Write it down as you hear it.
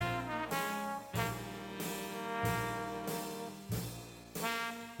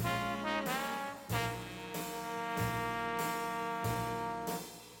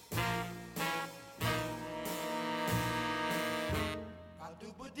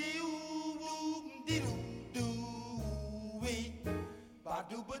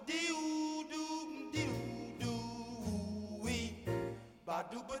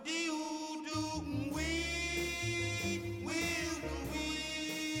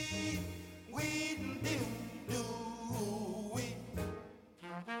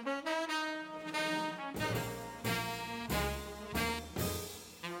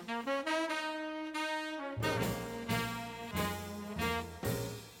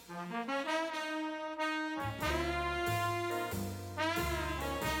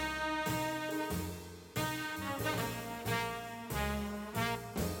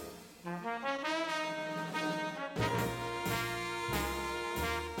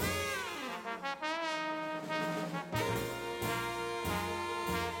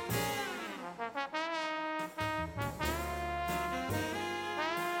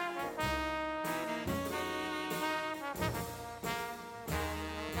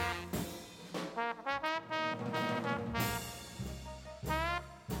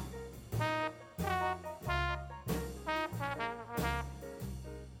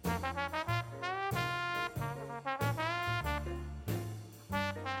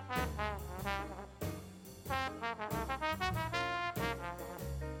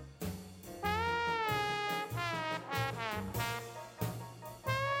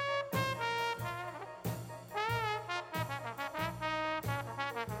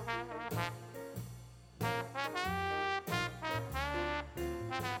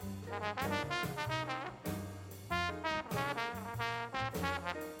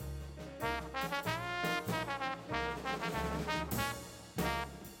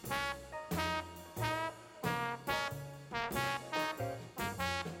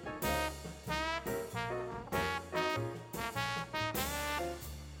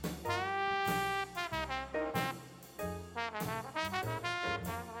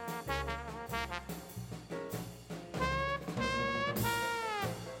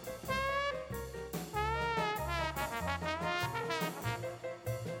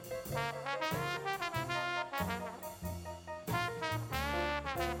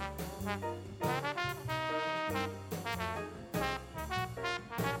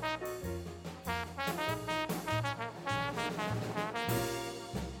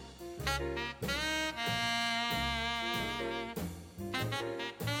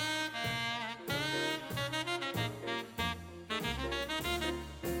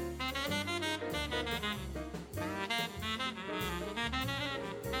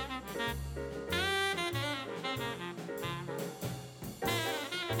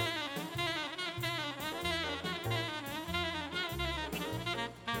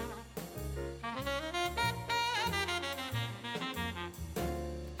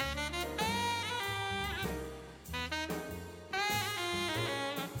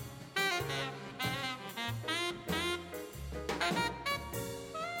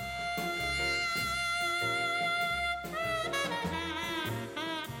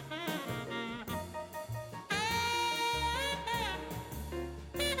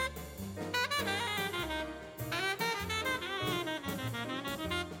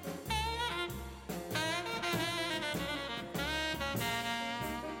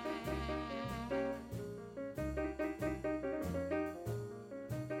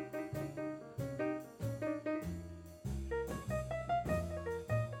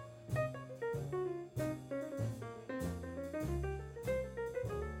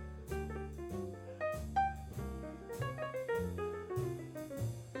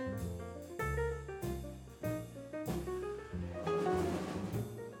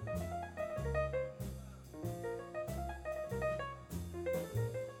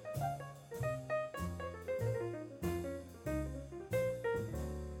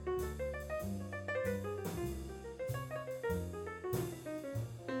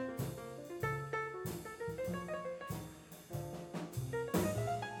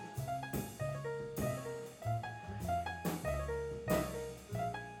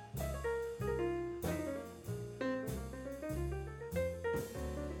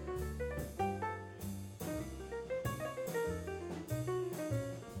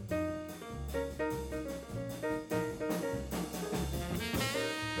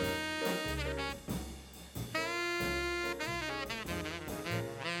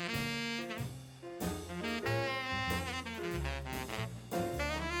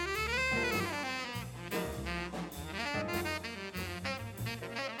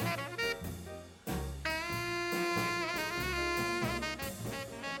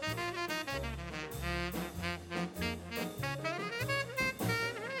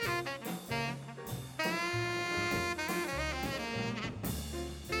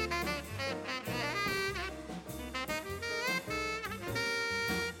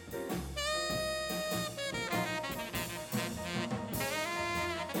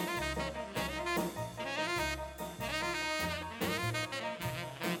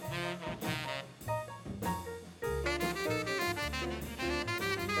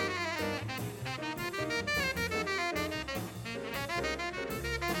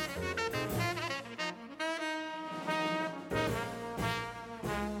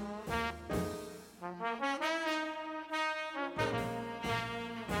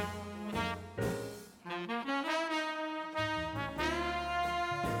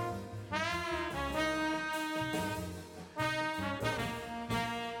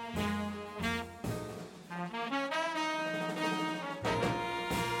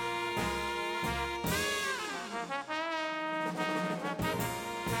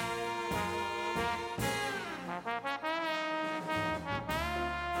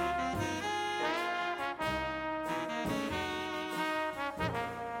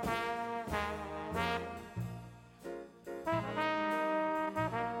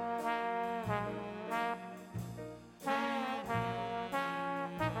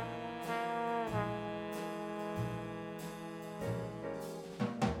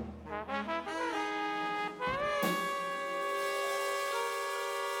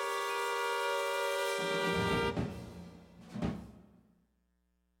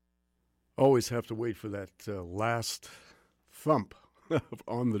Always have to wait for that last thump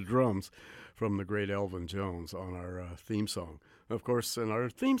on the drums from the great Elvin Jones on our theme song. Of course, in our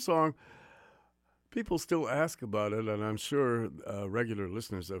theme song, people still ask about it, and I'm sure regular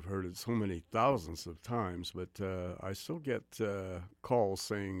listeners have heard it so many thousands of times, but I still get calls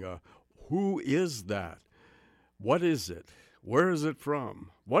saying, who is that? What is it? Where is it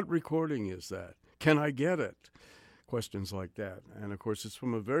from? What recording is that? Can I get it? Questions like that. And, of course, it's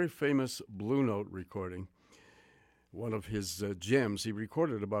from a very famous Blue Note recording. One of his gems. He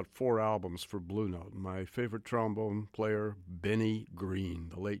recorded about 4 albums for Blue Note. My favorite trombone player, Benny Green,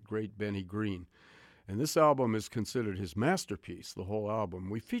 the late, great Benny Green. And this album is considered his masterpiece, the whole album.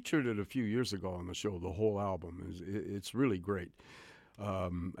 We featured it a few years ago on the show, the whole album. It's really great.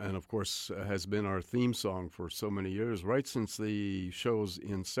 And, of course, has been our theme song for so many years, right since the show's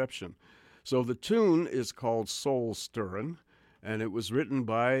inception. So the tune is called Soul Stirrin', and it was written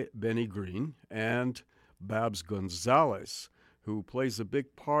by Benny Green and Babs Gonzalez, who plays a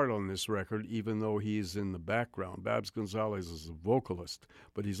big part on this record, even though he's in the background. Babs Gonzalez is a vocalist,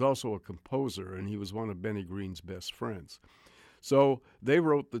 but he's also a composer, and he was one of Benny Green's best friends. So they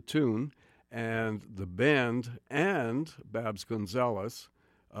wrote the tune, and the band and Babs Gonzalez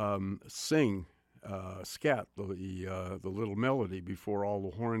sing scat, the little melody before all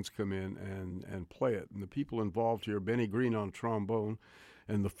the horns come in and play it. And the people involved here, Benny Green on trombone,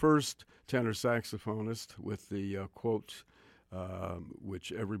 and the first tenor saxophonist with the quote,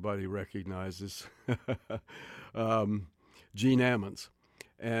 which everybody recognizes, Gene Ammons.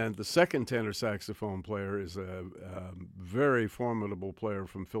 And the second tenor saxophone player is a very formidable player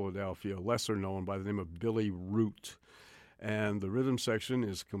from Philadelphia, lesser known by the name of Billy Root. And the rhythm section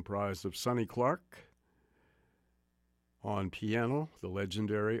is comprised of Sonny Clark on piano, the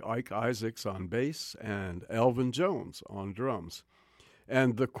legendary Ike Isaacs on bass, and Elvin Jones on drums.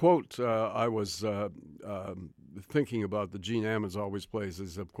 And the quote I was thinking about that Gene Ammons always plays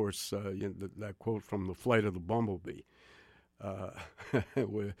is, of course, that quote from The Flight of the Bumblebee.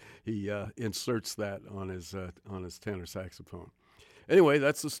 Where he inserts that on his tenor saxophone. Anyway,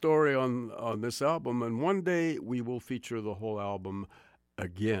 that's the story on this album, and one day we will feature the whole album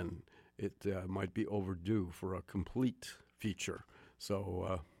again. It might be overdue for a complete feature,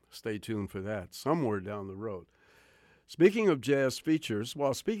 so stay tuned for that somewhere down the road. Speaking of jazz features,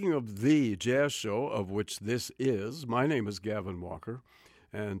 speaking of the jazz show of which this is, my name is Gavin Walker,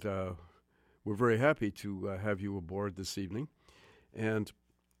 and we're very happy to have you aboard this evening. And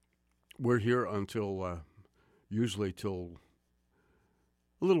we're here until, usually till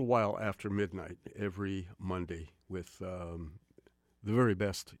a little while after midnight every Monday with the very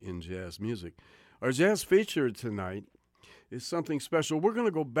best in jazz music. Our jazz feature tonight is something special. We're going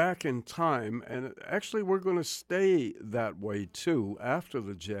to go back in time, and actually we're going to stay that way too after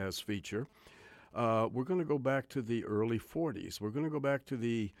the jazz feature. We're going to go back to the early 40s. We're going to go back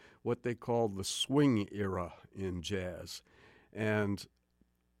to what they call the swing era in jazz. And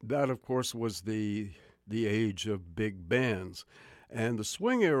that, of course, was the age of big bands. And the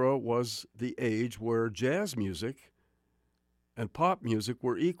swing era was the age where jazz music and pop music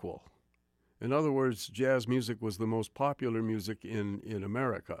were equal. In other words, jazz music was the most popular music in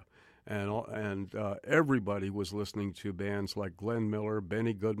America. And everybody was listening to bands like Glenn Miller,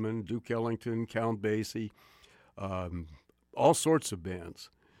 Benny Goodman, Duke Ellington, Count Basie, all sorts of bands.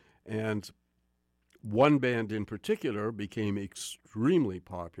 And one band in particular became extremely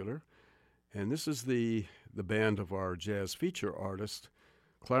popular, and this is the band of our jazz feature artist,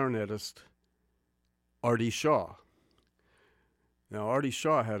 clarinetist Artie Shaw. Now, Artie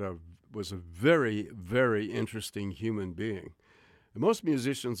Shaw was a very, very interesting human being. Most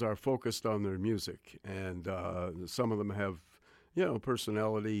musicians are focused on their music, and some of them have,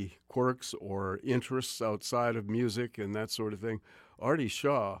 personality quirks or interests outside of music and that sort of thing. Artie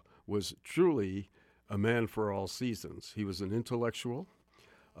Shaw was truly a man for all seasons. He was an intellectual.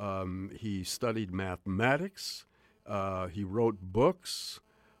 He studied mathematics. He wrote books.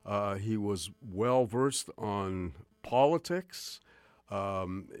 He was well-versed on politics.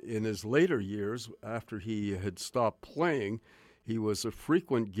 In his later years, after he had stopped playing, he was a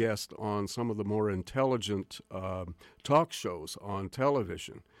frequent guest on some of the more intelligent talk shows on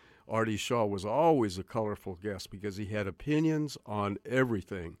television. Artie Shaw was always a colorful guest because he had opinions on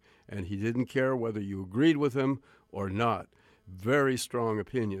everything, and he didn't care whether you agreed with him or not. Very strong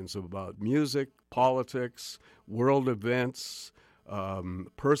opinions about music, politics, world events,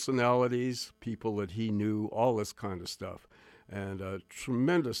 personalities, people that he knew, all this kind of stuff, and a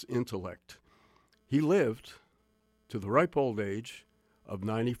tremendous intellect. He lived to the ripe old age of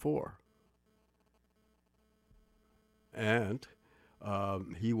 94. And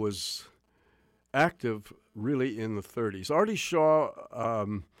he was active really in the 30s. Artie Shaw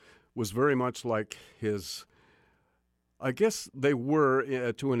was very much like his, I guess they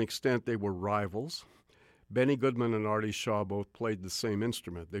were, to an extent, they were rivals. Benny Goodman and Artie Shaw both played the same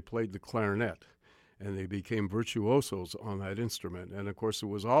instrument. They played the clarinet, and they became virtuosos on that instrument. And, of course, it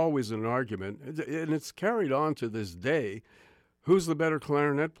was always an argument, and it's carried on to this day, who's the better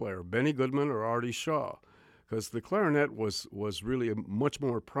clarinet player, Benny Goodman or Artie Shaw? Because the clarinet was really much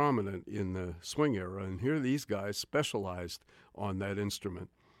more prominent in the swing era, and here these guys specialized on that instrument.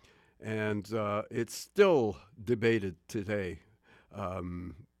 And it's still debated today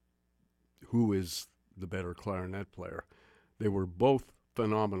who is the better clarinet player. They were both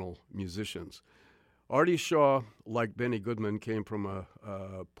phenomenal musicians. Artie Shaw, like Benny Goodman, came from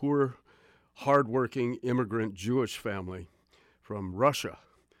a poor, hardworking immigrant Jewish family from Russia.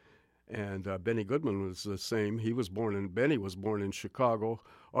 And Benny Goodman was the same. Benny was born in Chicago.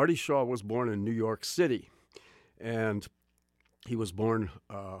 Artie Shaw was born in New York City. And he was born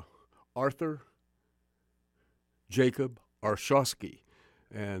Arthur Jacob Arshosky.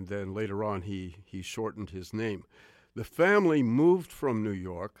 And then later on, he shortened his name. The family moved from New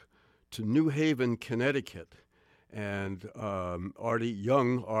York to New Haven, Connecticut. And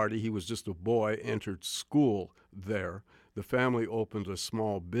young Artie, he was just a boy, entered school there. The family opened a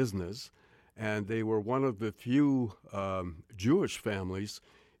small business, and they were one of the few Jewish families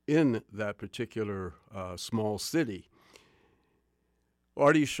in that particular small city.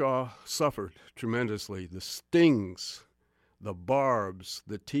 Artie Shaw suffered tremendously. The stings, the barbs,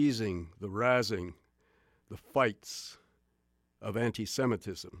 the teasing, the razzing, the fights of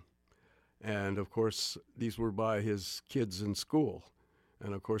anti-Semitism. And, of course, these were by his kids in school.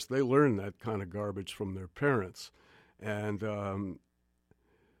 And, of course, they learned that kind of garbage from their parents. And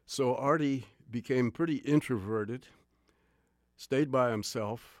so Artie became pretty introverted, stayed by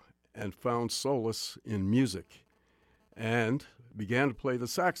himself, and found solace in music, and began to play the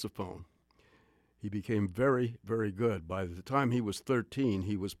saxophone. He became very, very good. By the time he was 13,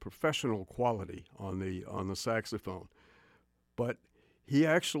 he was professional quality on the saxophone. But he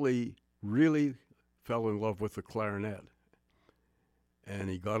actually really fell in love with the clarinet. And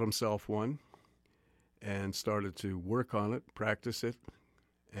he got himself one and started to work on it, practice it.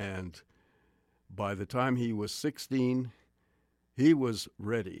 And by the time he was 16, he was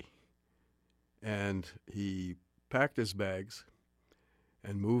ready. And he packed his bags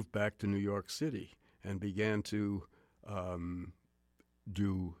and moved back to New York City and began to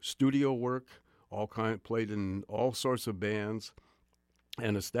do studio work, played in all sorts of bands,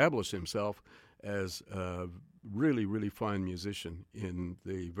 and established himself as a really, really fine musician in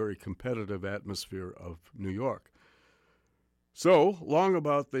the very competitive atmosphere of New York. So, long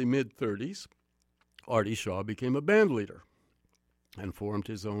about the mid-30s, Artie Shaw became a band leader and formed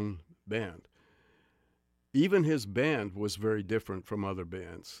his own band. Even his band was very different from other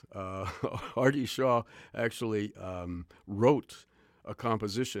bands. Artie Shaw actually wrote a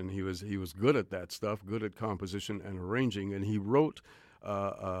composition. He was good at that stuff, good at composition and arranging, and he wrote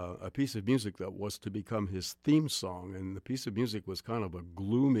a piece of music that was to become his theme song. And the piece of music was kind of a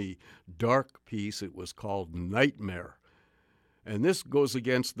gloomy, dark piece. It was called Nightmare. And this goes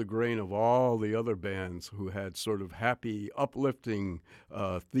against the grain of all the other bands who had sort of happy, uplifting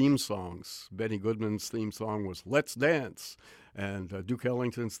theme songs. Benny Goodman's theme song was Let's Dance. And Duke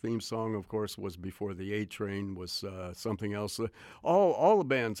Ellington's theme song, of course, was Before the A Train, was something else. All the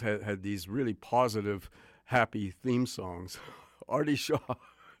bands had these really positive, happy theme songs. Artie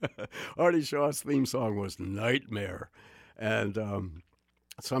Shaw's theme song was Nightmare. And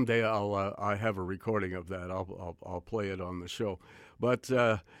someday I have a recording of that. I'll play it on the show. But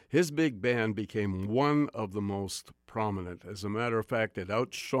his big band became one of the most prominent. As a matter of fact, it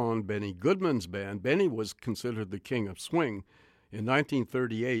outshone Benny Goodman's band. Benny was considered the king of swing. In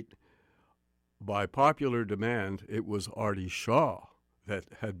 1938, by popular demand, it was Artie Shaw that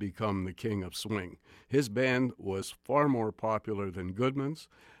had become the king of swing. His band was far more popular than Goodman's.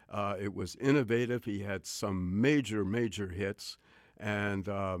 It was innovative. He had some major, major hits.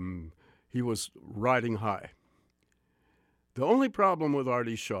 And he was riding high. The only problem with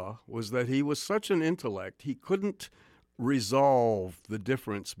Artie Shaw was that he was such an intellect, he couldn't resolve the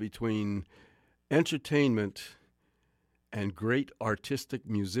difference between entertainment and great artistic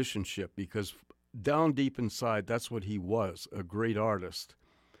musicianship, because down deep inside, that's what he was, a great artist.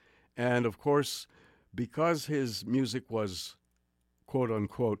 And, of course, because his music was,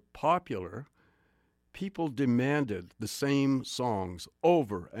 quote-unquote, popular, people demanded the same songs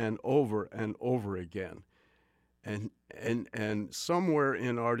over and over and over again. And somewhere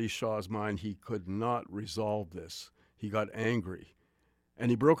in Artie Shaw's mind, he could not resolve this. He got angry, and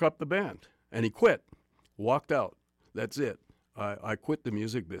he broke up the band. And he quit, walked out. That's it. I quit the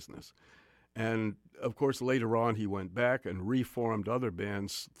music business. And, of course, later on he went back and reformed other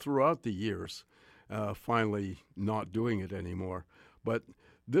bands throughout the years, finally not doing it anymore. But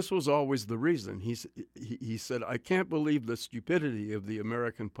this was always the reason. He said, I can't believe the stupidity of the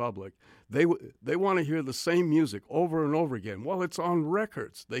American public. They want to hear the same music over and over again. Well, it's on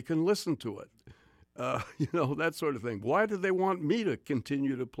records. They can listen to it. That sort of thing. Why do they want me to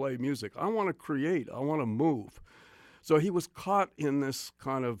continue to play music? I want to create. I want to move. So he was caught in this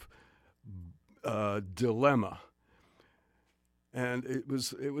kind of dilemma. And it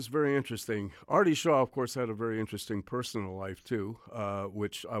was very interesting. Artie Shaw, of course, had a very interesting personal life, too,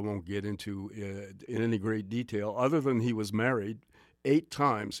 which I won't get into in any great detail, other than he was married 8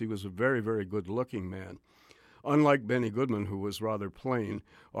 times. He was a very, very good-looking man. Unlike Benny Goodman, who was rather plain,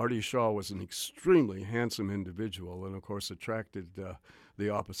 Artie Shaw was an extremely handsome individual and, of course, attracted the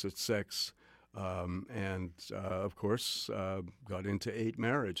opposite sex and, of course, got into 8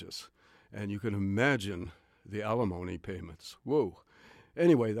 marriages. And you can imagine the alimony payments. Whoa.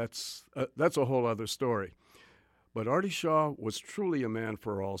 Anyway, that's a whole other story. But Artie Shaw was truly a man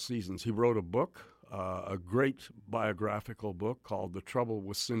for all seasons. He wrote a book, a great biographical book called The Trouble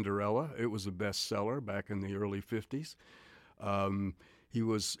with Cinderella. It was a bestseller back in the early 50s.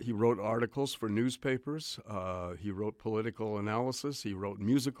 He wrote articles for newspapers. He wrote political analysis. He wrote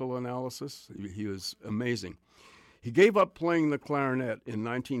musical analysis. He was amazing. He gave up playing the clarinet in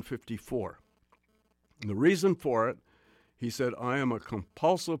 1954. And the reason for it, he said, I am a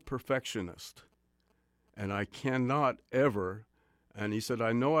compulsive perfectionist, and I cannot ever, and he said,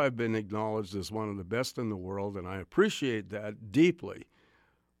 I know I've been acknowledged as one of the best in the world, and I appreciate that deeply,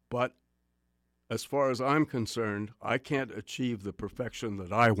 but as far as I'm concerned, I can't achieve the perfection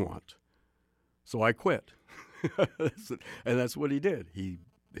that I want. So I quit. And that's what he did.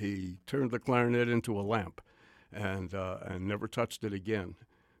 He turned the clarinet into a lamp and never touched it again,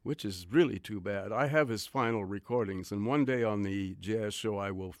 which is really too bad. I have his final recordings, and one day on the jazz show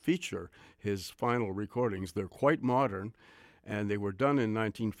I will feature his final recordings. They're quite modern, and they were done in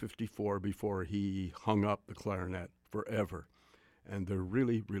 1954 before he hung up the clarinet forever, and they're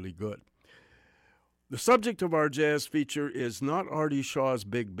really, really good. The subject of our jazz feature is not Artie Shaw's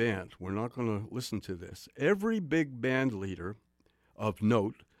big band. We're not going to listen to this. Every big band leader of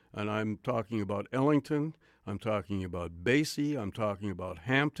note, and I'm talking about Ellington, I'm talking about Basie, I'm talking about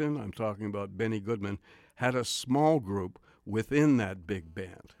Hampton, I'm talking about Benny Goodman, had a small group within that big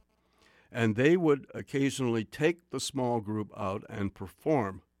band. And they would occasionally take the small group out and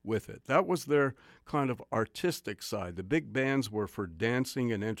perform with it. That was their kind of artistic side. The big bands were for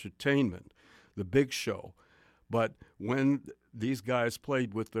dancing and entertainment, the big show. But when these guys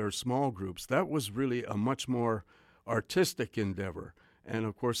played with their small groups, that was really a much more artistic endeavor. And,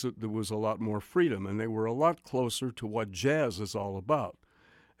 of course, there was a lot more freedom, and they were a lot closer to what jazz is all about.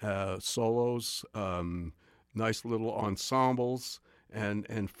 Solos, nice little ensembles,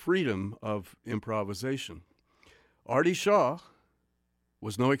 and freedom of improvisation. Artie Shaw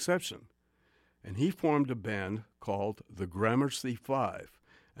was no exception, and he formed a band called the Gramercy 5,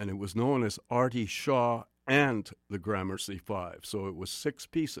 and it was known as Artie Shaw and the Gramercy 5, so it was 6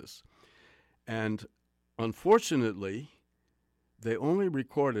 pieces. And unfortunately, they only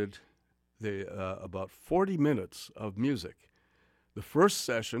recorded about 40 minutes of music. The first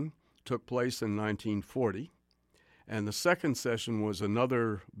session took place in 1940, and the second session was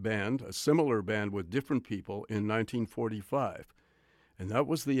another band, a similar band with different people, in 1945. And that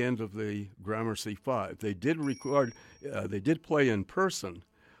was the end of the Gramercy 5. They did record, they did play in person,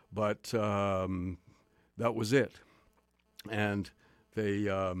 but that was it. And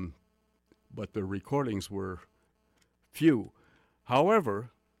but the recordings were few.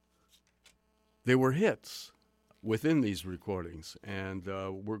 However, they were hits within these recordings, and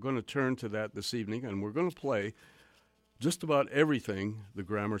we're going to turn to that this evening, and we're going to play just about everything the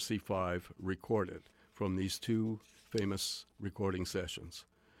Gramercy 5 recorded from these 2 famous recording sessions.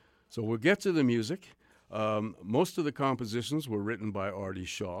 So we'll get to the music. Most of the compositions were written by Artie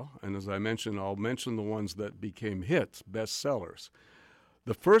Shaw, and as I mentioned, I'll mention the ones that became hits, bestsellers.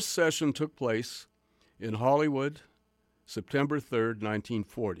 The first session took place in Hollywood, September 3rd,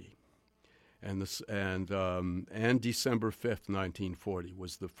 1940, and December 5th, 1940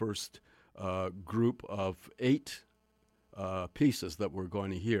 was the first group of 8 pieces that we're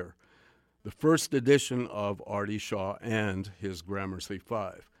going to hear. The first edition of Artie Shaw and his Gramercy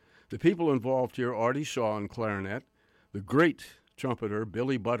 5. The people involved here, Artie Shaw on clarinet, the great trumpeter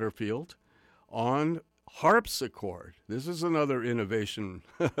Billy Butterfield on harpsichord. This is another innovation.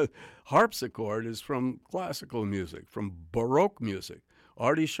 Harpsichord is from classical music, from Baroque music.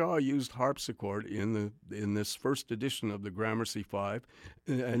 Artie Shaw used harpsichord in this first edition of the Gramercy 5,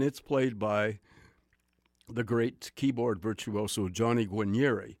 and it's played by the great keyboard virtuoso Johnny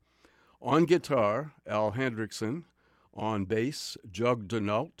Guarnieri. On guitar, Al Hendrickson. On bass, Jug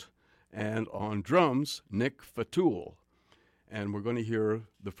Denault. And on drums, Nick Fatoul. And we're going to hear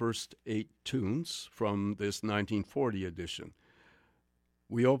the first 8 tunes from this 1940 edition.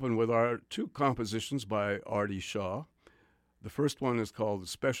 We open with our 2 compositions by Artie Shaw. The first one is called the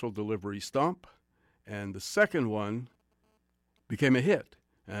Special Delivery Stomp, and the second one became a hit,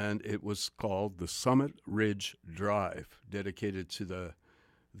 and it was called the Summit Ridge Drive, dedicated to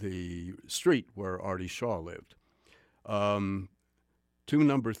the street where Artie Shaw lived. Tune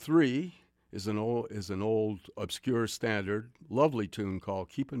number 3 is an old obscure standard, lovely tune called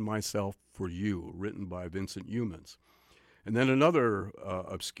Keepin' Myself for You, written by Vincent Youmans. And then another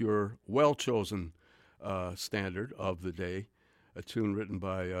obscure, well-chosen standard of the day, a tune written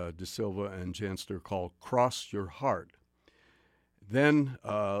by De Silva and Genster called Cross Your Heart. Then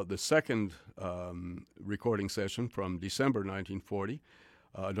the second recording session from December 1940,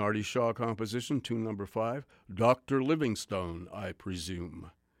 an Artie Shaw composition, tune number 5, Dr. Livingstone, I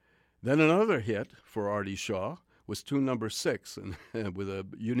Presume. Then another hit for Artie Shaw was tune number 6, and with a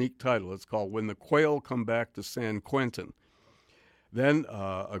unique title. It's called When the Quail Come Back to San Quentin. Then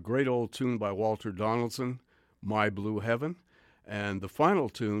a great old tune by Walter Donaldson, My Blue Heaven. And the final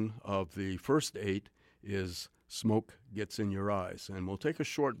tune of the first 8 is Smoke Gets in Your Eyes. And we'll take a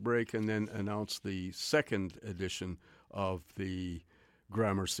short break and then announce the second edition of the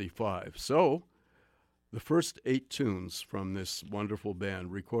Gramercy 5. So the first 8 tunes from this wonderful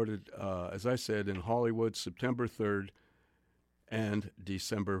band recorded, as I said, in Hollywood, September 3rd and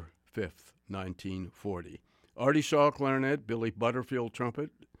December 5th, 1940. Artie Shaw, clarinet, Billy Butterfield,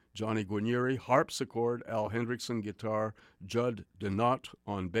 trumpet, Johnny Guarnieri, harpsichord, Al Hendrickson, guitar, Judd Denault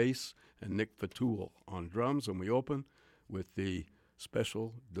on bass, and Nick Fatoul on drums. And we open with the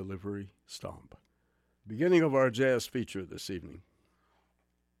Special Delivery Stomp. Beginning of our jazz feature this evening.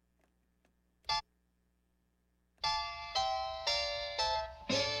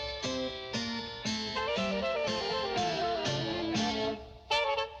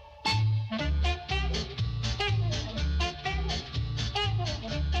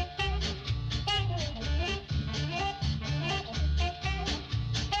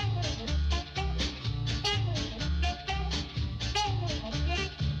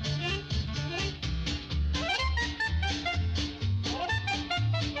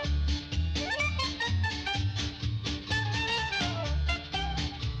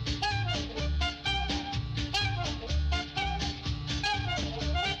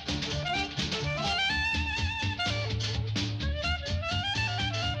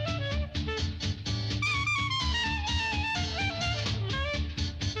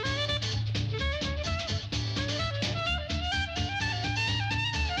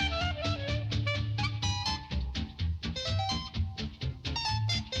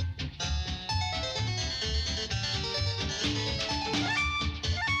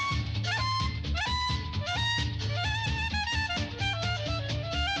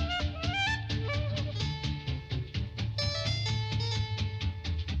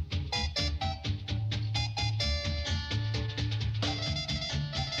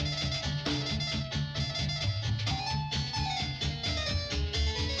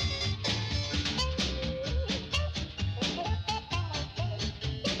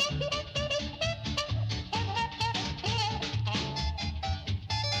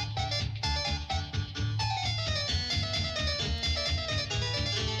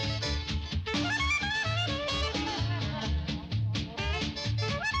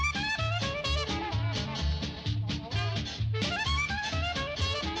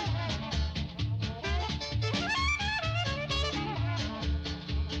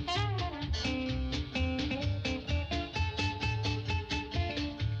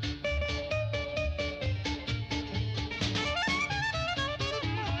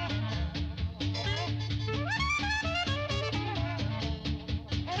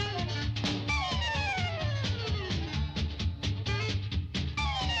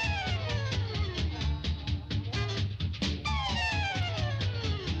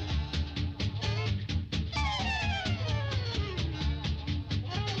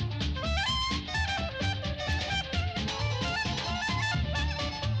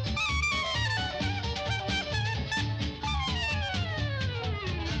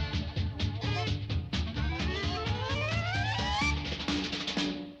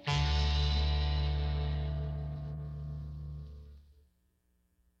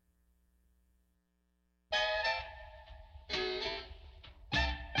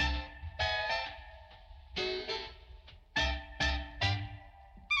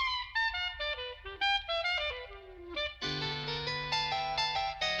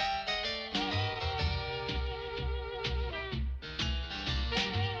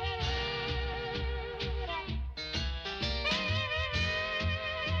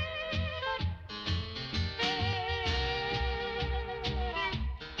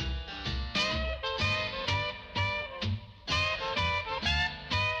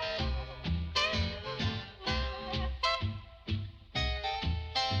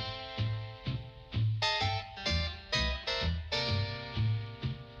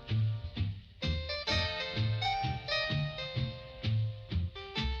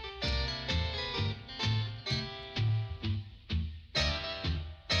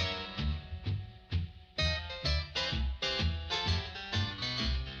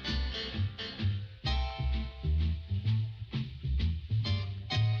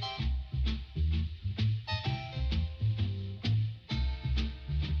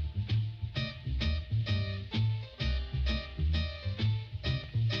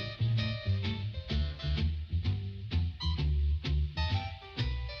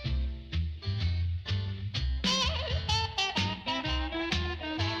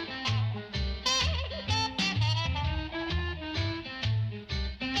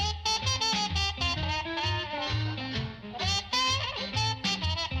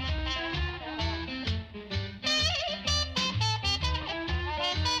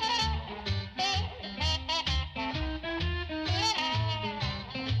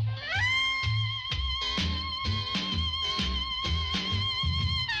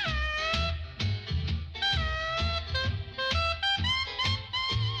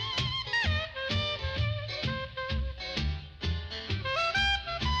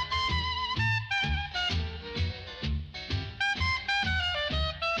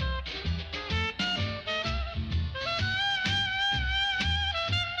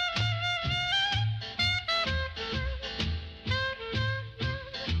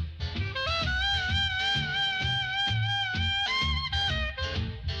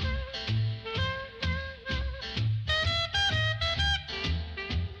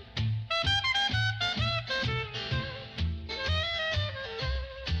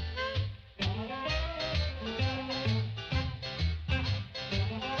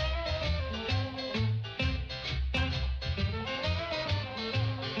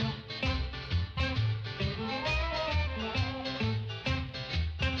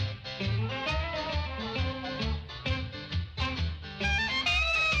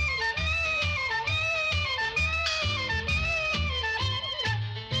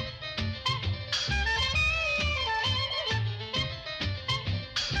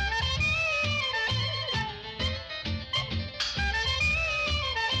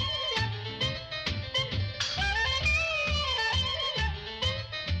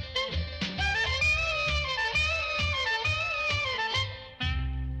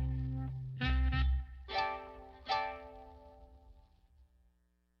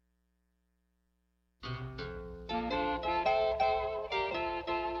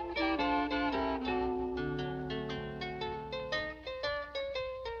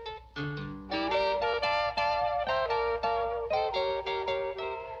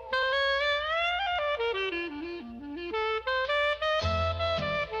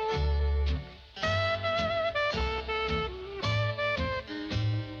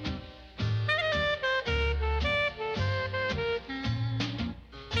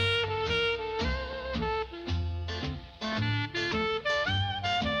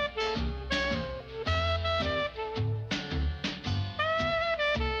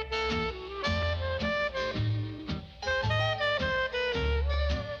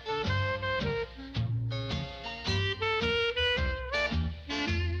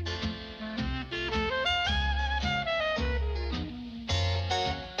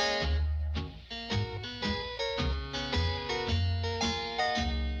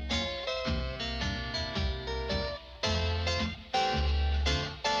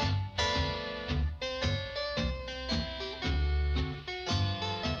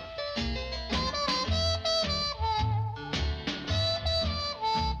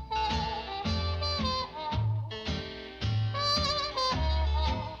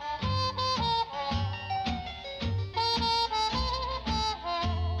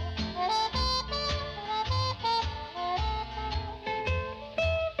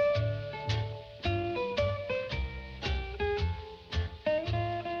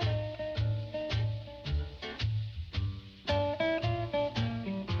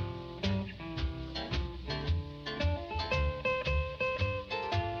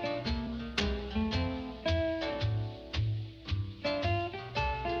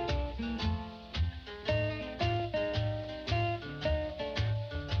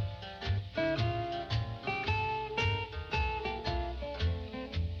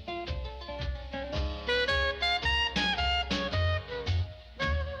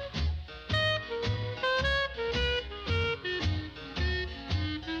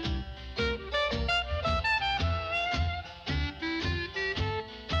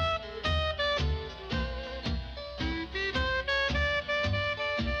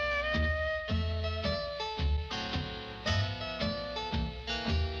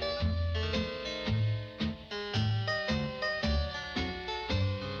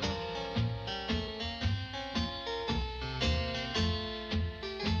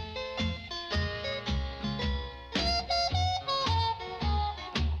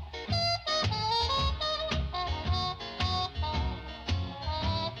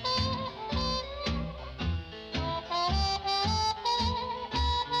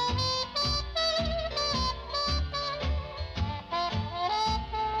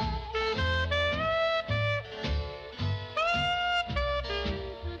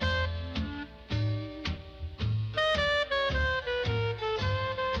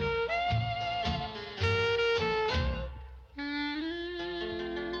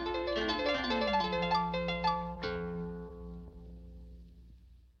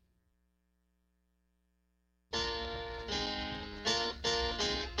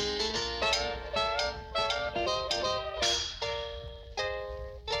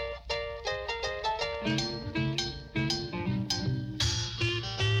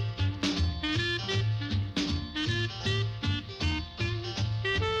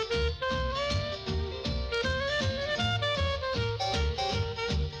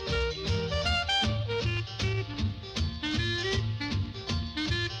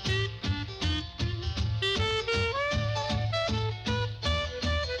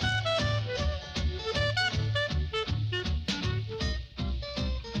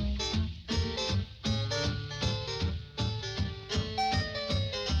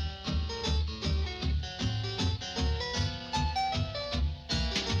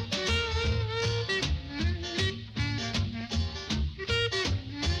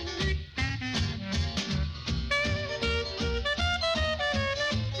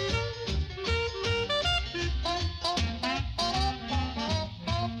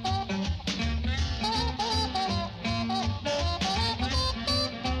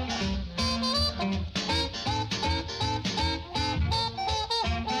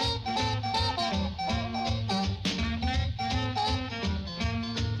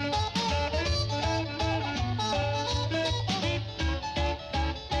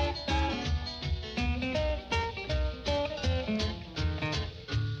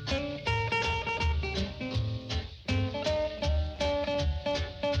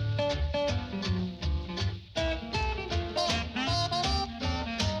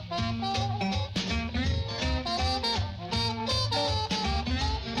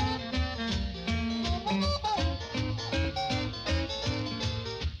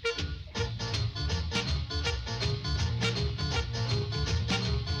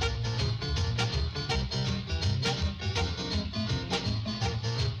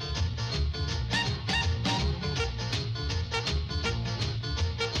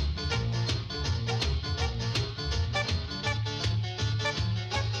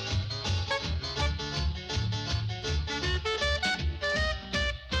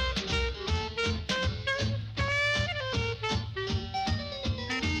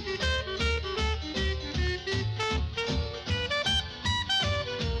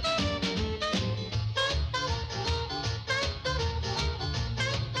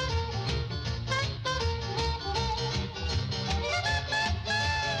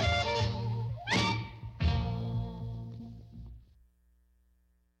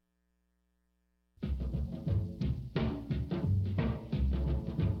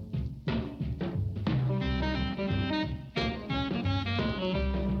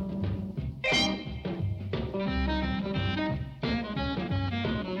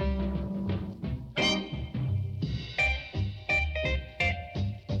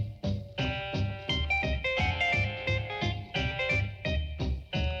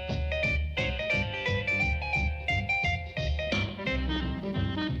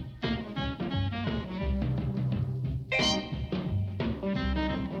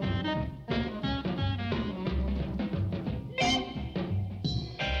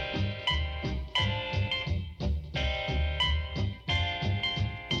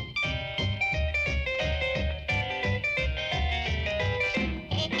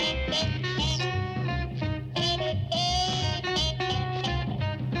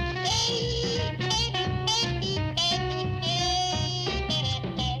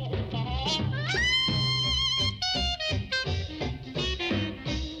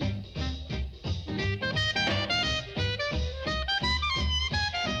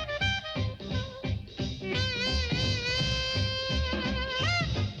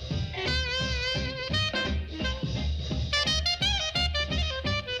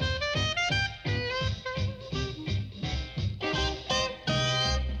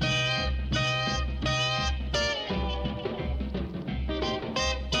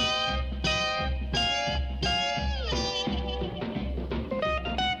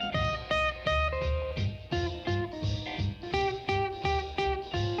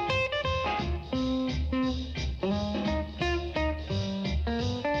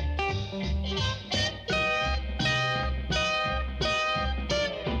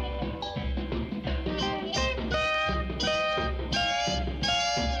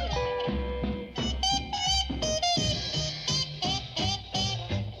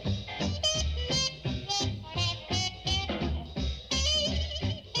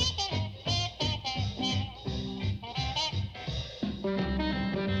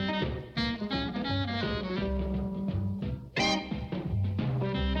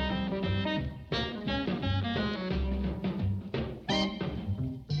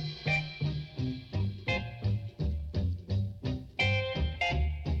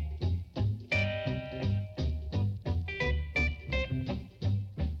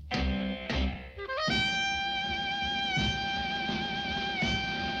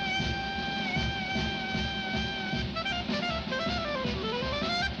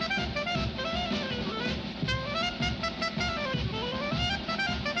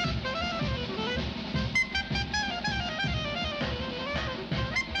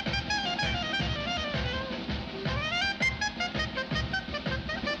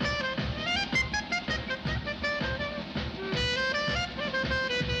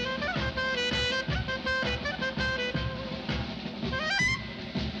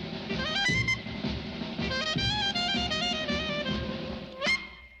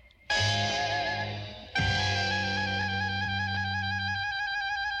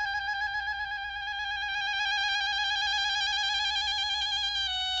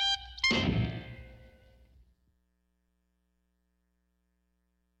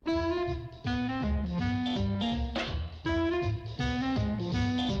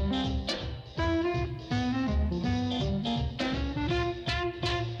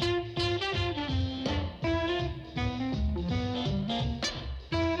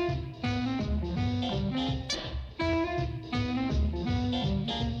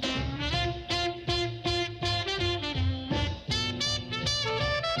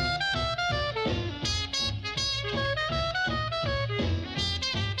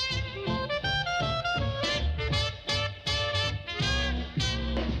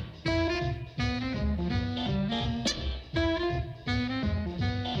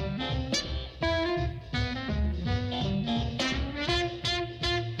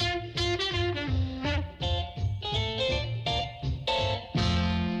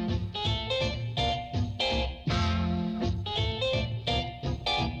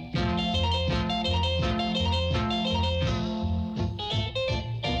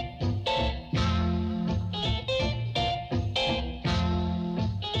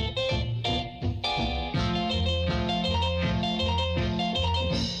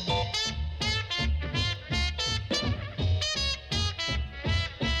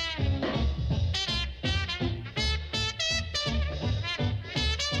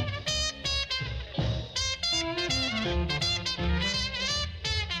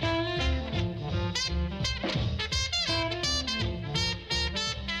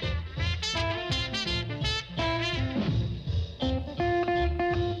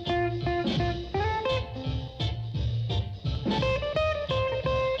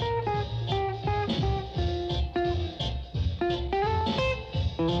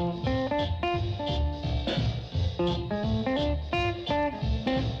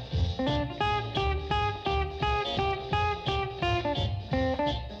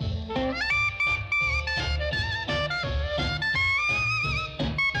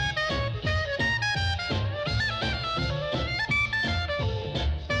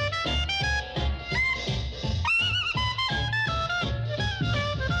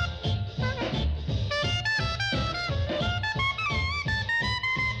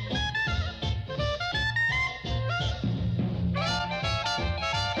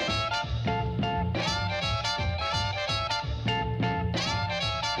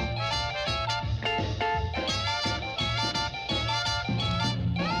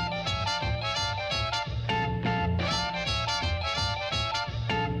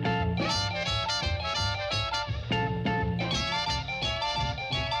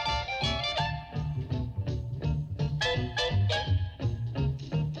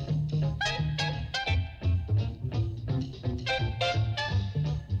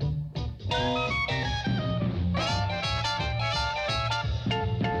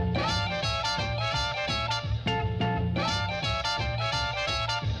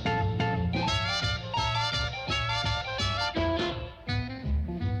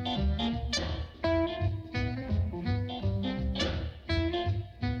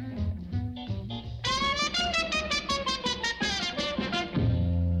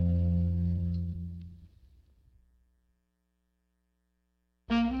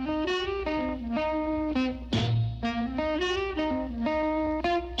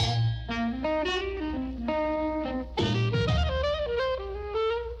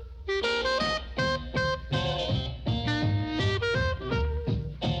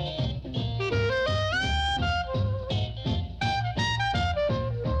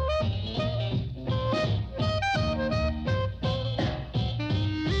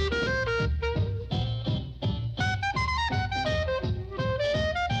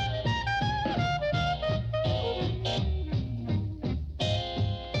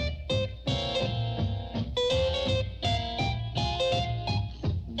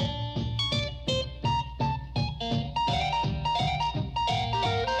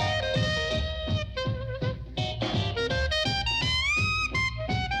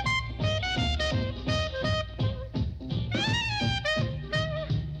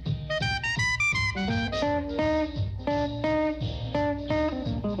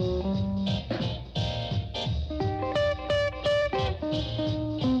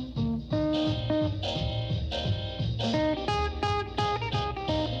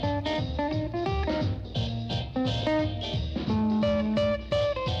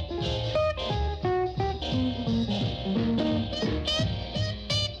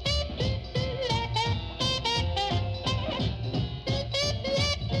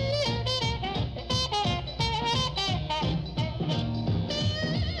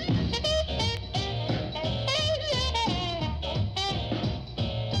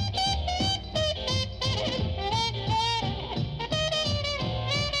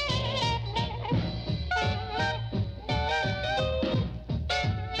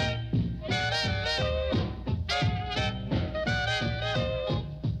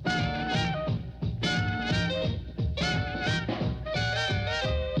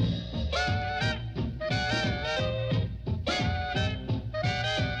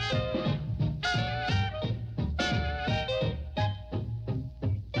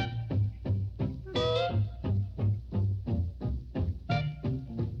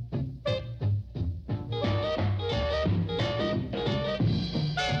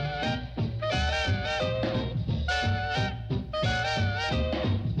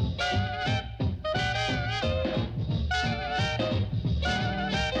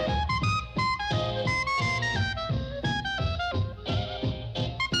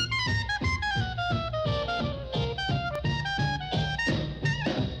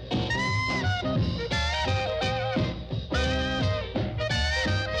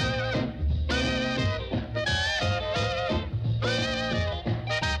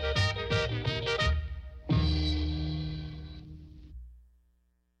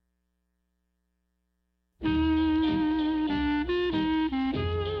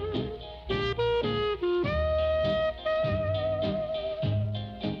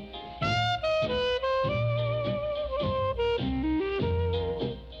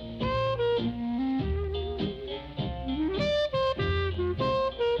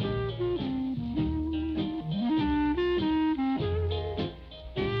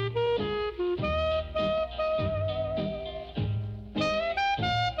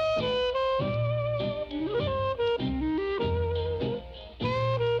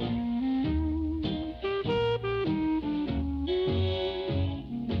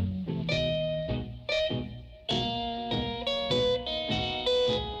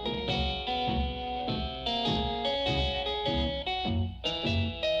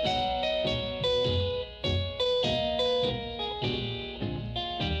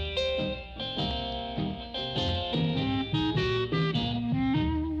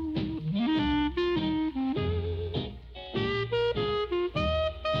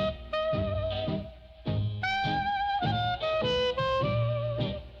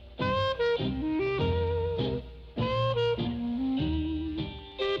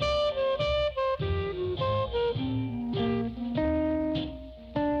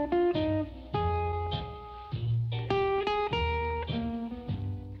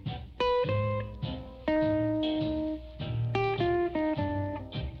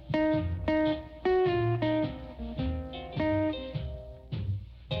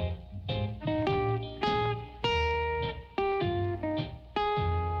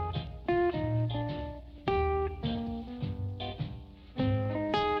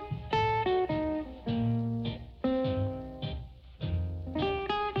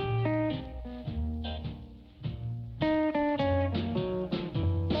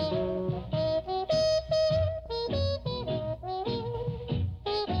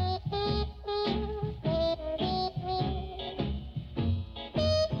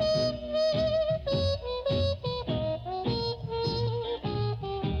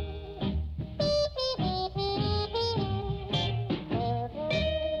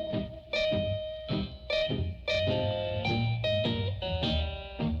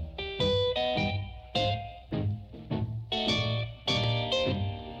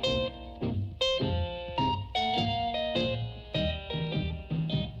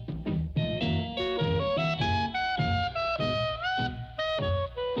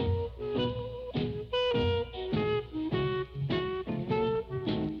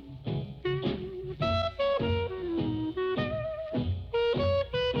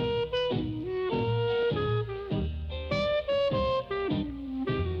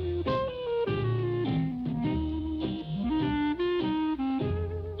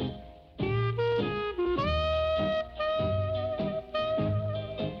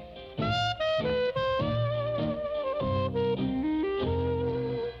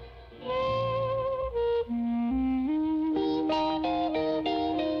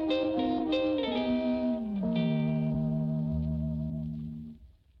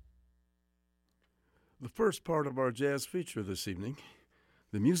 the first part of our jazz feature this evening,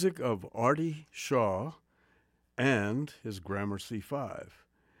 the music of Artie Shaw and his Gramercy Five.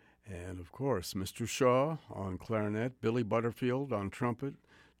 And, of course, Mr. Shaw on clarinet, Billy Butterfield on trumpet,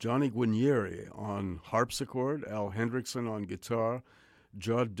 Johnny Guarnieri on harpsichord, Al Hendrickson on guitar,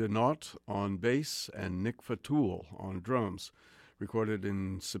 Judd Denot on bass, and Nick Fatul on drums, recorded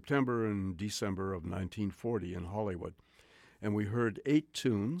in September and December of 1940 in Hollywood. And we heard 8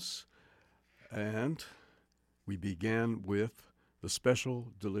 tunes, and we began with The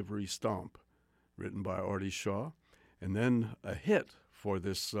Special Delivery Stomp, written by Artie Shaw, and then a hit for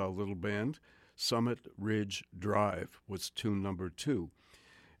this little band, Summit Ridge Drive, was tune number 2.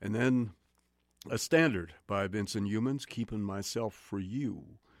 And then a standard by Vincent Youmans, Keeping Myself for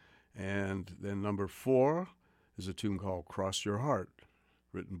You. And then number 4 is a tune called Cross Your Heart,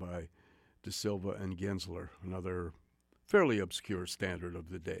 written by De Silva and Gensler, another fairly obscure standard of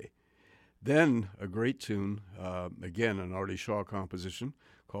the day. Then a great tune, again an Artie Shaw composition,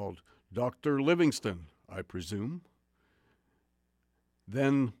 called Dr. Livingston, I presume.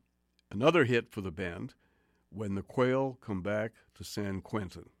 Then another hit for the band, When the Quail Come Back to San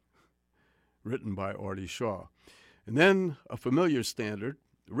Quentin, written by Artie Shaw. And then a familiar standard,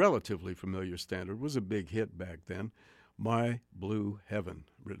 relatively familiar standard, was a big hit back then, My Blue Heaven,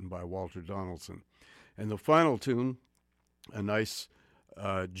 written by Walter Donaldson. And the final tune, a nice,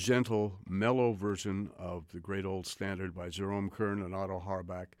 gentle, mellow version of the great old standard by Jerome Kern and Otto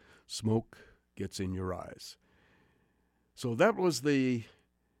Harbach, Smoke Gets in Your Eyes. So that was the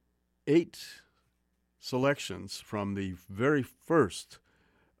 8 selections from the very first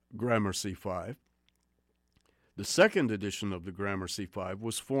Gramercy 5. The second edition of the Gramercy 5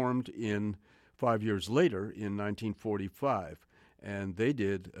 was formed 5 years later in 1945, and they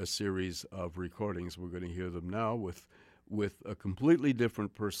did a series of recordings. We're going to hear them now with a completely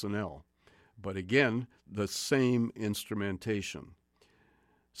different personnel, but again, the same instrumentation.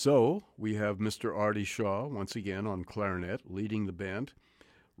 So we have Mr. Artie Shaw, once again on clarinet, leading the band,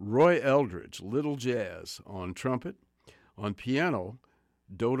 Roy Eldridge, Little Jazz, on trumpet, on piano,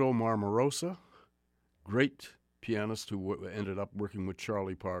 Dodo Marmarosa, great pianist who ended up working with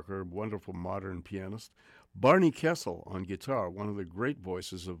Charlie Parker, wonderful modern pianist, Barney Kessel on guitar, one of the great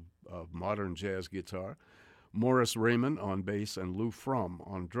voices of modern jazz guitar, Morris Raymond on bass, and Lou Fromm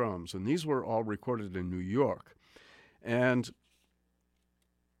on drums. And these were all recorded in New York. And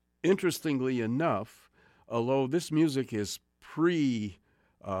interestingly enough, although this music is pre-modern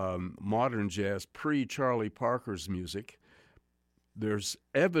jazz, pre-Charlie Parker's music, there's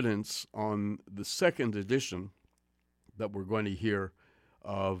evidence on the second edition that we're going to hear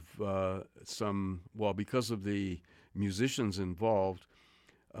of because of the musicians involved,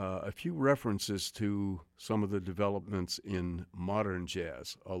 a few references to some of the developments in modern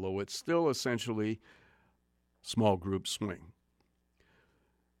jazz, although it's still essentially small group swing.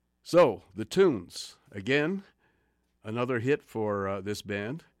 So, the tunes. Again, another hit for this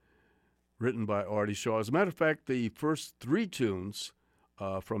band, written by Artie Shaw. As a matter of fact, the first 3 tunes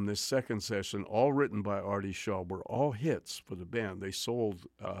from this second session, all written by Artie Shaw, were all hits for the band. They sold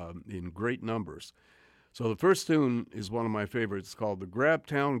in great numbers. So the first tune is one of my favorites. It's called the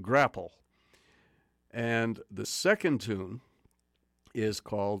Grabtown Grapple. And the second tune is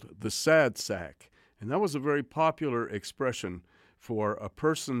called the Sad Sack. And that was a very popular expression for a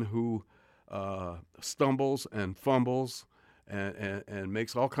person who stumbles and fumbles and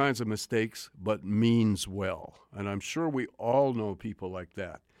makes all kinds of mistakes, but means well. And I'm sure we all know people like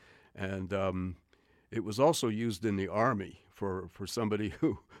that. And it was also used in the Army for somebody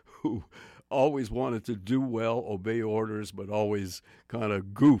who always wanted to do well, obey orders, but always kind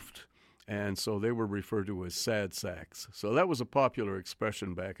of goofed. And so they were referred to as sad sacks. So that was a popular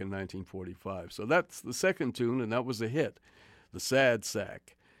expression back in 1945. So that's the second tune, and that was a hit, the Sad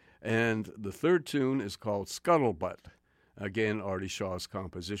Sack. And the third tune is called Scuttlebutt, again, Artie Shaw's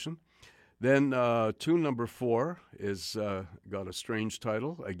composition. Then tune number 4 is got a strange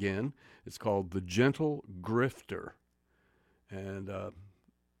title, again. It's called The Gentle Grifter. And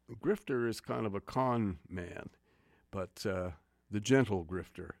grifter is kind of a con man, but the gentle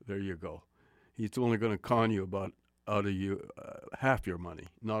grifter, there you go. He's only going to con you out of you half your money,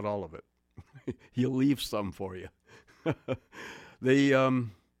 not all of it. He'll leave some for you. The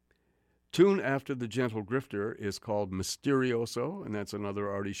tune after the gentle grifter is called Mysterioso, and that's another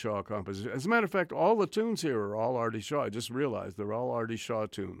Artie Shaw composition. As a matter of fact, all the tunes here are all Artie Shaw. I just realized they're all Artie Shaw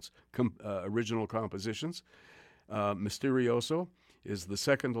tunes, original compositions. Mysterioso is the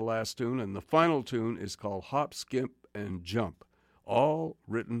second to last tune, and the final tune is called Hop, Skip, and Jump, all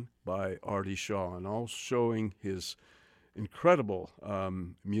written by Artie Shaw and all showing his incredible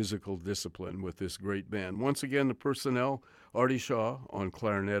musical discipline with this great band. Once again, the personnel: Artie Shaw on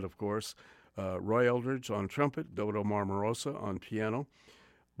clarinet, of course, Roy Eldridge on trumpet, Dodo Marmarosa on piano,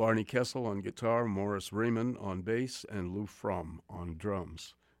 Barney Kessel on guitar, Morris Raymond on bass, and Lou Fromm on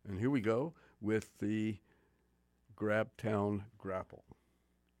drums. And here we go with the Grabtown Grapple.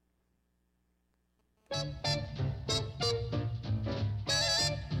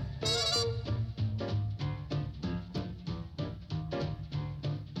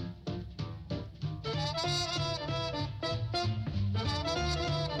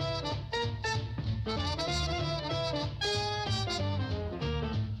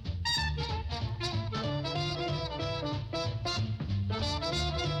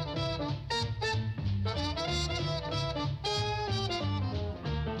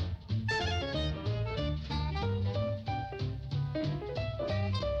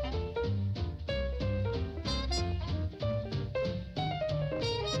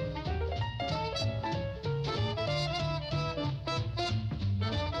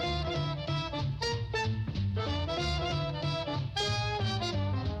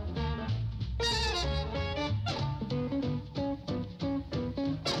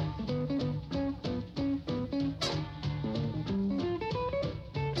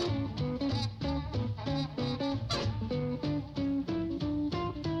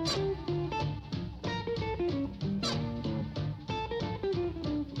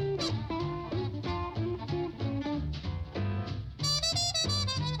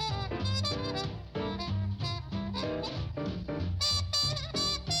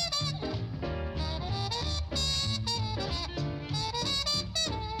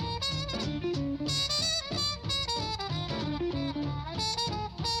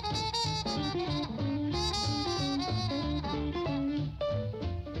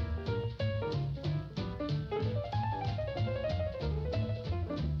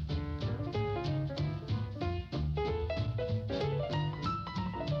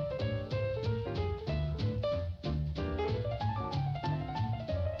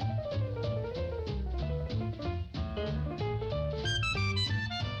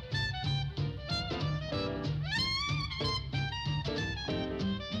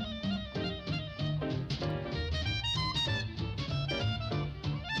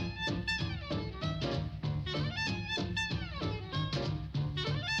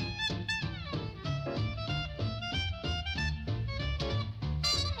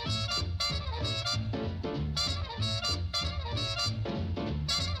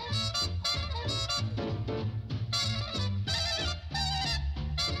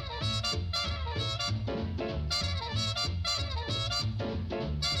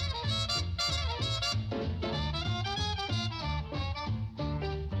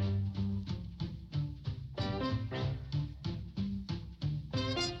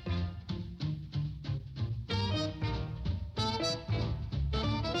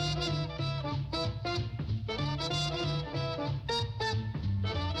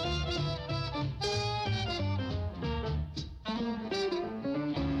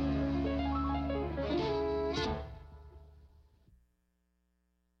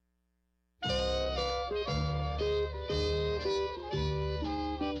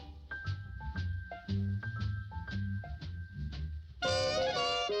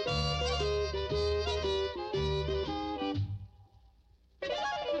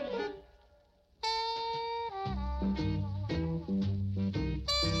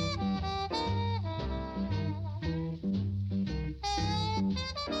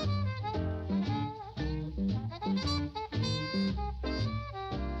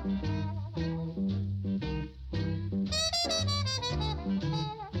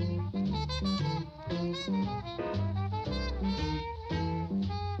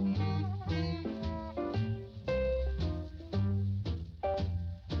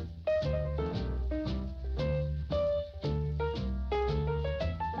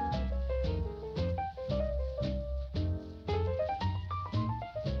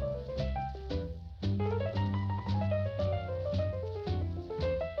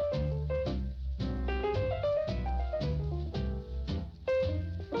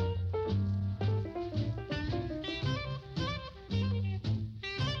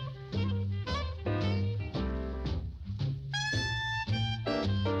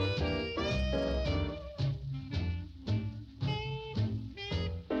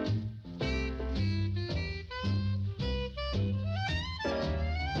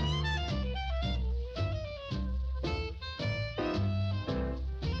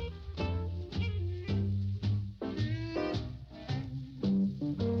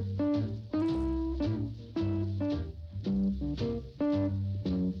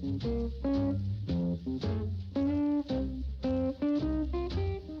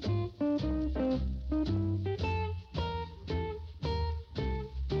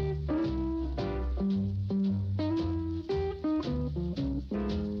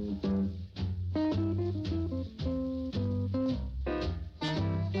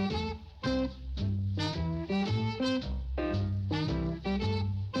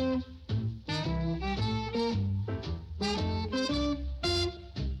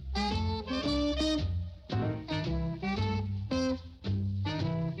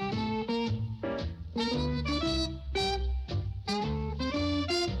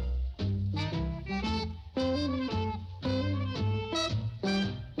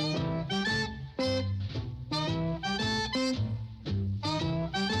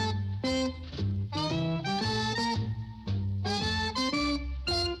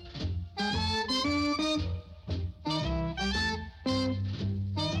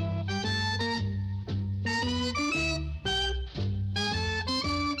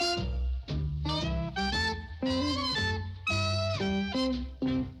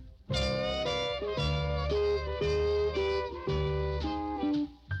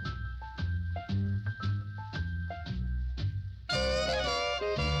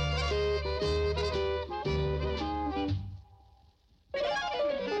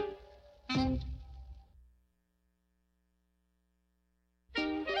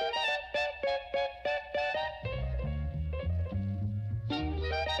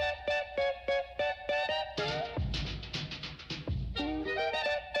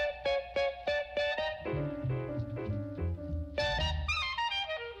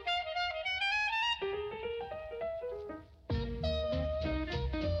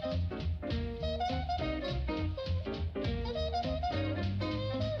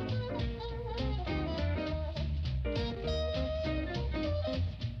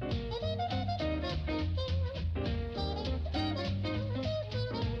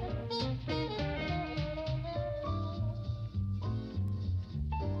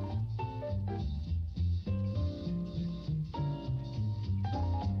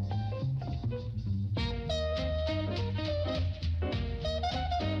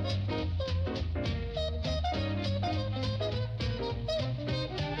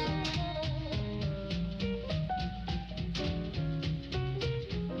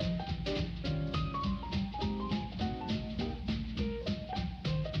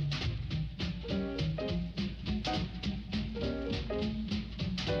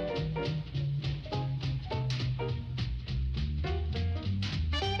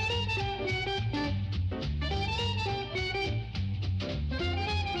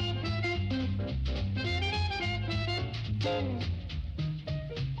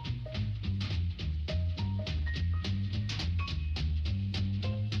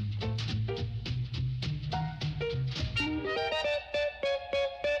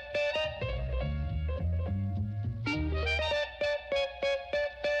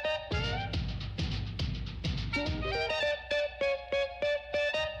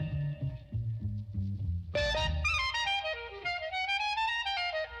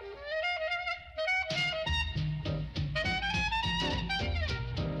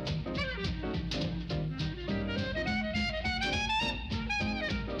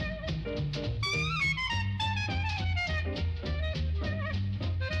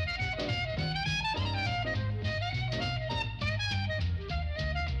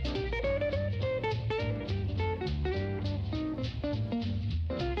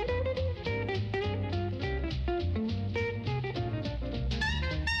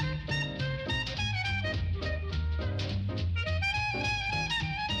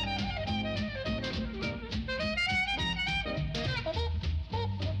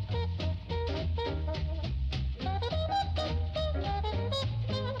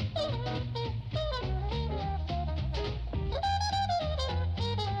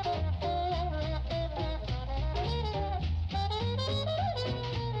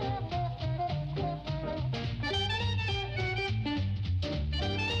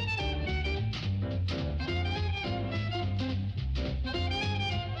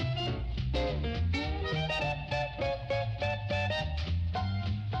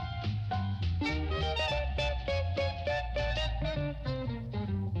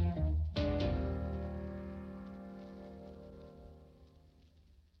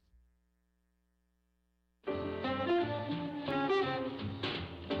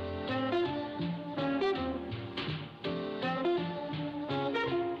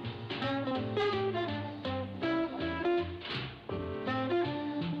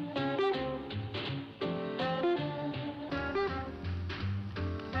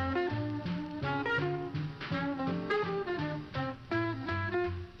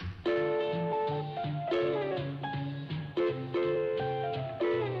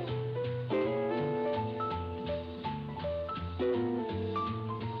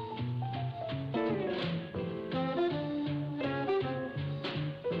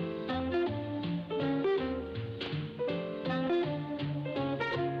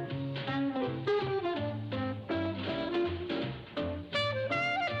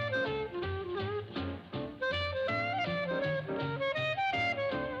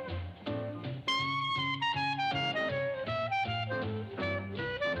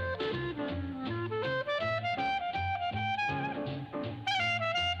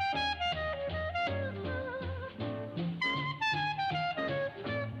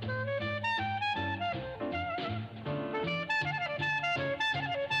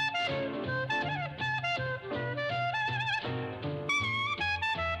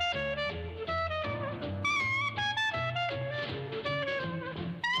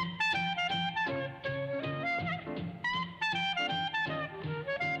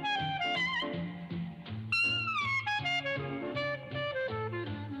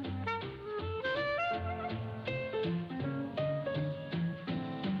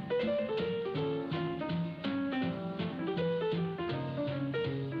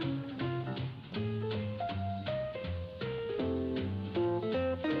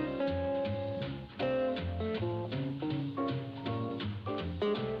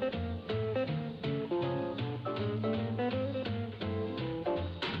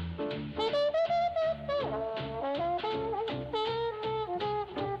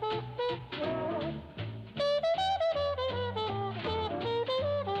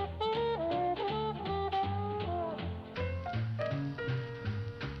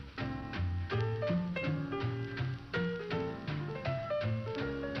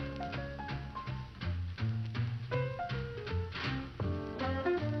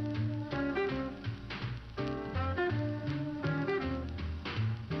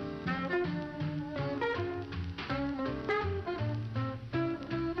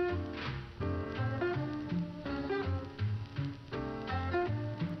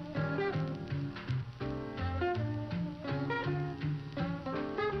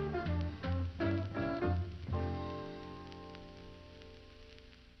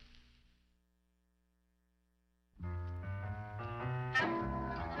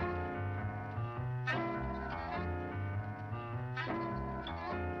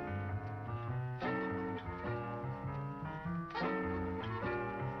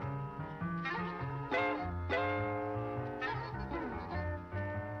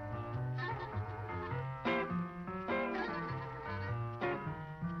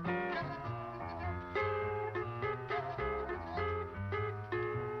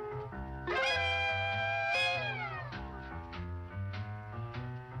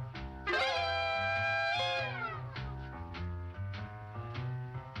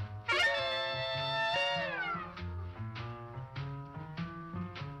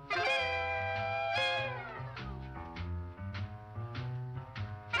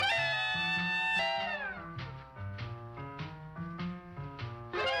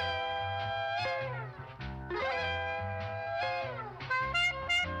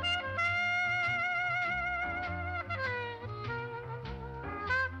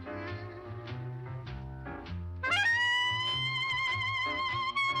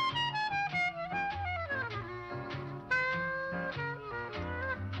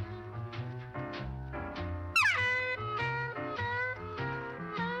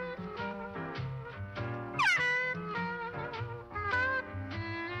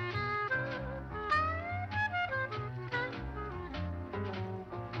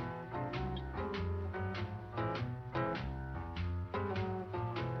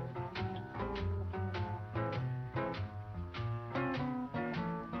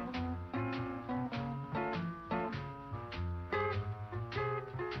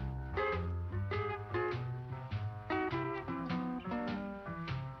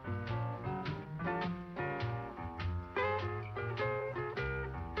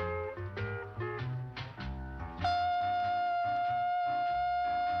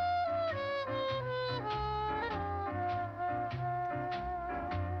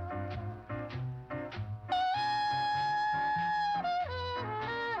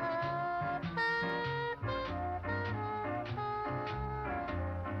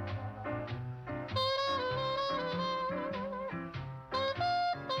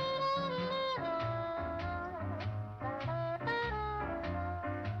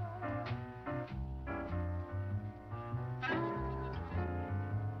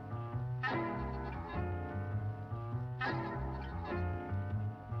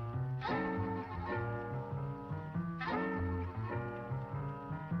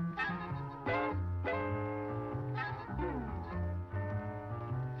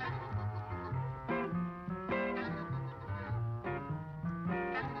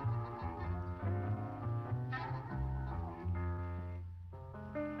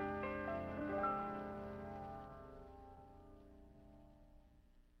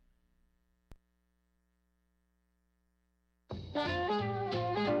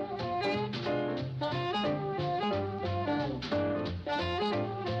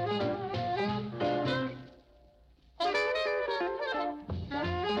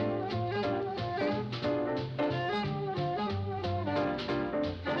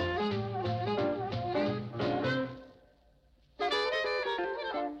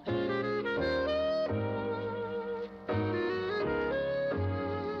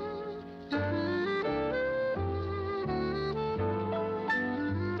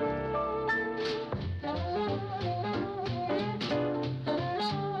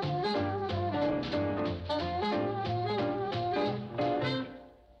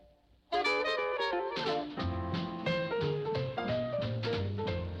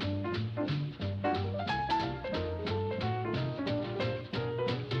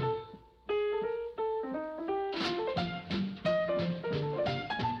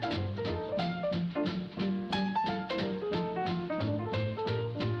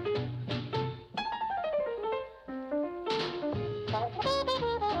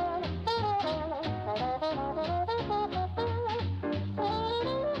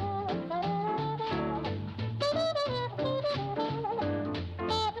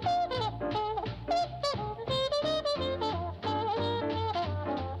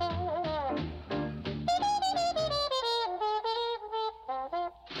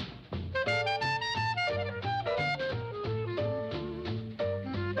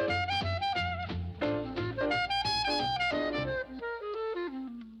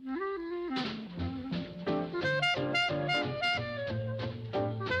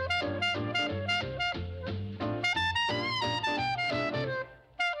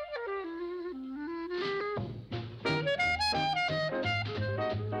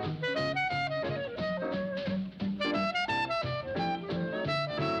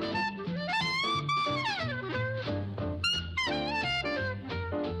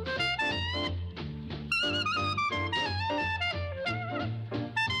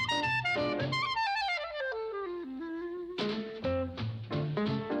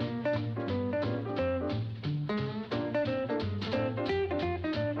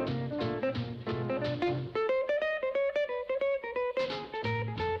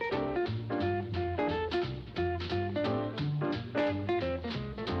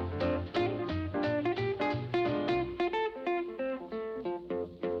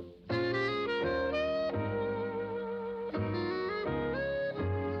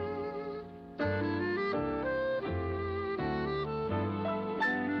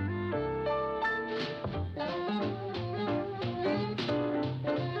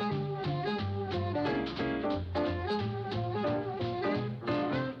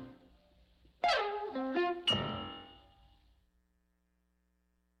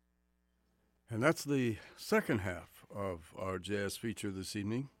 And that's the second half of our jazz feature this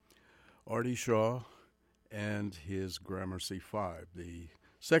evening. Artie Shaw and his Gramercy 5, the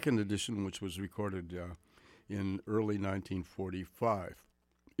second edition, which was recorded in early 1945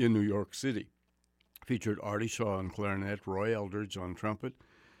 in New York City. Featured Artie Shaw on clarinet, Roy Eldridge on trumpet,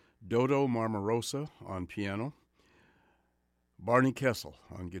 Dodo Marmarosa on piano, Barney Kessel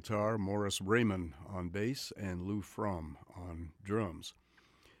on guitar, Morris Raymond on bass, and Lou Fromm on drums.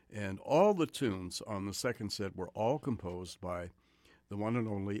 And all the tunes on the second set were all composed by the one and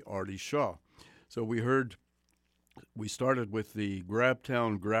only Artie Shaw. So we started with the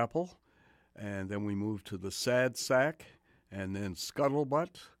Grabtown Grapple, and then we moved to the Sad Sack, and then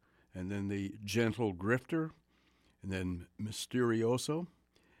Scuttlebutt, and then the Gentle Grifter, and then Mysterioso,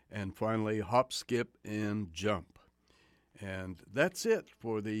 and finally Hop, Skip, and Jump. And that's it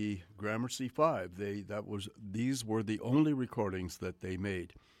for the Gramercy 5. These were the only recordings that they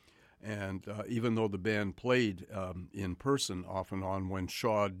made. And even though the band played in person off and on when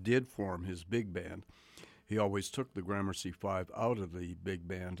Shaw did form his big band, he always took the Gramercy 5 out of the big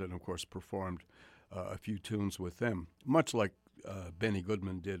band and, of course, performed a few tunes with them, much like Benny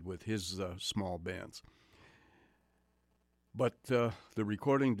Goodman did with his small bands. But the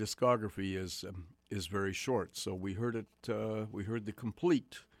recording discography is very short, so we heard it. We heard the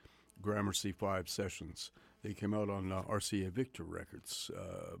complete Gramercy 5 sessions. They came out on RCA Victor Records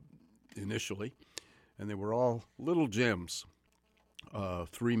initially, and they were all little gems.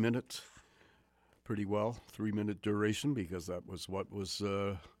 3 minute, pretty well, 3 minute duration, because that was what was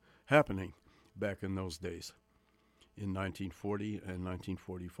happening back in those days in 1940 and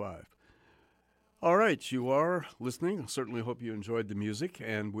 1945. All right, you are listening. I certainly hope you enjoyed the music,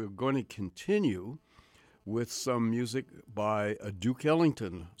 and we're going to continue with some music by a Duke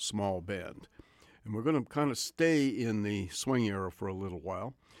Ellington small band. And we're going to kind of stay in the swing era for a little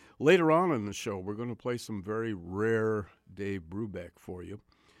while. Later on in the show, we're going to play some very rare Dave Brubeck for you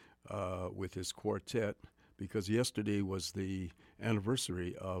with his quartet, because yesterday was the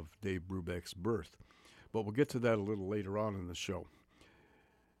anniversary of Dave Brubeck's birth. But we'll get to that a little later on in the show.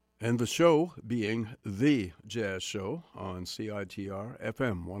 And the show being The Jazz Show on CITR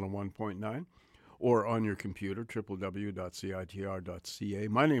FM 101.9 or on your computer, www.citr.ca.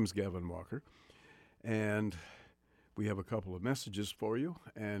 My name's Gavin Walker, and we have a couple of messages for you,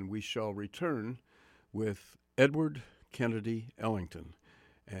 and we shall return with Edward Kennedy Ellington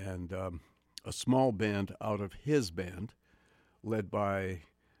and a small band out of his band led by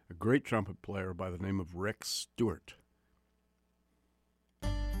a great trumpet player by the name of Rex Stewart.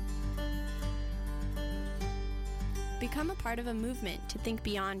 Become a part of a movement to think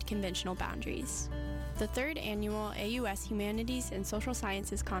beyond conventional boundaries. The third annual AUS Humanities and Social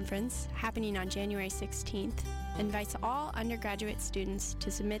Sciences Conference, happening on January 16th, invites all undergraduate students to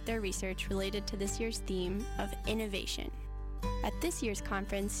submit their research related to this year's theme of innovation. At this year's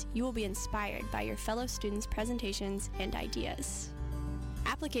conference, you will be inspired by your fellow students' presentations and ideas.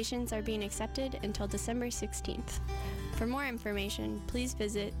 Applications are being accepted until December 16th. For more information, please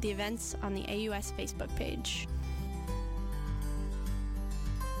visit the events on the AUS Facebook page.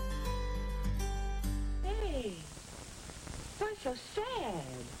 Hey, why so sad?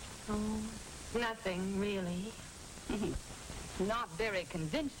 Oh, nothing really. Not very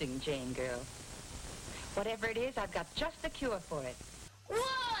convincing, Jane girl. Whatever it is, I've got just the cure for it. 1,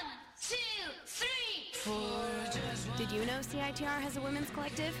 2, 3, 4. Did you know CITR has a women's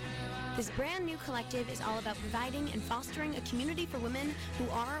collective? This brand new collective is all about providing and fostering a community for women who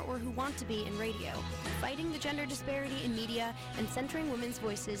are or who want to be in radio, fighting the gender disparity in media, and centering women's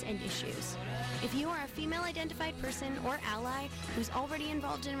voices and issues. If you are a female-identified person or ally who's already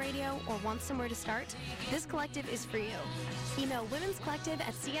involved in radio or wants somewhere to start, this collective is for you. Email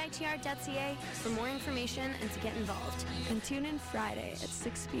womenscollective@citr.ca for more information and to get involved. And tune in Friday at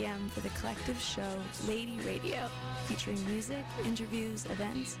 6 p.m. for the collective show Lady Radio, featuring music, interviews,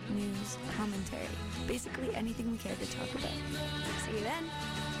 events, news, commentary, basically anything we care to talk about. See you then.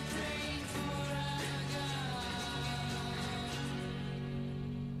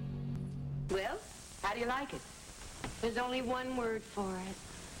 Well, how do you like it? There's only one word for it.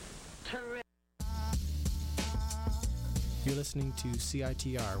 Terrific. You're listening to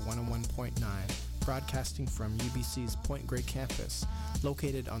CITR 101.9, broadcasting from UBC's Point Grey campus,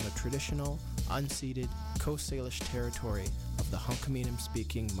 located on the traditional, unceded Coast Salish territory of the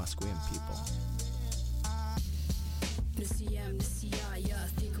Hunkaminam-speaking Musqueam people.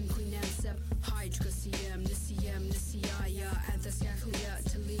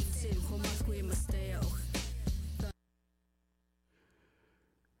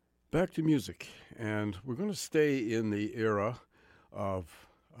 Back to music, and we're going to stay in the era of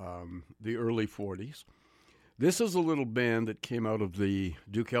the early 40s. This is a little band that came out of the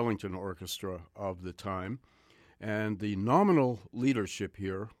Duke Ellington Orchestra of the time, and the nominal leadership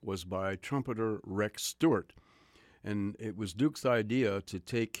here was by trumpeter Rex Stewart. And it was Duke's idea to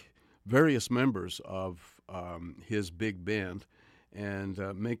take various members of his big band and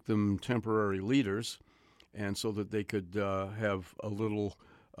make them temporary leaders, and so that they could have a little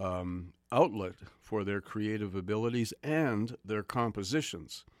outlet for their creative abilities and their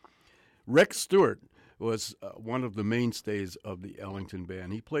compositions. Rex Stewart was one of the mainstays of the Ellington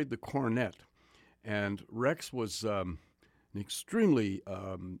band. He played the cornet, and Rex was an extremely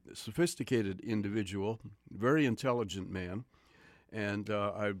sophisticated individual, very intelligent man, and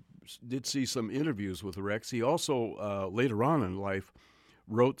I did see some interviews with Rex. He also, later on in life,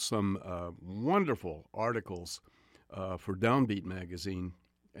 wrote some wonderful articles for Downbeat magazine,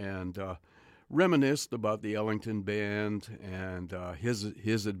 and reminisced about the Ellington band and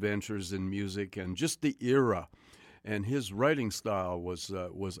his adventures in music and just the era. And his writing style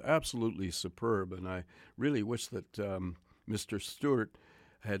was absolutely superb, and I really wish that Mr. Stewart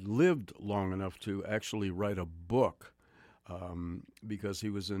had lived long enough to actually write a book, because he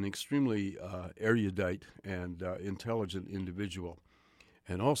was an extremely erudite and intelligent individual,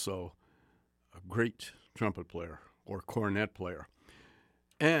 and also a great trumpet player or cornet player,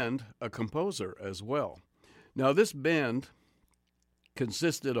 and a composer as well. Now, this band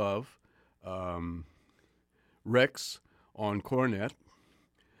consisted of Rex on cornet,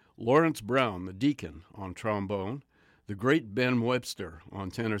 Lawrence Brown, the deacon, on trombone, the great Ben Webster on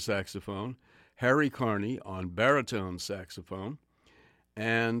tenor saxophone, Harry Carney on baritone saxophone,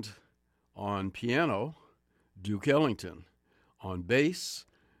 and on piano, Duke Ellington. On bass,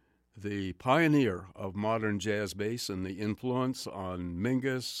 the pioneer of modern jazz bass and the influence on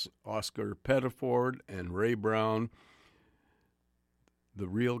Mingus, Oscar Pettiford, and Ray Brown, the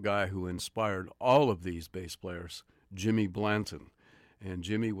real guy who inspired all of these bass players, Jimmy Blanton. And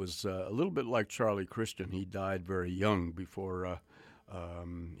Jimmy was a little bit like Charlie Christian. He died very young before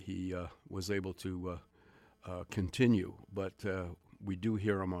he was able to continue. But we do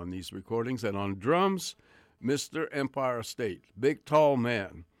hear him on these recordings. And on drums, Mr. Empire State, big tall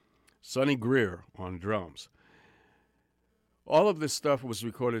man, Sonny Greer on drums. All of this stuff was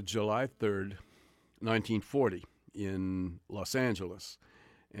recorded July 3rd, 1940 in Los Angeles.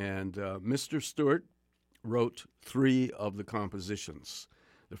 And Mr. Stewart wrote 3 of the compositions.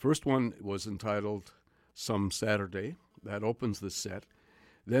 The first one was entitled Some Saturday. That opens the set.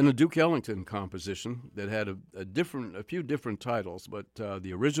 Then a Duke Ellington composition that had a few different titles, but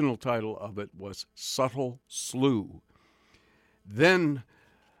the original title of it was Subtle Slew. Then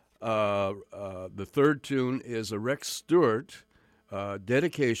the third tune is a Rex Stewart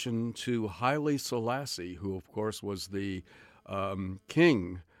dedication to Haile Selassie, who, of course, was the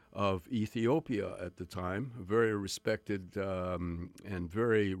king of Ethiopia at the time, a very respected and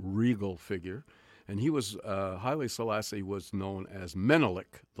very regal figure. And he was, Haile Selassie was known as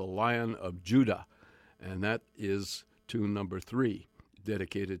Menelik, the Lion of Judah. And that is tune number 3,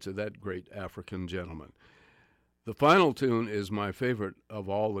 dedicated to that great African gentleman. The final tune is my favorite of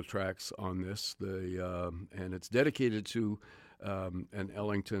all the tracks on this, and it's dedicated to a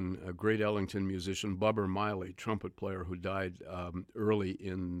great Ellington musician, Bubber Miley, trumpet player who died early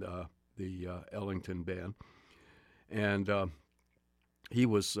in the Ellington band. And he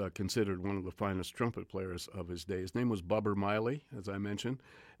was considered one of the finest trumpet players of his day. His name was Bubber Miley, as I mentioned.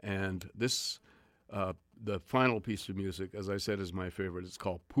 And this, the final piece of music, as I said, is my favorite. It's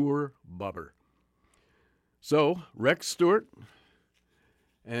called Poor Bubber. So, Rex Stewart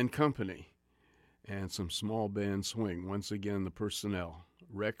and company, and some small band swing. Once again, the personnel.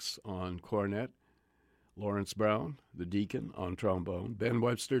 Rex on cornet, Lawrence Brown, the deacon, on trombone, Ben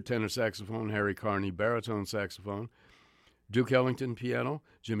Webster, tenor saxophone, Harry Carney, baritone saxophone, Duke Ellington, piano,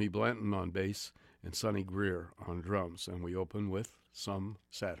 Jimmy Blanton on bass, and Sonny Greer on drums. And we open with Some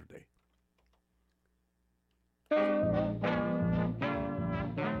Saturday.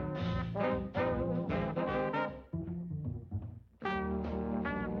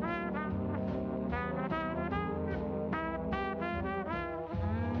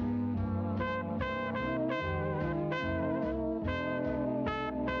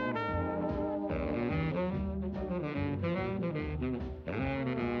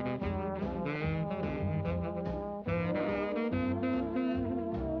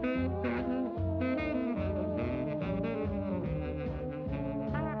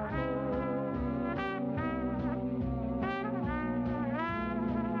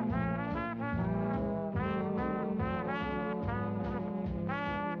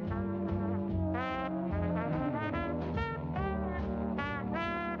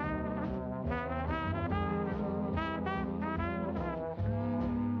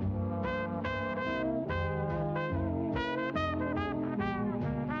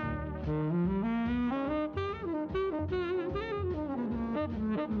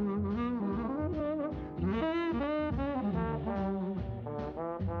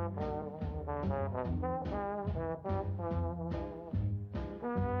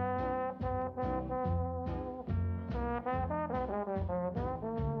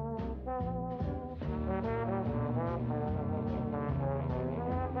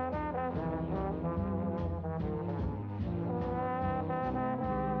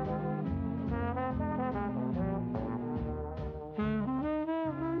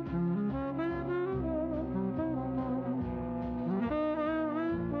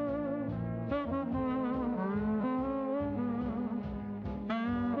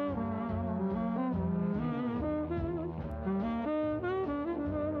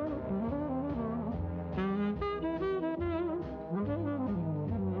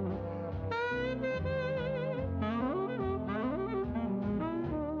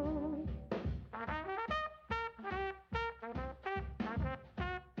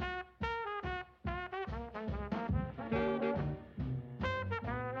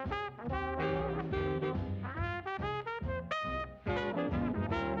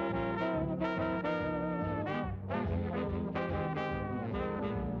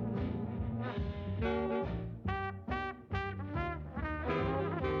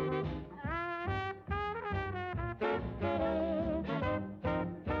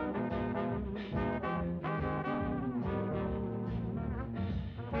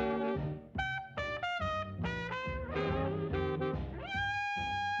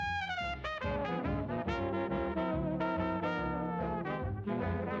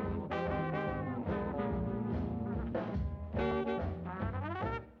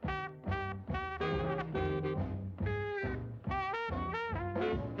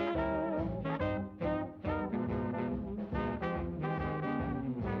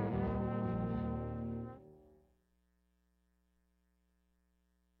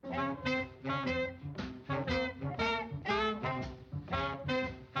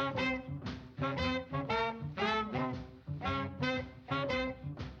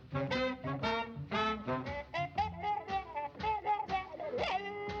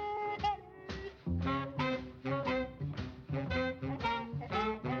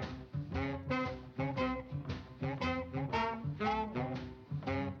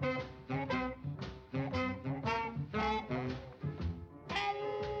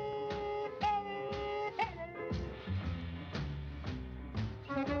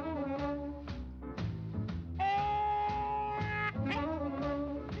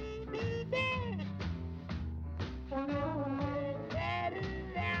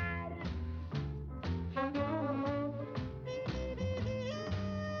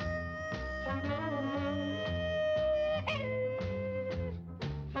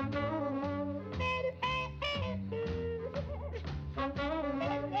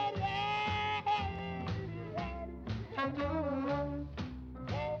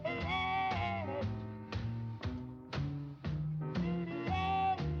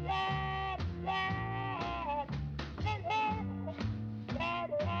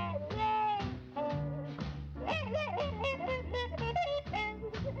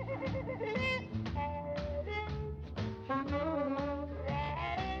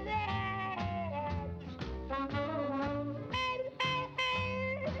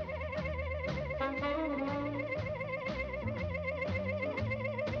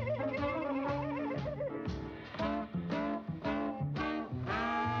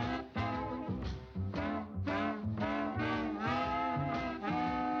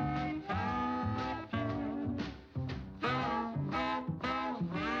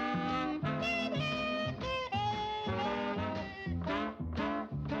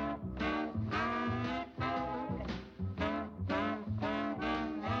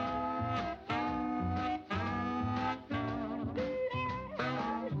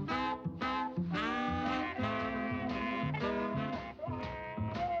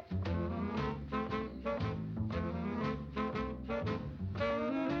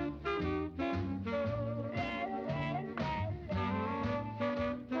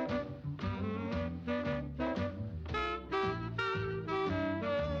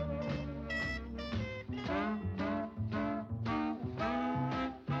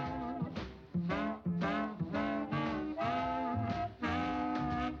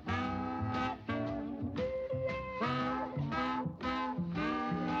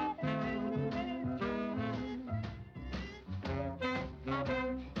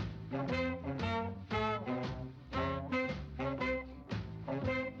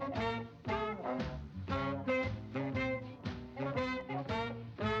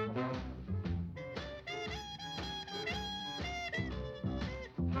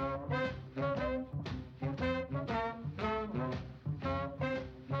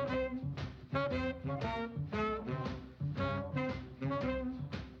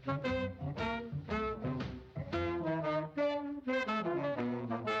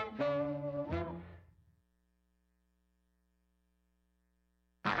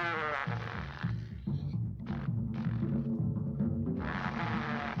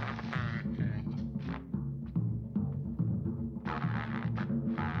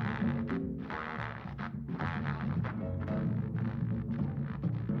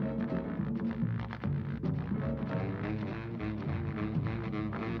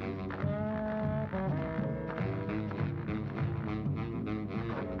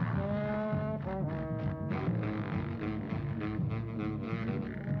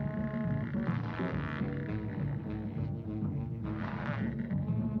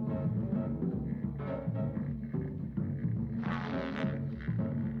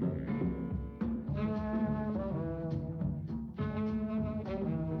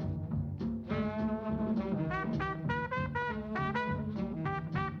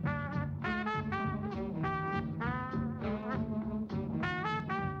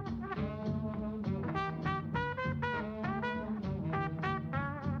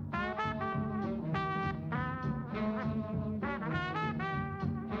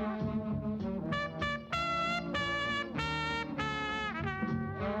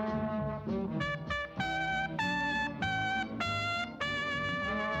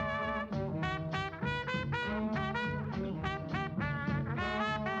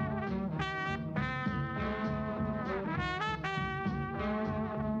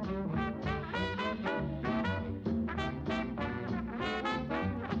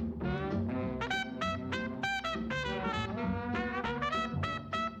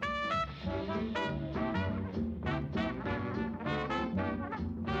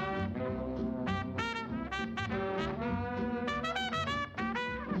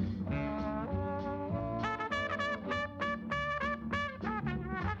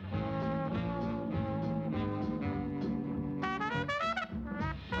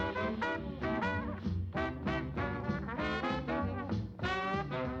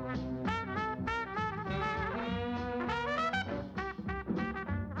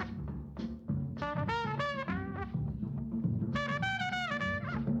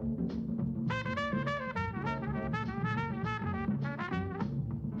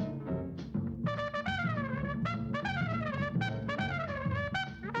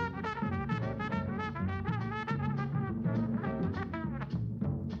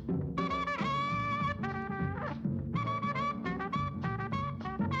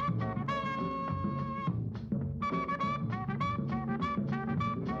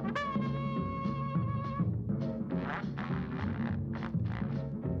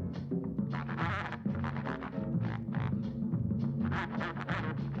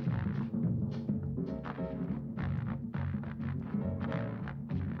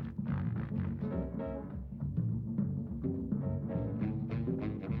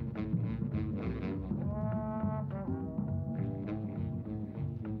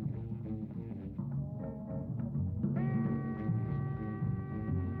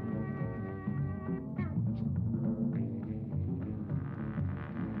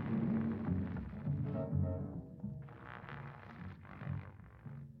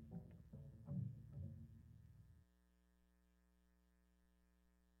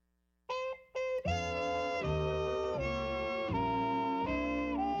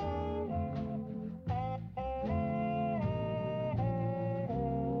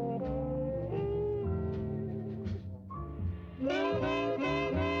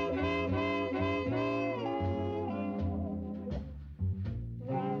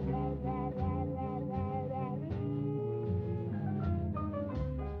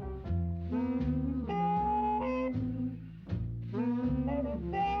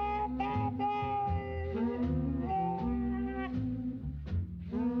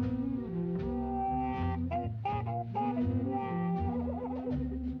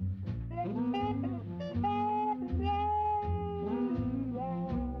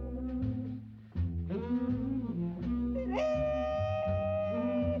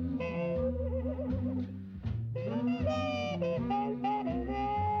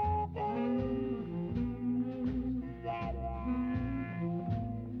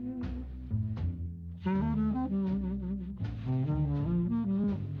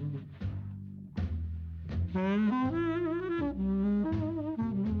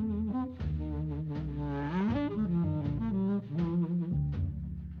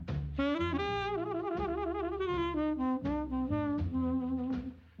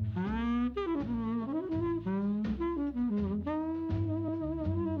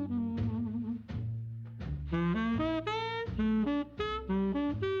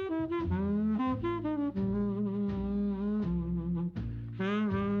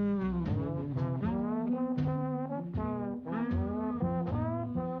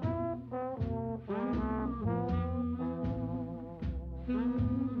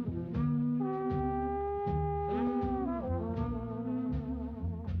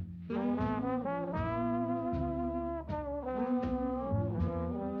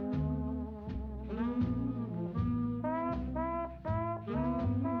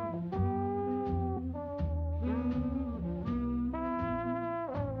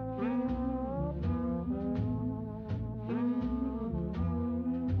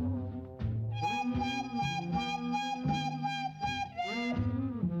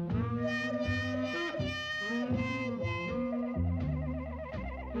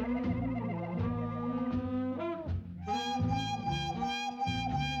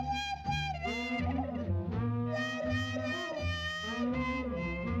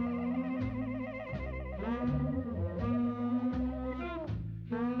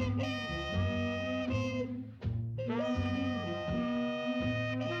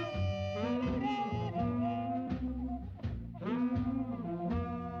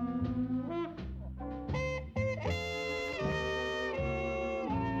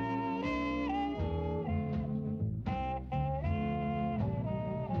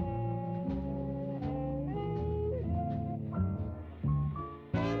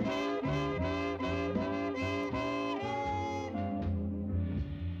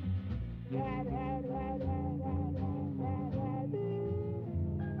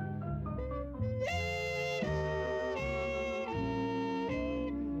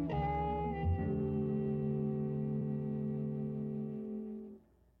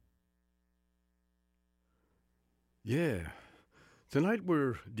 Yeah. Tonight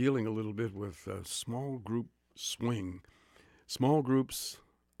we're dealing a little bit with small group swing. Small groups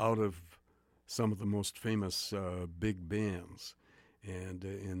out of some of the most famous big bands. And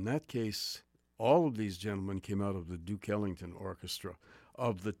in that case, all of these gentlemen came out of the Duke Ellington Orchestra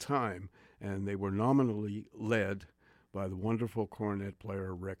of the time, and they were nominally led by the wonderful cornet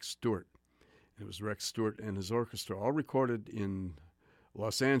player Rex Stewart. It was Rex Stewart and his orchestra, all recorded in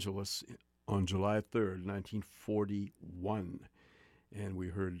Los Angeles on July 3rd, 1941. And we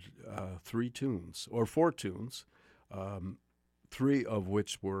heard four tunes, three of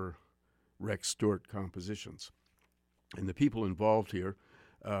which were Rex Stewart compositions. And the people involved here,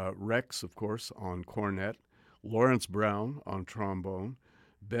 Rex, of course, on cornet, Lawrence Brown on trombone,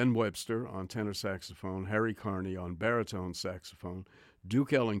 Ben Webster on tenor saxophone, Harry Carney on baritone saxophone,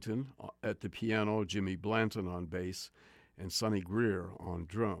 Duke Ellington at the piano, Jimmy Blanton on bass, and Sonny Greer on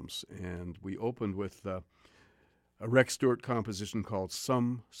drums. And we opened with a Rex Stewart composition called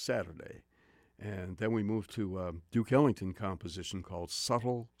Some Saturday. And then we moved to a Duke Ellington composition called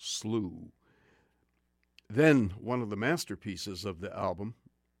Subtle Slew. Then one of the masterpieces of the album,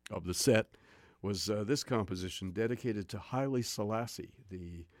 of the set, was this composition dedicated to Haile Selassie,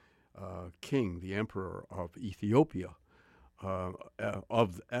 the king, the emperor of Ethiopia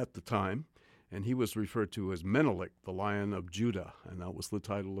at the time. And he was referred to as Menelik, the Lion of Judah, and that was the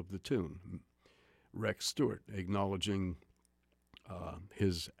title of the tune. Rex Stewart, acknowledging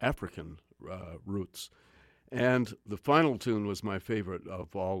his African roots. And the final tune was my favorite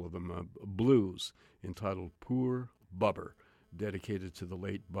of all of them, blues, entitled Poor Bubber, dedicated to the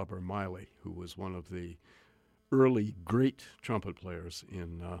late Bubber Miley, who was one of the early great trumpet players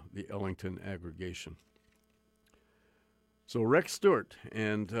in the Ellington aggregation. So Rex Stewart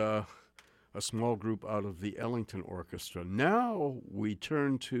and a small group out of the Ellington Orchestra. Now we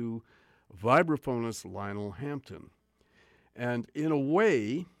turn to vibraphonist Lionel Hampton. And in a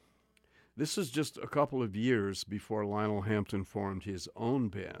way, this is just a couple of years before Lionel Hampton formed his own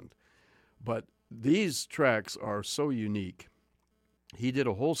band. But these tracks are so unique. He did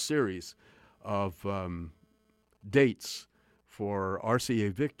a whole series of dates for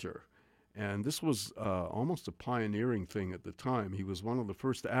RCA Victor. And this was almost a pioneering thing at the time. He was one of the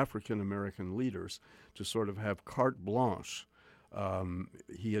first African-American leaders to sort of have carte blanche.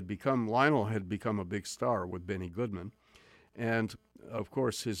 Lionel had become a big star with Benny Goodman. And, of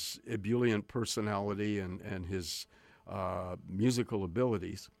course, his ebullient personality and his musical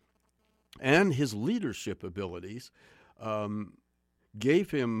abilities and his leadership abilities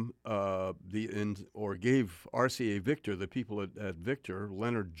gave him gave RCA Victor, the people at Victor,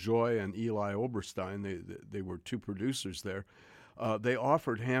 Leonard Joy and Eli Oberstein, they were two producers there. They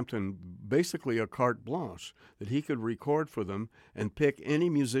offered Hampton basically a carte blanche that he could record for them and pick any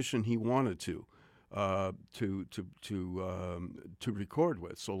musician he wanted to record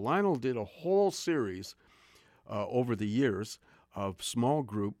with. So Lionel did a whole series over the years of small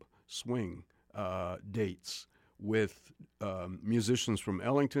group swing dates with musicians from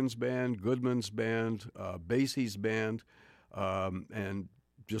Ellington's band, Goodman's band, Basie's band, and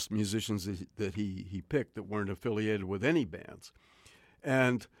just musicians that he picked that weren't affiliated with any bands.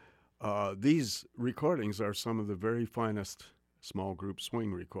 And these recordings are some of the very finest small group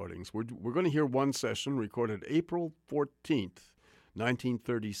swing recordings. We're going to hear one session recorded April 14th,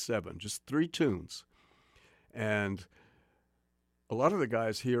 1937, just 3 tunes. And a lot of the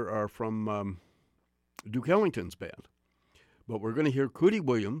guys here are from Duke Ellington's band. But we're going to hear Cootie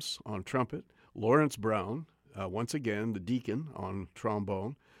Williams on trumpet, Lawrence Brown, once again, the Deacon on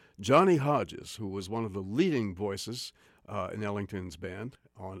trombone, Johnny Hodges, who was one of the leading voices in Ellington's band,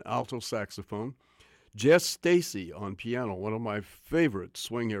 on alto saxophone, Jess Stacy on piano, one of my favorite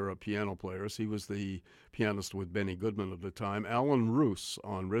swing-era piano players. He was the pianist with Benny Goodman of the time. Alan Roos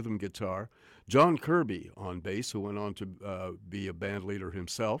on rhythm guitar. John Kirby on bass, who went on to be a band leader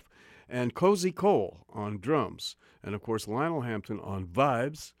himself. And Cozy Cole on drums. And, of course, Lionel Hampton on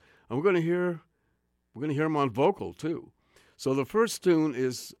vibes. And we're going to hear him on vocal, too. So the first tune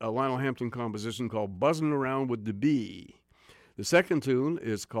is a Lionel Hampton composition called Buzzin' Around with the Bee. The second tune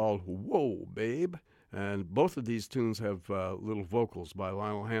is called Whoa, Babe. And both of these tunes have little vocals by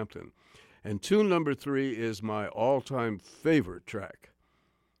Lionel Hampton. And tune number 3 is my all-time favorite track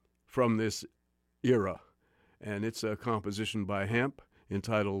from this era. And it's a composition by Hamp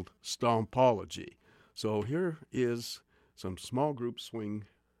entitled Stompology. So here is some small group swing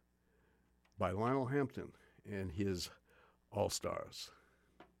by Lionel Hampton and his All-Stars.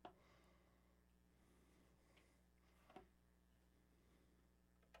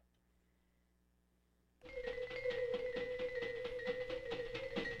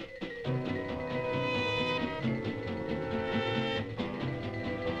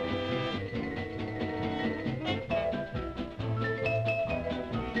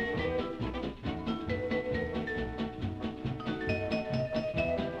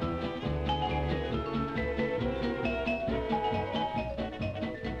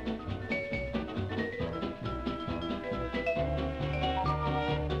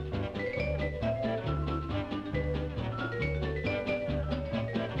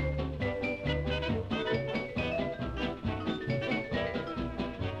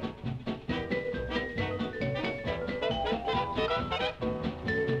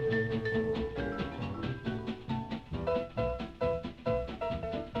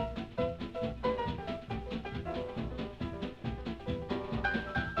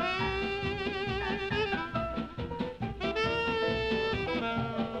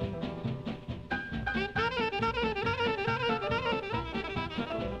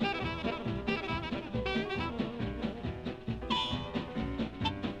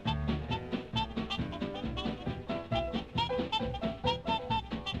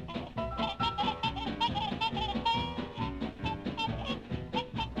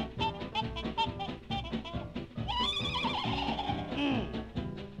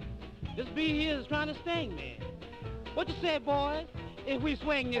 bee here is trying to sting me. What you say, boys, if we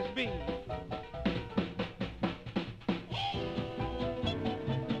swing this bee?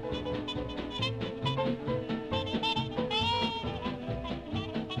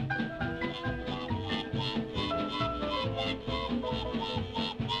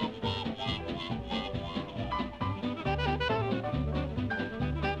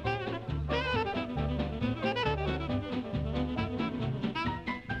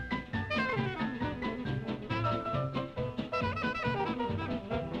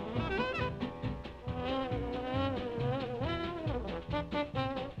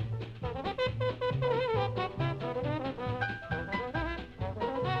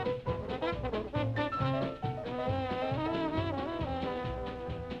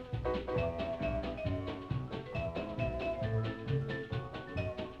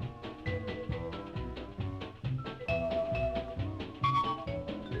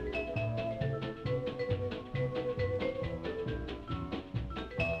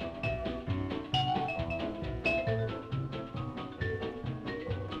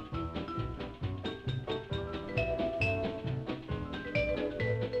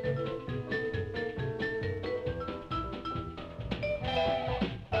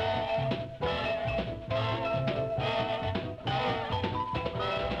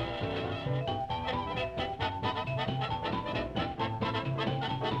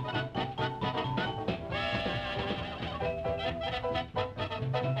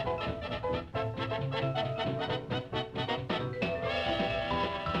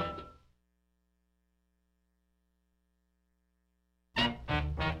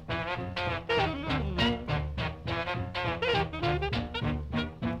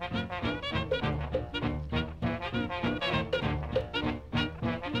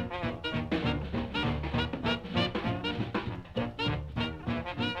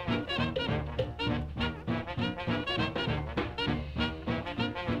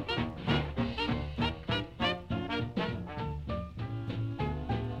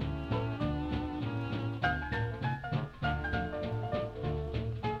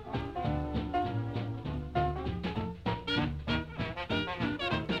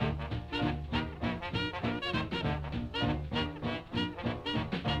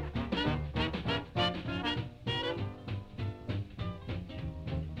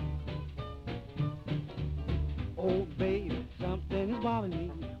 Oh, baby, something is bothering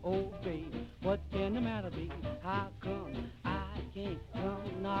me. Oh, baby, what can the matter be? How come I can't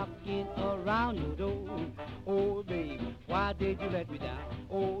come knocking around your door? Oh, baby, why did you let me down?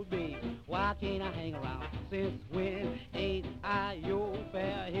 Oh, baby, why can't I hang around? Since when ain't I your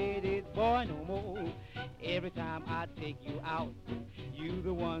fair-headed boy no more? Every time I take you out, you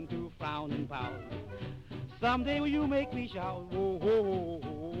the one to frown and pout. Someday will you make me shout, oh, oh, oh,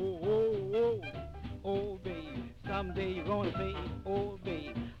 oh, oh, oh, oh, baby. Someday you're gonna say, oh,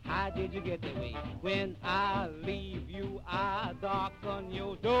 babe, how did you get that way? When I leave you, I darken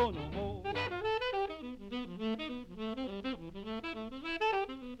your door no more.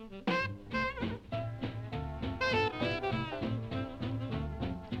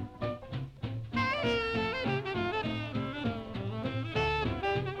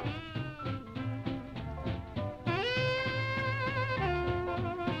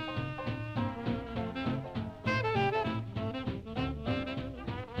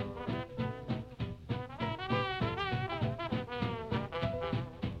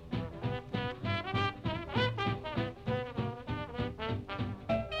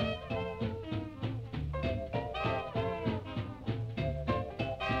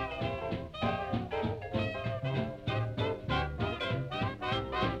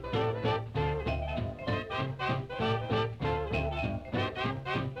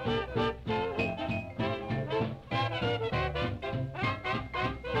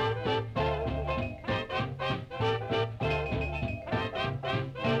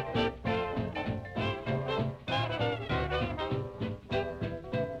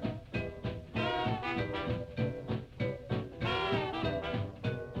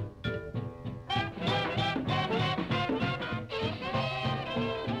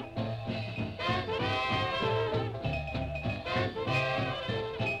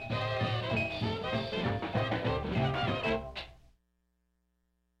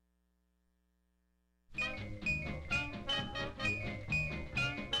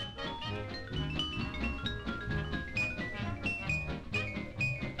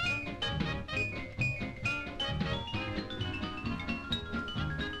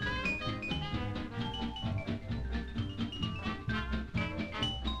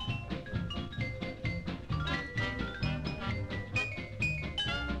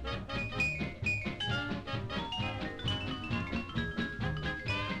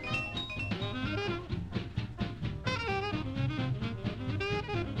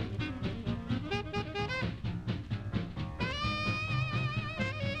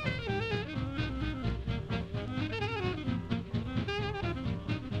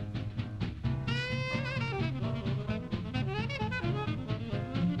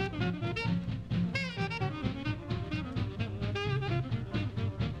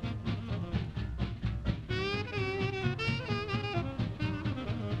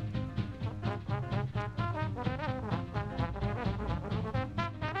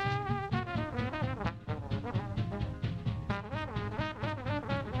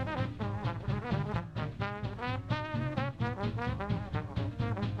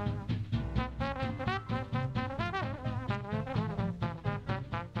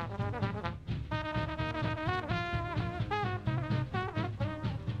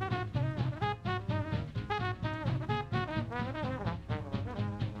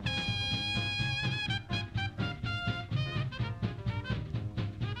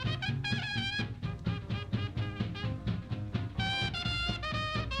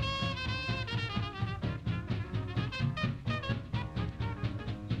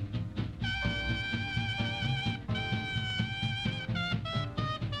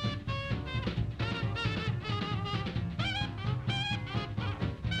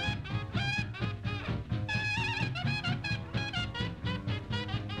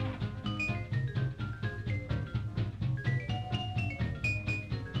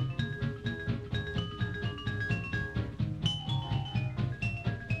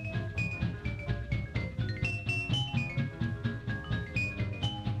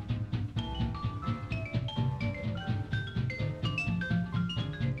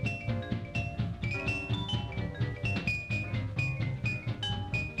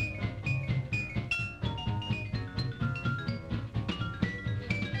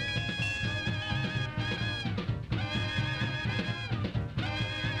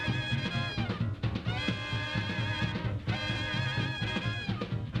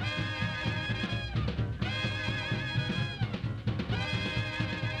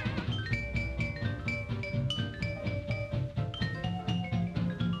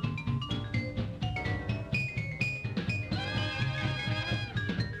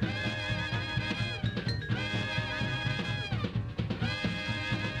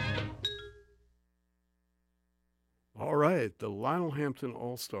 right, the Lionel Hampton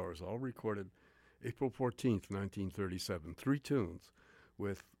All-Stars, all recorded April 14th, 1937. 3 tunes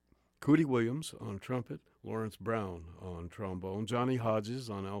with Cootie Williams on trumpet, Lawrence Brown on trombone, Johnny Hodges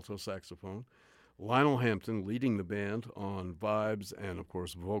on alto saxophone, Lionel Hampton leading the band on vibes and, of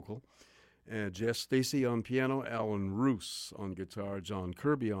course, vocal, and Jess Stacy on piano, Alan Roos on guitar, John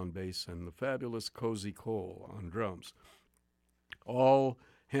Kirby on bass, and the fabulous Cozy Cole on drums. All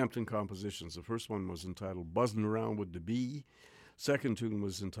Hampton compositions. The first one was entitled Buzzin' Around with the Bee. Second tune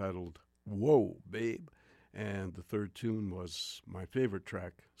was entitled Whoa, Babe. And the third tune was my favorite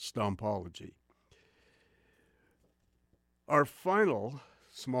track, Stompology. Our final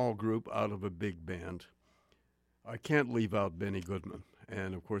small group out of a big band, I can't leave out Benny Goodman.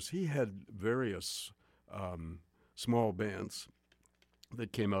 And, of course, he had various small bands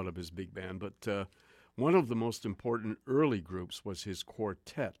that came out of his big band. But one of the most important early groups was his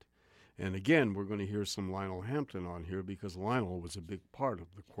quartet. And, again, we're going to hear some Lionel Hampton on here because Lionel was a big part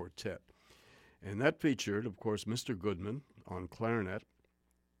of the quartet. And that featured, of course, Mr. Goodman on clarinet,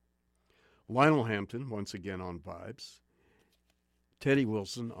 Lionel Hampton, once again on vibes, Teddy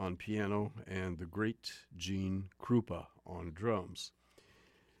Wilson on piano, and the great Gene Krupa on drums.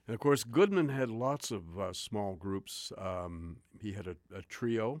 And, of course, Goodman had lots of small groups. He had a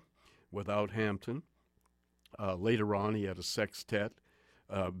trio without Hampton. Later on, he had a sextet,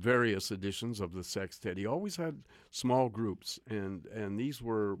 various editions of the sextet. He always had small groups, and these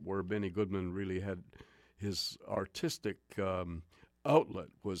were where Benny Goodman really had his artistic outlet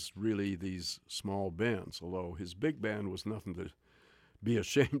was really these small bands, although his big band was nothing to be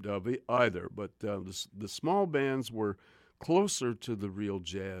ashamed of either. But the small bands were closer to the real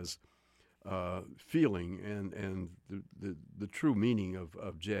jazz feeling and the true meaning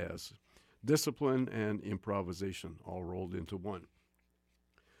of jazz. Discipline and improvisation all rolled into one.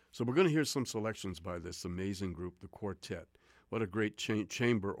 So we're going to hear some selections by this amazing group, the Quartet. What a great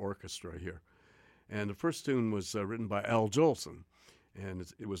chamber orchestra here. And the first tune was written by Al Jolson, and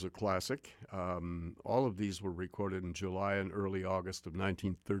it was a classic. All of these were recorded in July and early August of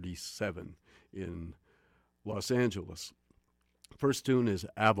 1937 in Los Angeles. First tune is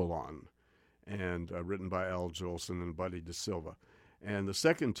Avalon, and written by Al Jolson and Buddy DeSilva. And the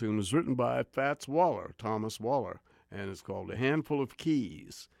second tune is written by Fats Waller, Thomas Waller, and it's called A Handful of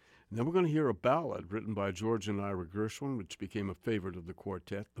Keys. And then we're going to hear a ballad written by George and Ira Gershwin, which became a favorite of the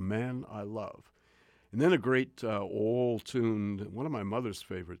quartet, The Man I Love. And then a great old tune, one of my mother's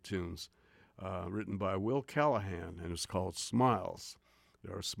favorite tunes, written by Will Callahan, and it's called Smiles.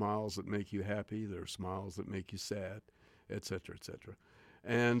 There are smiles that make you happy, there are smiles that make you sad, etc., etc.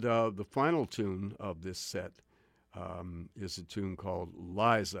 And the final tune of this set is a tune called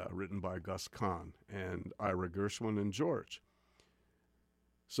Liza, written by Gus Kahn and Ira Gershwin and George.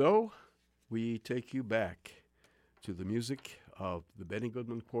 So we take you back to the music of the Benny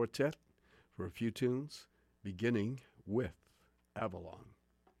Goodman Quartet for a few tunes, beginning with Avalon.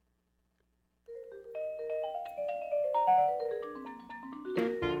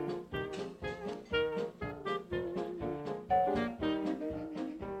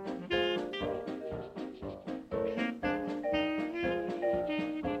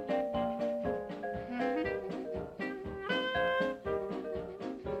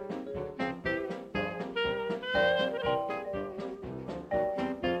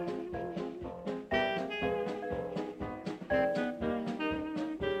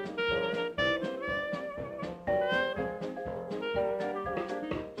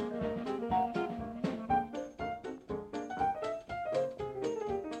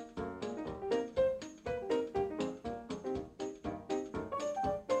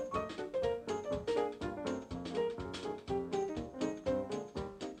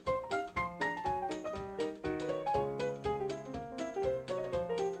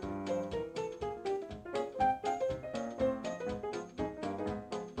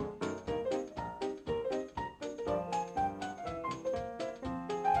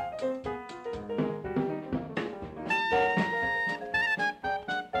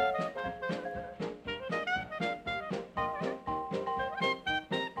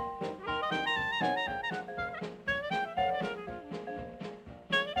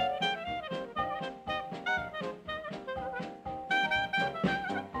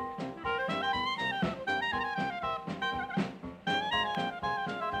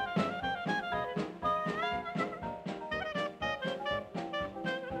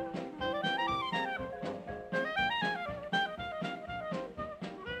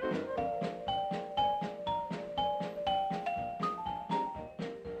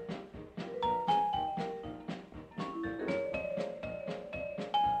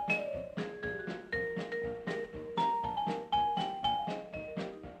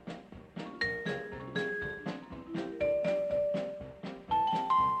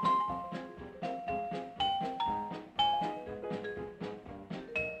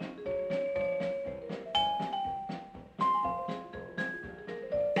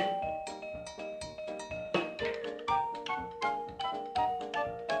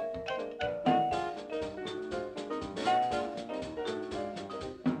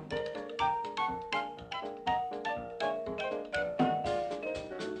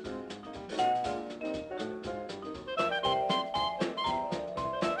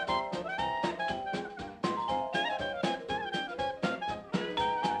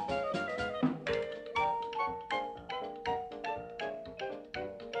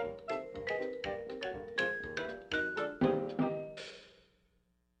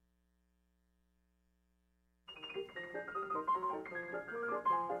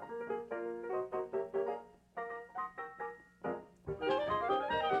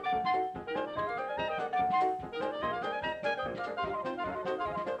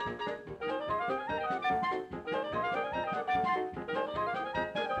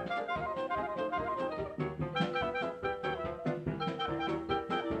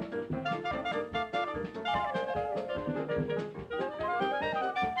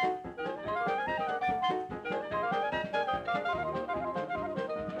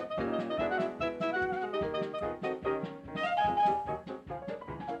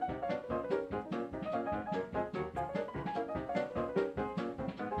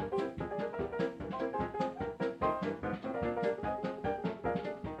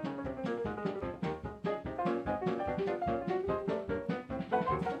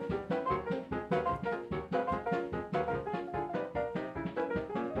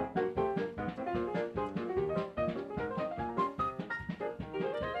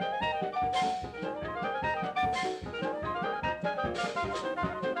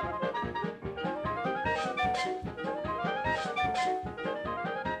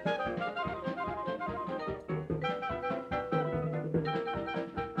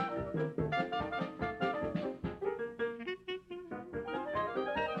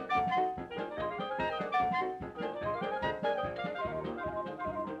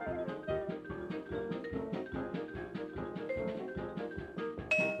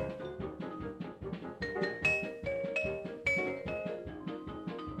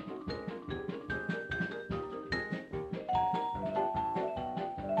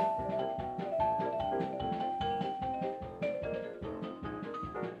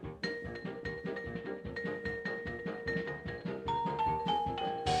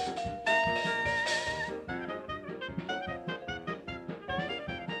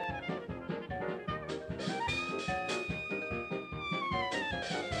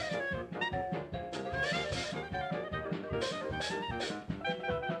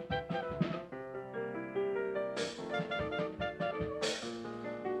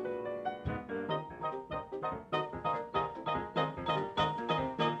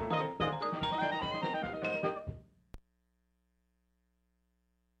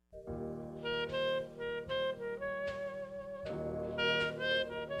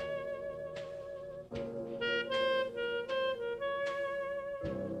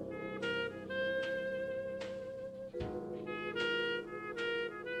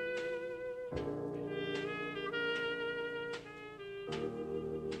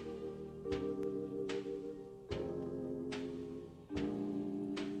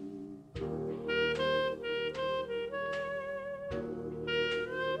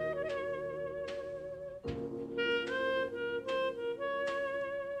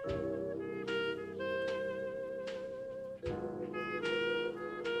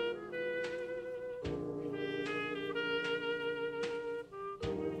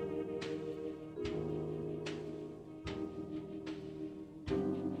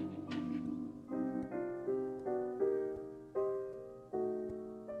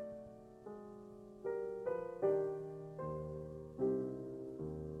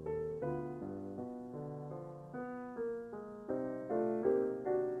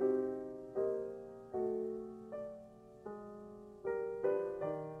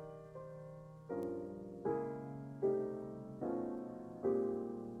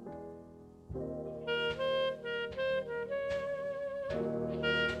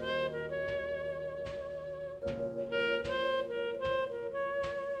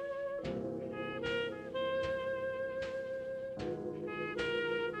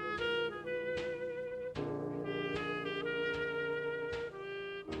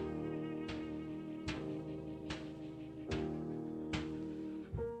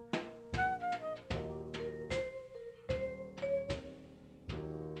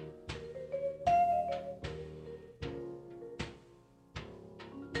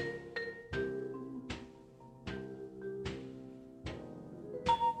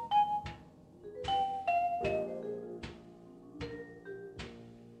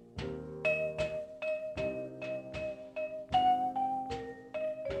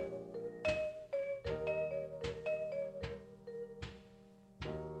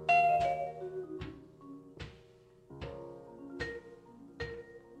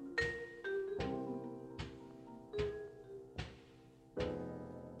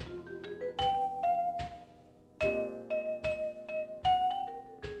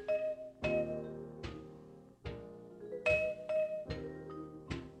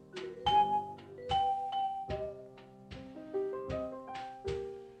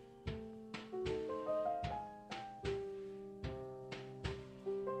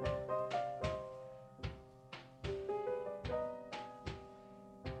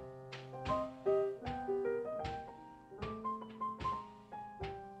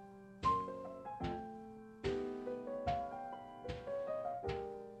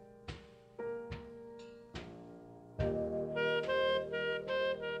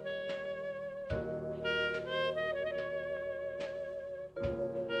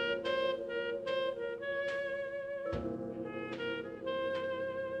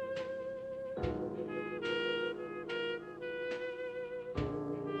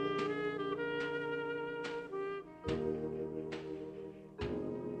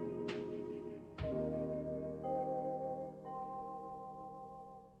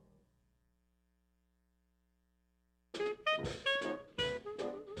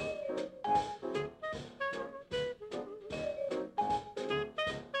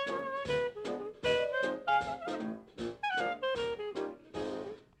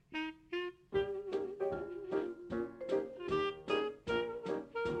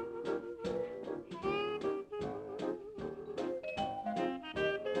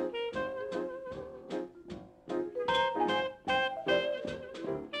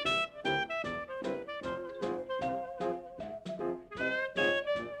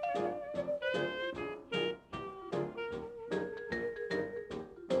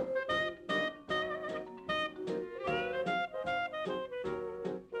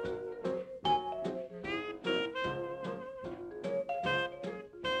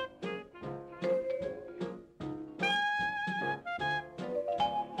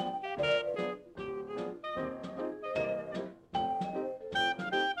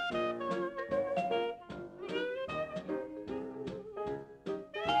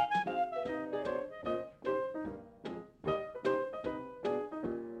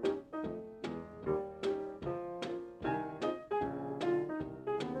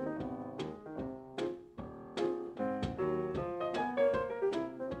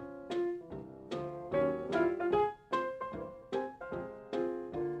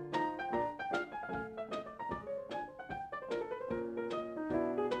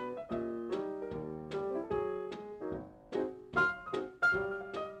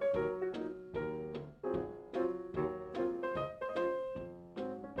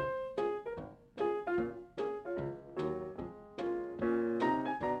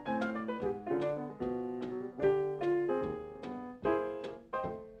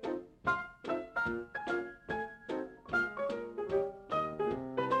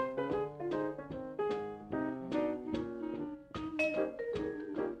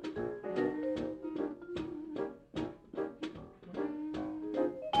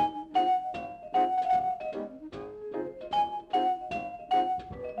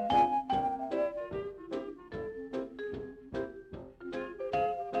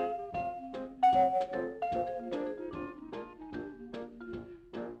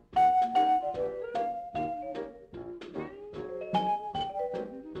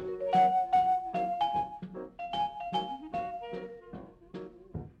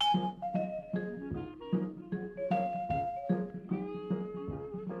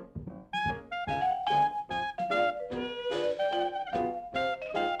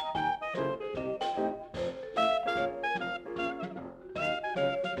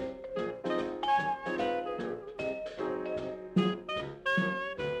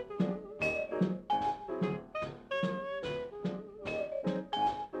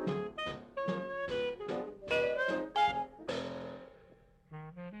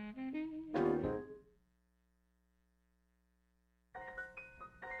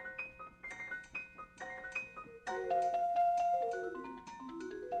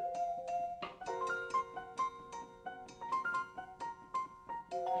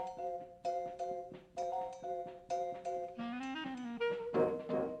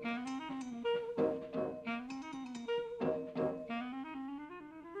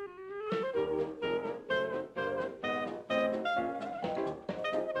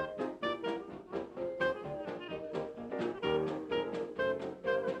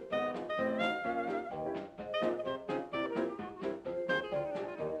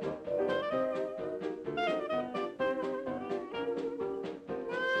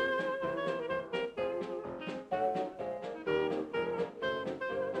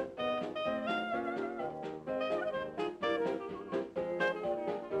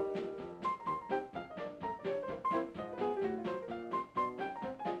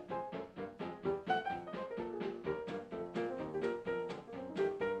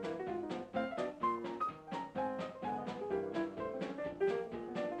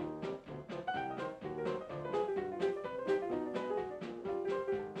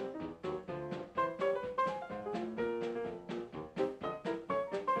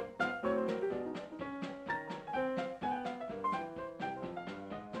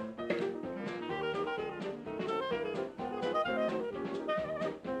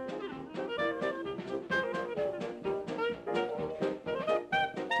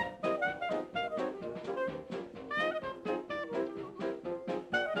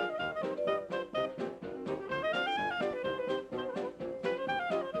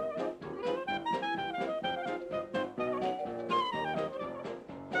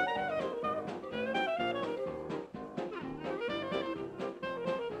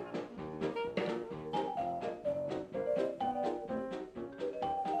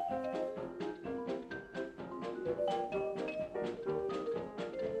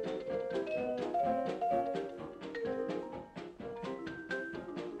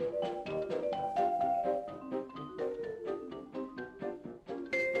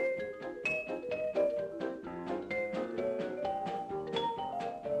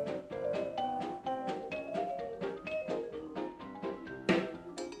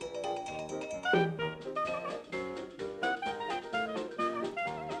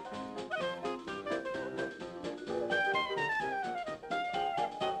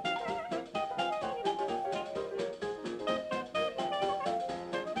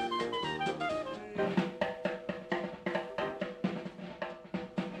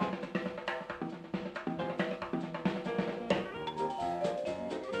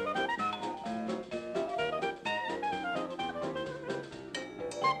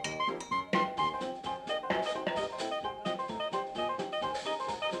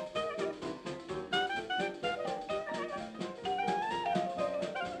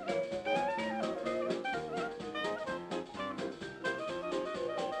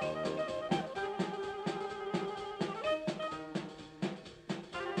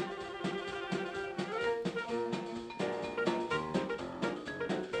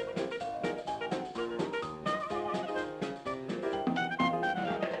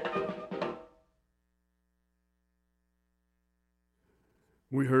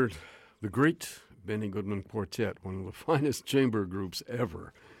 We heard the great Benny Goodman Quartet, one of the finest chamber groups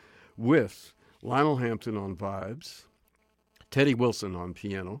ever, with Lionel Hampton on vibes, Teddy Wilson on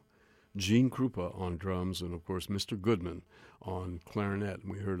piano, Gene Krupa on drums, and, of course, Mr. Goodman on clarinet.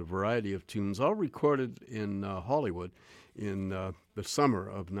 And we heard a variety of tunes, all recorded in Hollywood in the summer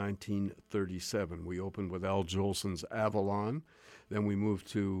of 1937. We opened with Al Jolson's Avalon. Then we moved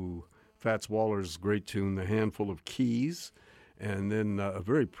to Fats Waller's great tune, The Handful of Keys, and then a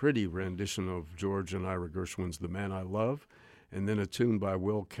very pretty rendition of George and Ira Gershwin's The Man I Love, and then a tune by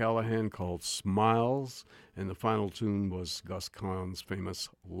Will Callahan called Smiles, and the final tune was Gus Kahn's famous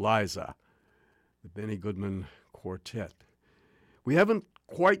Liza, the Benny Goodman Quartet. We haven't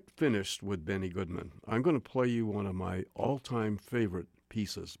quite finished with Benny Goodman. I'm going to play you one of my all-time favorite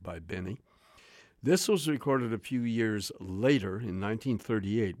pieces by Benny. This was recorded a few years later in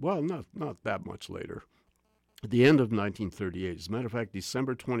 1938. Well, not that much later. At the end of 1938. As a matter of fact,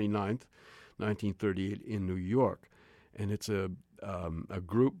 December 29th, 1938 in New York. And it's a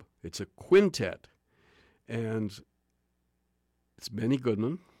group, it's a quintet. And it's Benny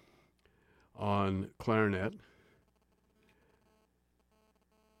Goodman on clarinet,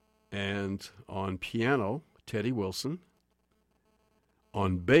 and on piano, Teddy Wilson,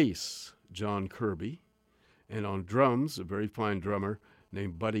 on bass, John Kirby, and on drums, a very fine drummer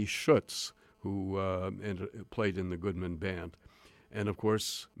named Buddy Schutz, who played in the Goodman Band. And, of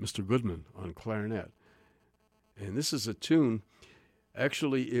course, Mr. Goodman on clarinet. And this is a tune,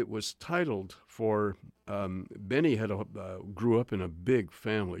 actually it was titled for, Benny grew up in a big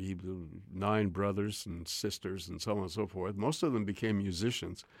family. He 9 brothers and sisters and so on and so forth. Most of them became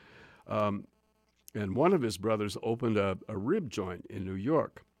musicians. And one of his brothers opened a rib joint in New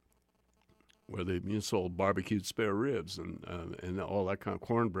York, where they sold barbecued spare ribs and all that kind of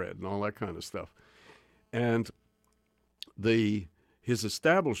cornbread and all that kind of stuff. And his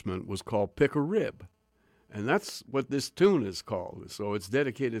establishment was called Pick a Rib, and that's what this tune is called. So it's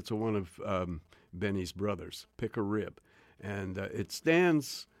dedicated to one of Benny's brothers, Pick a Rib, and it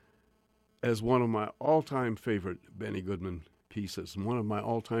stands as one of my all-time favorite Benny Goodman pieces, and one of my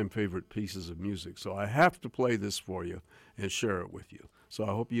all-time favorite pieces of music. So I have to play this for you and share it with you. So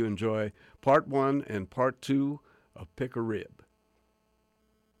I hope you enjoy part 1 and part 2 of Pick a Rib.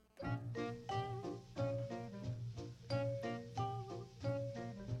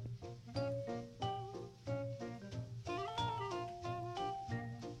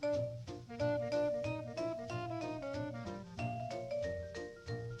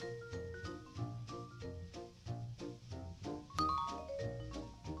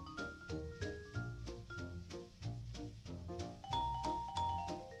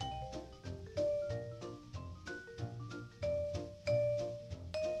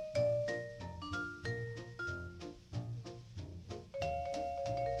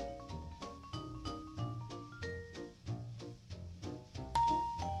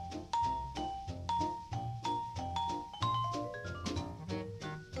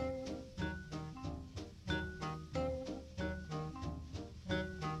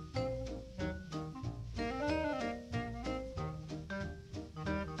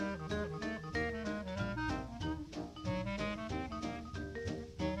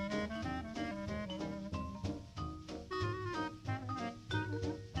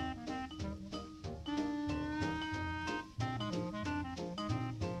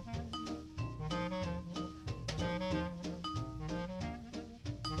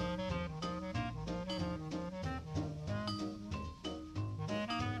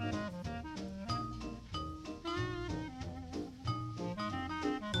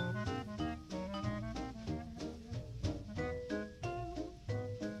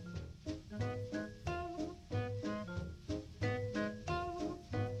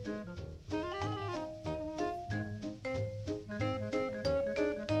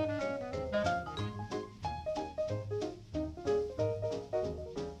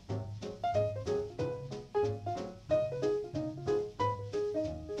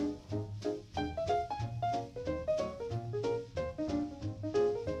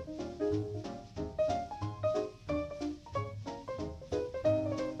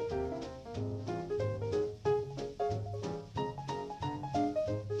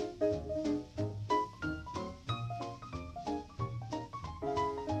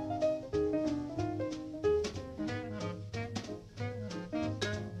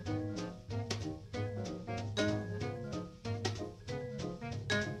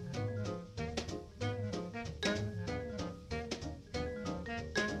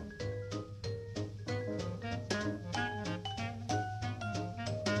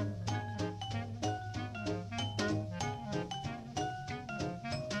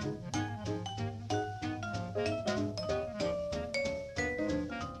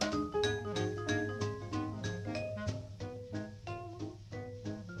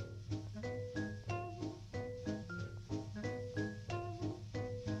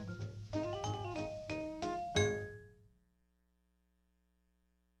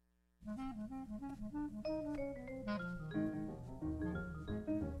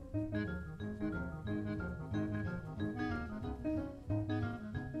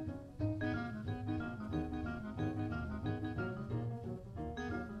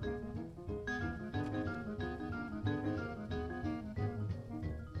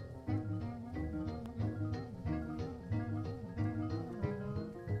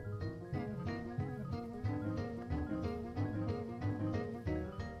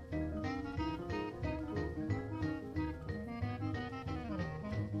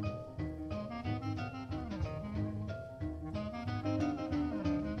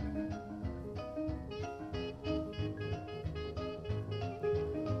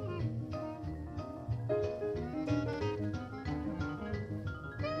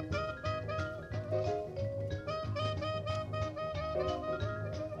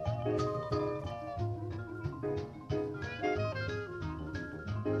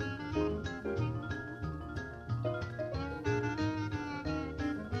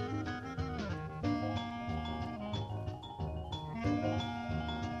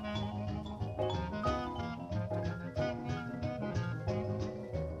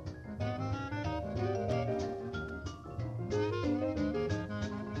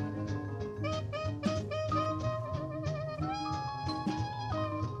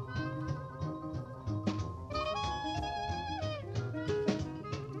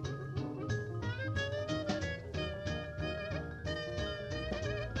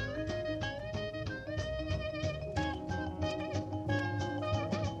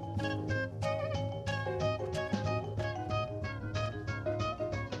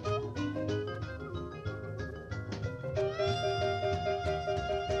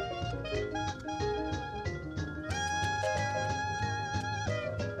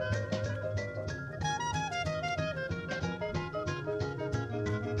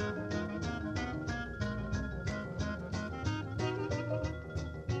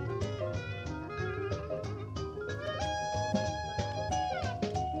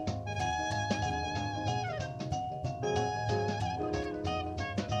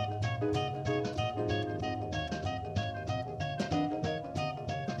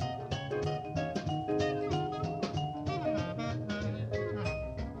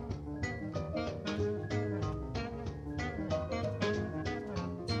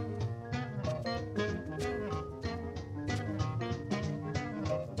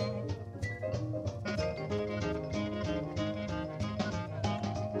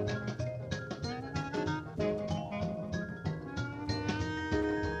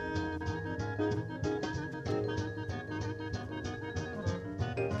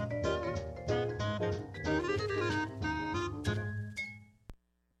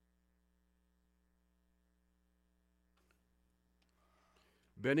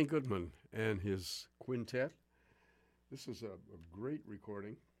 Benny Goodman and his quintet. This is a great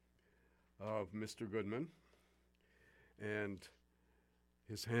recording of Mr. Goodman and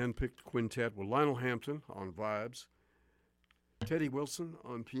his hand-picked quintet with Lionel Hampton on vibes, Teddy Wilson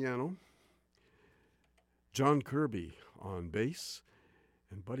on piano, John Kirby on bass,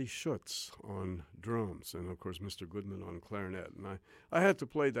 and Buddy Schutz on drums, and of course Mr. Goodman on clarinet. And I had to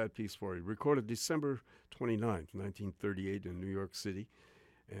play that piece for you. Recorded December 29th, 1938 in New York City,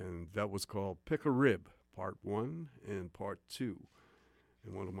 and that was called Pick a Rib, Part 1 and Part 2,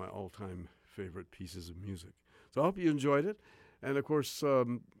 and one of my all-time favorite pieces of music. So I hope you enjoyed it. And of course,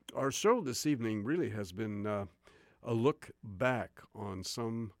 our show this evening really has been a look back on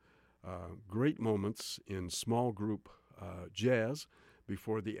some great moments in small group jazz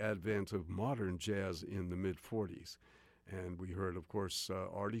before the advent of modern jazz in the mid-'40s. And we heard, of course,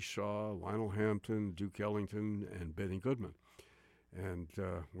 Artie Shaw, Lionel Hampton, Duke Ellington, and Benny Goodman. And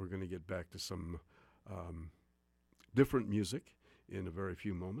we're going to get back to some different music in a very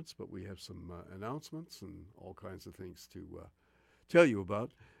few moments, but we have some announcements and all kinds of things to tell you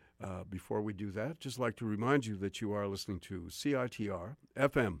about. Before we do that, just like to remind you that you are listening to CITR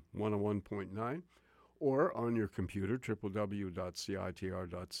FM 101.9 or on your computer, www.citr.ca.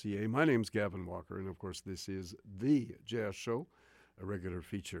 My name's Gavin Walker, and of course this is The Jazz Show, a regular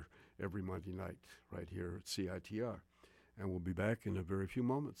feature every Monday night right here at CITR. And we'll be back in a very few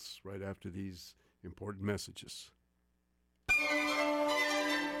moments, right after these important messages.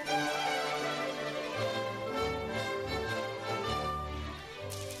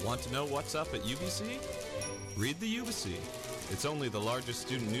 Want to know what's up at UBC? Read the UBC. It's only the largest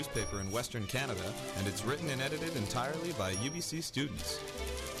student newspaper in Western Canada, and it's written and edited entirely by UBC students.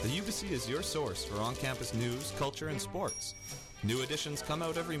 The UBC is your source for on-campus news, culture, and sports. New editions come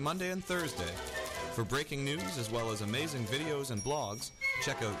out every Monday and Thursday. For breaking news as well as amazing videos and blogs,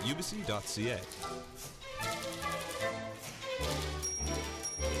 check out ubc.ca.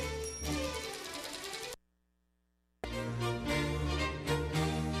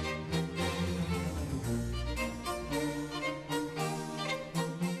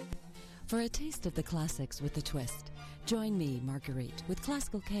 For a taste of the classics with a twist, join me, Marguerite, with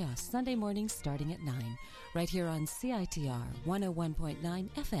Classical Chaos Sunday mornings starting at 9, right here on CITR 101.9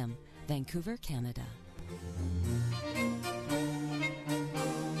 FM, Vancouver, Canada.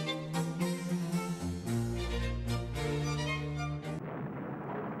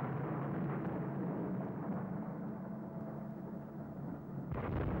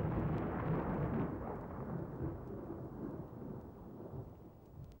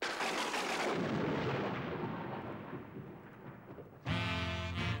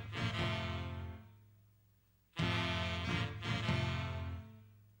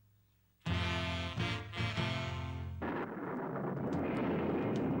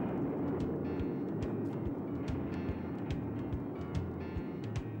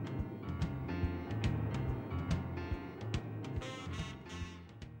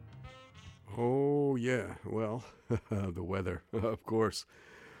 Oh yeah, well, the weather, of course.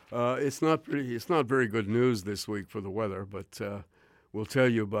 It's not very good news this week for the weather, but we'll tell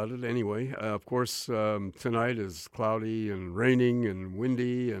you about it anyway. Of course, tonight is cloudy and raining and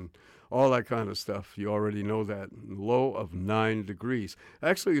windy and all that kind of stuff. You already know that. Low of 9 degrees.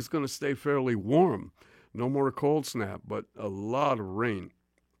 Actually, it's going to stay fairly warm. No more cold snap, but a lot of rain.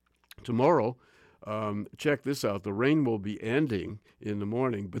 Tomorrow, check this out. The rain will be ending in the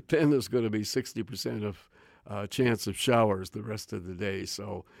morning, but then there's going to be 60% of chance of showers the rest of the day.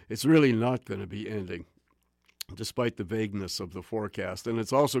 So it's really not going to be ending, despite the vagueness of the forecast. And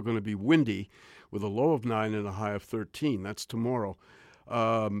it's also going to be windy with a low of 9 and a high of 13. That's tomorrow.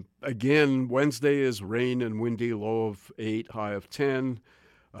 Again, Wednesday is rain and windy, low of 8, high of 10.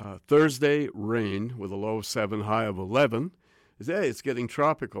 Thursday, rain with a low of 7, high of 11. Hey, it's getting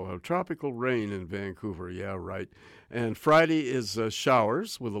tropical. Tropical rain in Vancouver. Yeah, right. And Friday is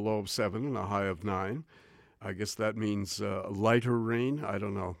showers with a low of 7 and a high of 9. I guess that means lighter rain. I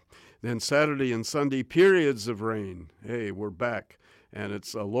don't know. Then Saturday and Sunday, periods of rain. Hey, we're back. And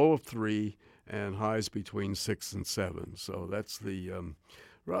it's a low of 3 and highs between 6 and 7. So that's the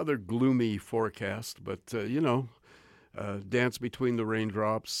rather gloomy forecast. But, dance between the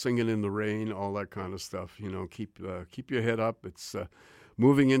raindrops, singing in the rain, all that kind of stuff. Keep your head up. It's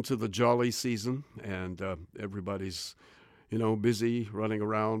moving into the jolly season, and everybody's, busy running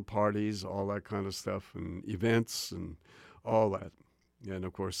around, parties, all that kind of stuff, and events and all that. And,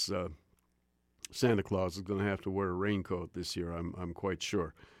 of course, Santa Claus is going to have to wear a raincoat this year, I'm quite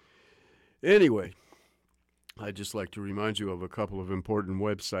sure. Anyway, I'd just like to remind you of a couple of important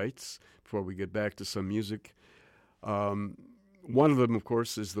websites before we get back to some music. One of them, of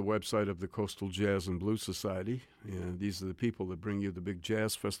course, is the website of the Coastal Jazz and Blues Society. And these are the people that bring you the big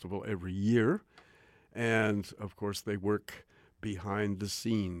jazz festival every year. And, of course, they work behind the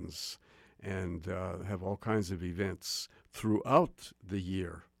scenes and have all kinds of events throughout the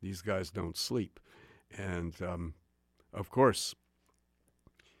year. These guys don't sleep. And, of course,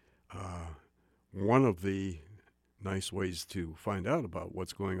 one of the nice ways to find out about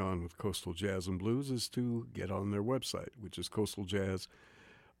what's going on with Coastal Jazz and Blues is to get on their website, which is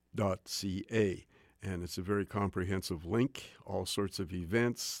coastaljazz.ca. And it's a very comprehensive link, all sorts of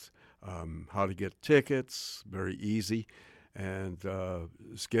events, how to get tickets, very easy, and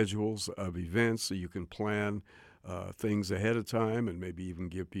schedules of events so you can plan things ahead of time and maybe even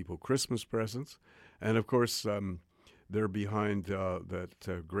give people Christmas presents. And, of course, they're behind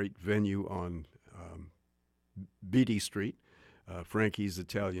that great venue on Beatty Street, Frankie's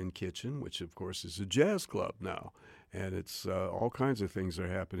Italian Kitchen, which, of course, is a jazz club now. And it's all kinds of things are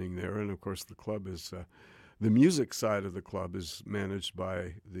happening there. And, of course, the club is the music side of the club is managed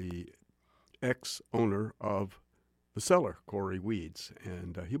by the ex-owner of the Cellar, Corey Weeds.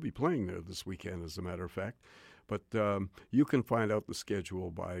 And he'll be playing there this weekend, as a matter of fact. But you can find out the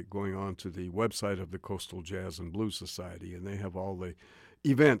schedule by going on to the website of the Coastal Jazz and Blues Society, and they have all the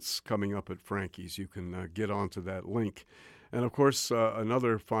events coming up at Frankie's. You can get onto that link. And, of course,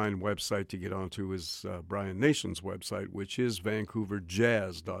 another fine website to get onto is Brian Nation's website, which is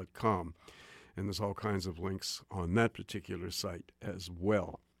vancouverjazz.com. And there's all kinds of links on that particular site as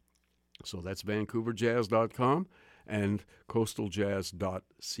well. So that's vancouverjazz.com and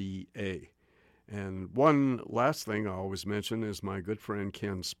coastaljazz.ca. And one last thing I always mention is my good friend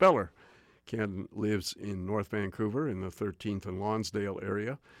Ken Speller. Ken lives in North Vancouver in the 13th and Lonsdale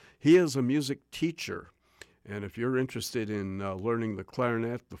area. He is a music teacher. And if you're interested in learning the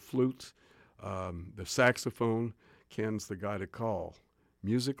clarinet, the flute, The saxophone, Ken's the guy to call.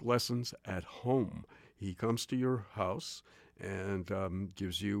 Music lessons at home. He comes to your house and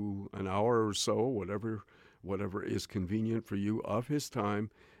gives you an hour or so, whatever is convenient for you of his time,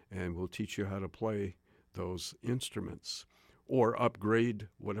 and will teach you how to play those instruments or upgrade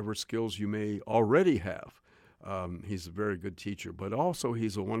whatever skills you may already have. He's a very good teacher, but also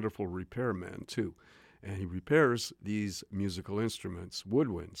he's a wonderful repairman too. And he repairs these musical instruments,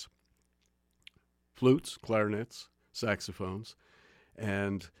 woodwinds, flutes, clarinets, saxophones,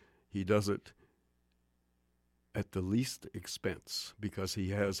 and he does it at the least expense because he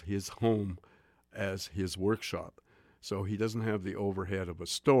has his home as his workshop. So he doesn't have the overhead of a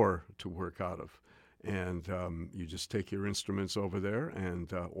store to work out of. And you just take your instruments over there,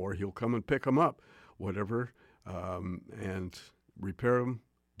 and or he'll come and pick them up, whatever, and repair them,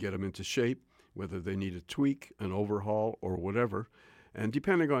 get them into shape, whether they need a tweak, an overhaul, or whatever. And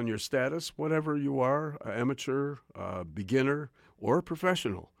depending on your status, whatever you are, amateur, beginner, or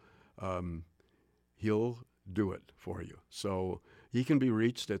professional, he'll do it for you. So he can be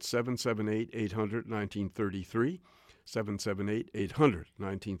reached at 778-800-1933,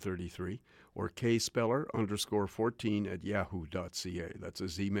 778-800-1933, or kspeller_14 at yahoo.ca. That's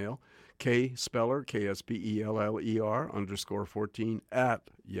his email. Kspeller, K-S-P-E-L-L-E-R _14 at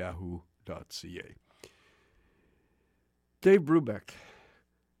yahoo.ca. Dave Brubeck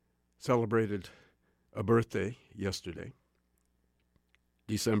celebrated a birthday yesterday,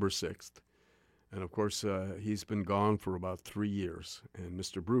 December 6th. And, of course, he's been gone for about 3 years. And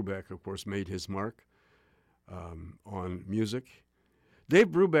Mr. Brubeck, of course, made his mark on music. Dave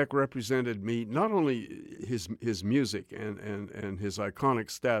Brubeck represented me, not only his music and his iconic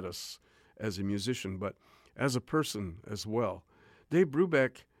status as a musician, but as a person as well. Dave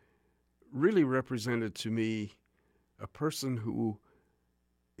Brubeck really represented to me a person who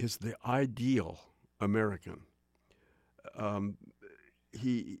is the ideal American.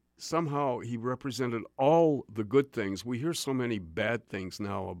 He represented all the good things. We hear so many bad things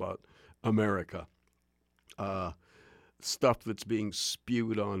now about America. Stuff that's being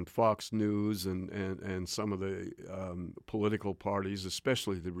spewed on Fox News and some of the political parties,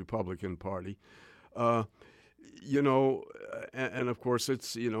 especially the Republican Party. And of course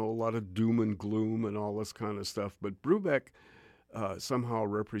it's, a lot of doom and gloom and all this kind of stuff. But Brubeck somehow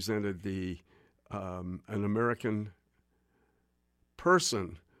represented an American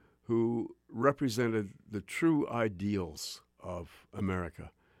person who represented the true ideals of America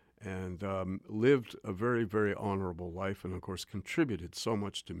and lived a very, very honorable life and, of course, contributed so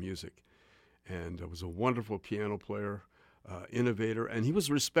much to music. And was a wonderful piano player, innovator, and he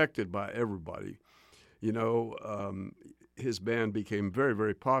was respected by everybody. His band became very,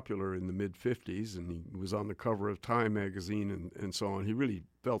 very popular in the mid-'50s, and he was on the cover of Time magazine and so on. He really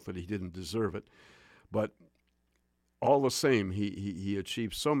felt that he didn't deserve it. But all the same, he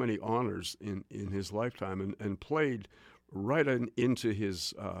achieved so many honors in his lifetime and played right into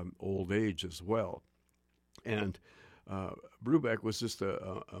his old age as well. And Brubeck was just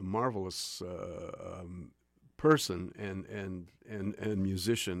a marvelous person and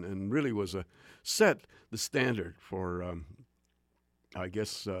musician, and really was set the standard for,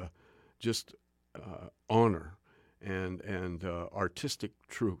 just honor and artistic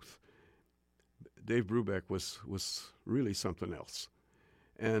truth. Dave Brubeck was really something else.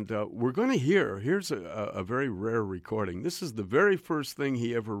 And we're going to here's a very rare recording. This is the very first thing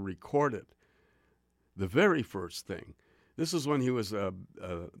he ever recorded. The very first thing. This is when he was a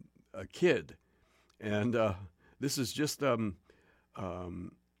kid. And this is just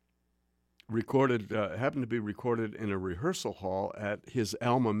recorded, happened to be recorded in a rehearsal hall at his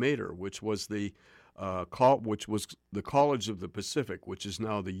alma mater, which was the College of the Pacific, which is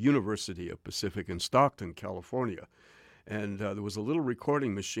now the University of Pacific in Stockton, California. And there was a little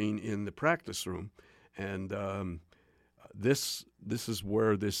recording machine in the practice room, and this is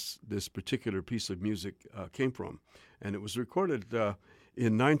where this particular piece of music came from. And it was recorded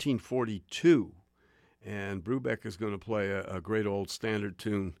in 1942, and Brubeck is going to play a great old standard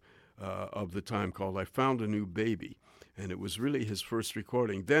tune of the time called "I Found a New Baby," and it was really his first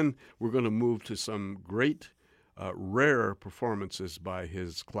recording. Then we're going to move to some great, rare performances by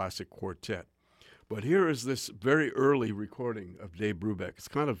his classic quartet. But here is this very early recording of Dave Brubeck. It's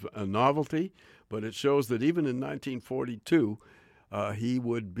kind of a novelty, but it shows that even in 1942, he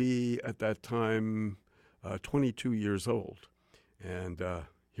would be, at that time, 22 years old. And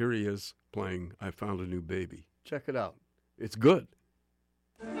here he is playing "I Found a New Baby." Check it out. It's good.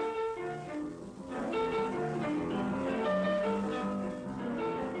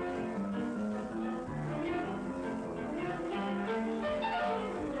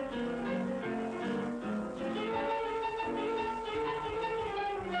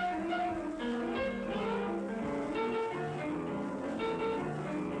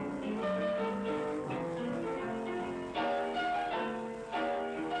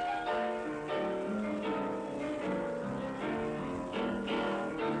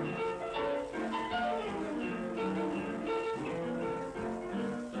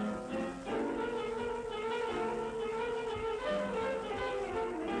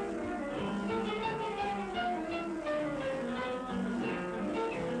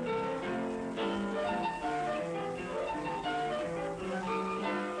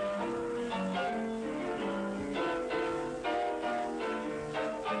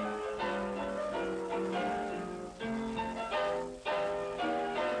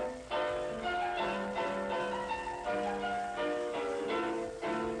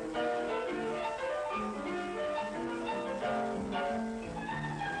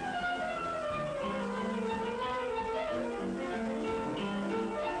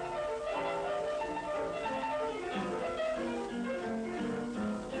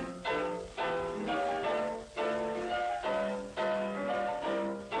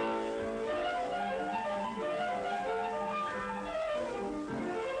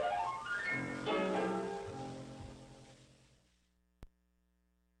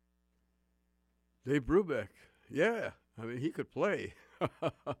 Dave Brubeck, yeah. I mean, he could play,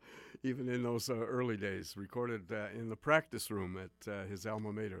 even in those early days. Recorded in the practice room at his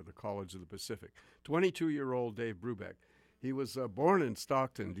alma mater, the College of the Pacific. 22-year-old Dave Brubeck. He was born in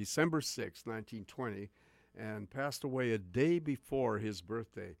Stockton, December 6, 1920, and passed away a day before his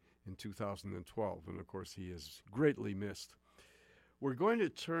birthday in 2012. And, of course, he is greatly missed. We're going to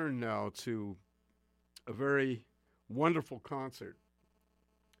turn now to a very wonderful concert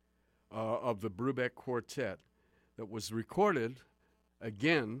of the Brubeck Quartet that was recorded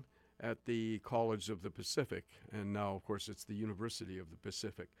again at the College of the Pacific, and now, of course, it's the University of the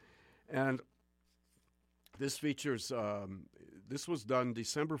Pacific. And this features, this was done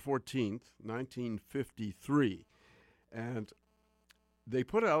December 14th, 1953, and they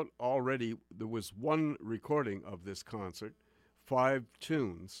put out already, there was one recording of this concert, 5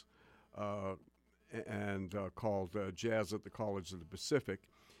 tunes, and called Jazz at the College of the Pacific.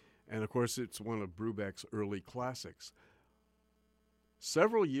 And, of course, it's one of Brubeck's early classics.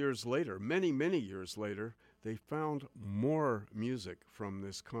 Several years later, many, many years later, they found more music from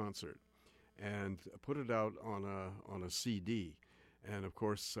this concert and put it out on a CD. And, of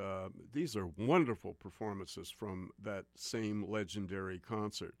course, these are wonderful performances from that same legendary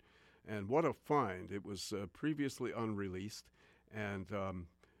concert. And what a find. It was previously unreleased and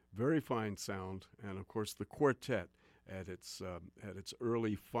very fine sound. And, of course, the quartet at its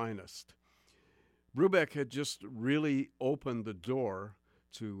early finest. Brubeck had just really opened the door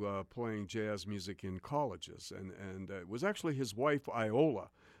to playing jazz music in colleges, and it was actually his wife Iola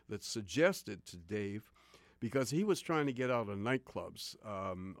that suggested to Dave, because he was trying to get out of nightclubs.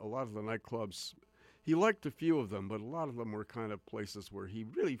 A lot of the nightclubs, he liked a few of them, but a lot of them were kind of places where he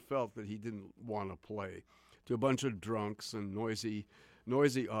really felt that he didn't want to play, to a bunch of drunks and noisy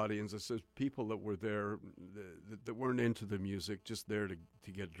audiences, people that were there that weren't into the music, just there to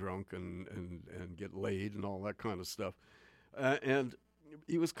get drunk and get laid and all that kind of stuff. And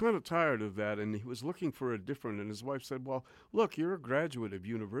he was kind of tired of that, and he was looking for a different, and his wife said, well, look, you're a graduate of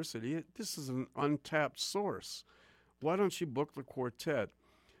university. This is an untapped source. Why don't you book the quartet,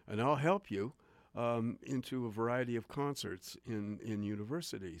 and I'll help you into a variety of concerts in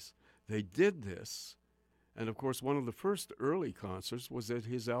universities. They did this. And, of course, one of the first early concerts was at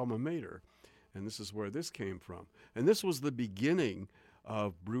his alma mater, and this is where this came from. And this was the beginning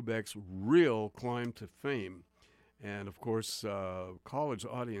of Brubeck's real climb to fame. And, of course, college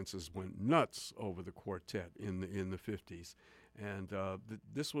audiences went nuts over the quartet in the 50s. And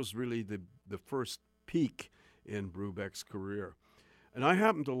this was really the first peak in Brubeck's career. And I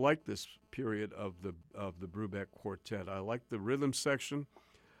happen to like this period of the Brubeck quartet. I like the rhythm section.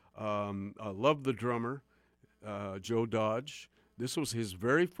 I love the drummer. Joe Dodge. This was his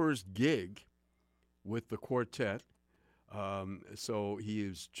very first gig with the quartet. So he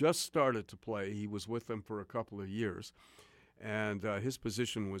has just started to play. He was with them for a couple of years. And his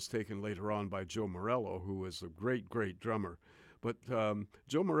position was taken later on by Joe Morello, who was a great, great drummer. But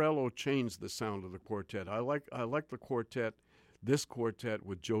Joe Morello changed the sound of the quartet. I like the quartet, this quartet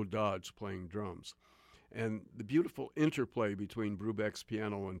with Joe Dodge playing drums. And the beautiful interplay between Brubeck's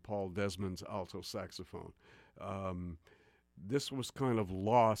piano and Paul Desmond's alto saxophone. This was kind of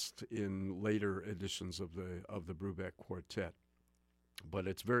lost in later editions of the Brubeck Quartet, but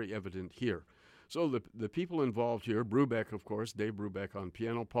it's very evident here. So the people involved here, Brubeck, of course, Dave Brubeck on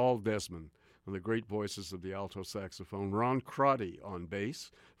piano, Paul Desmond on the great voices of the alto saxophone, Ron Crotty on bass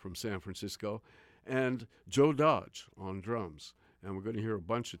from San Francisco, and Joe Dodge on drums. And we're going to hear a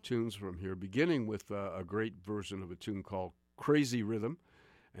bunch of tunes from here, beginning with a great version of a tune called Crazy Rhythm.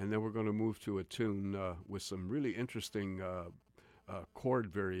 And then we're going to move to a tune with some really interesting chord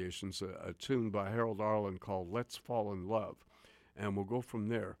variations, a tune by Harold Arlen called Let's Fall in Love. And we'll go from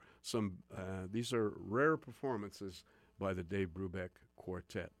there. These are rare performances by the Dave Brubeck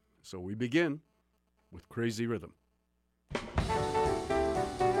Quartet. So we begin with Crazy Rhythm.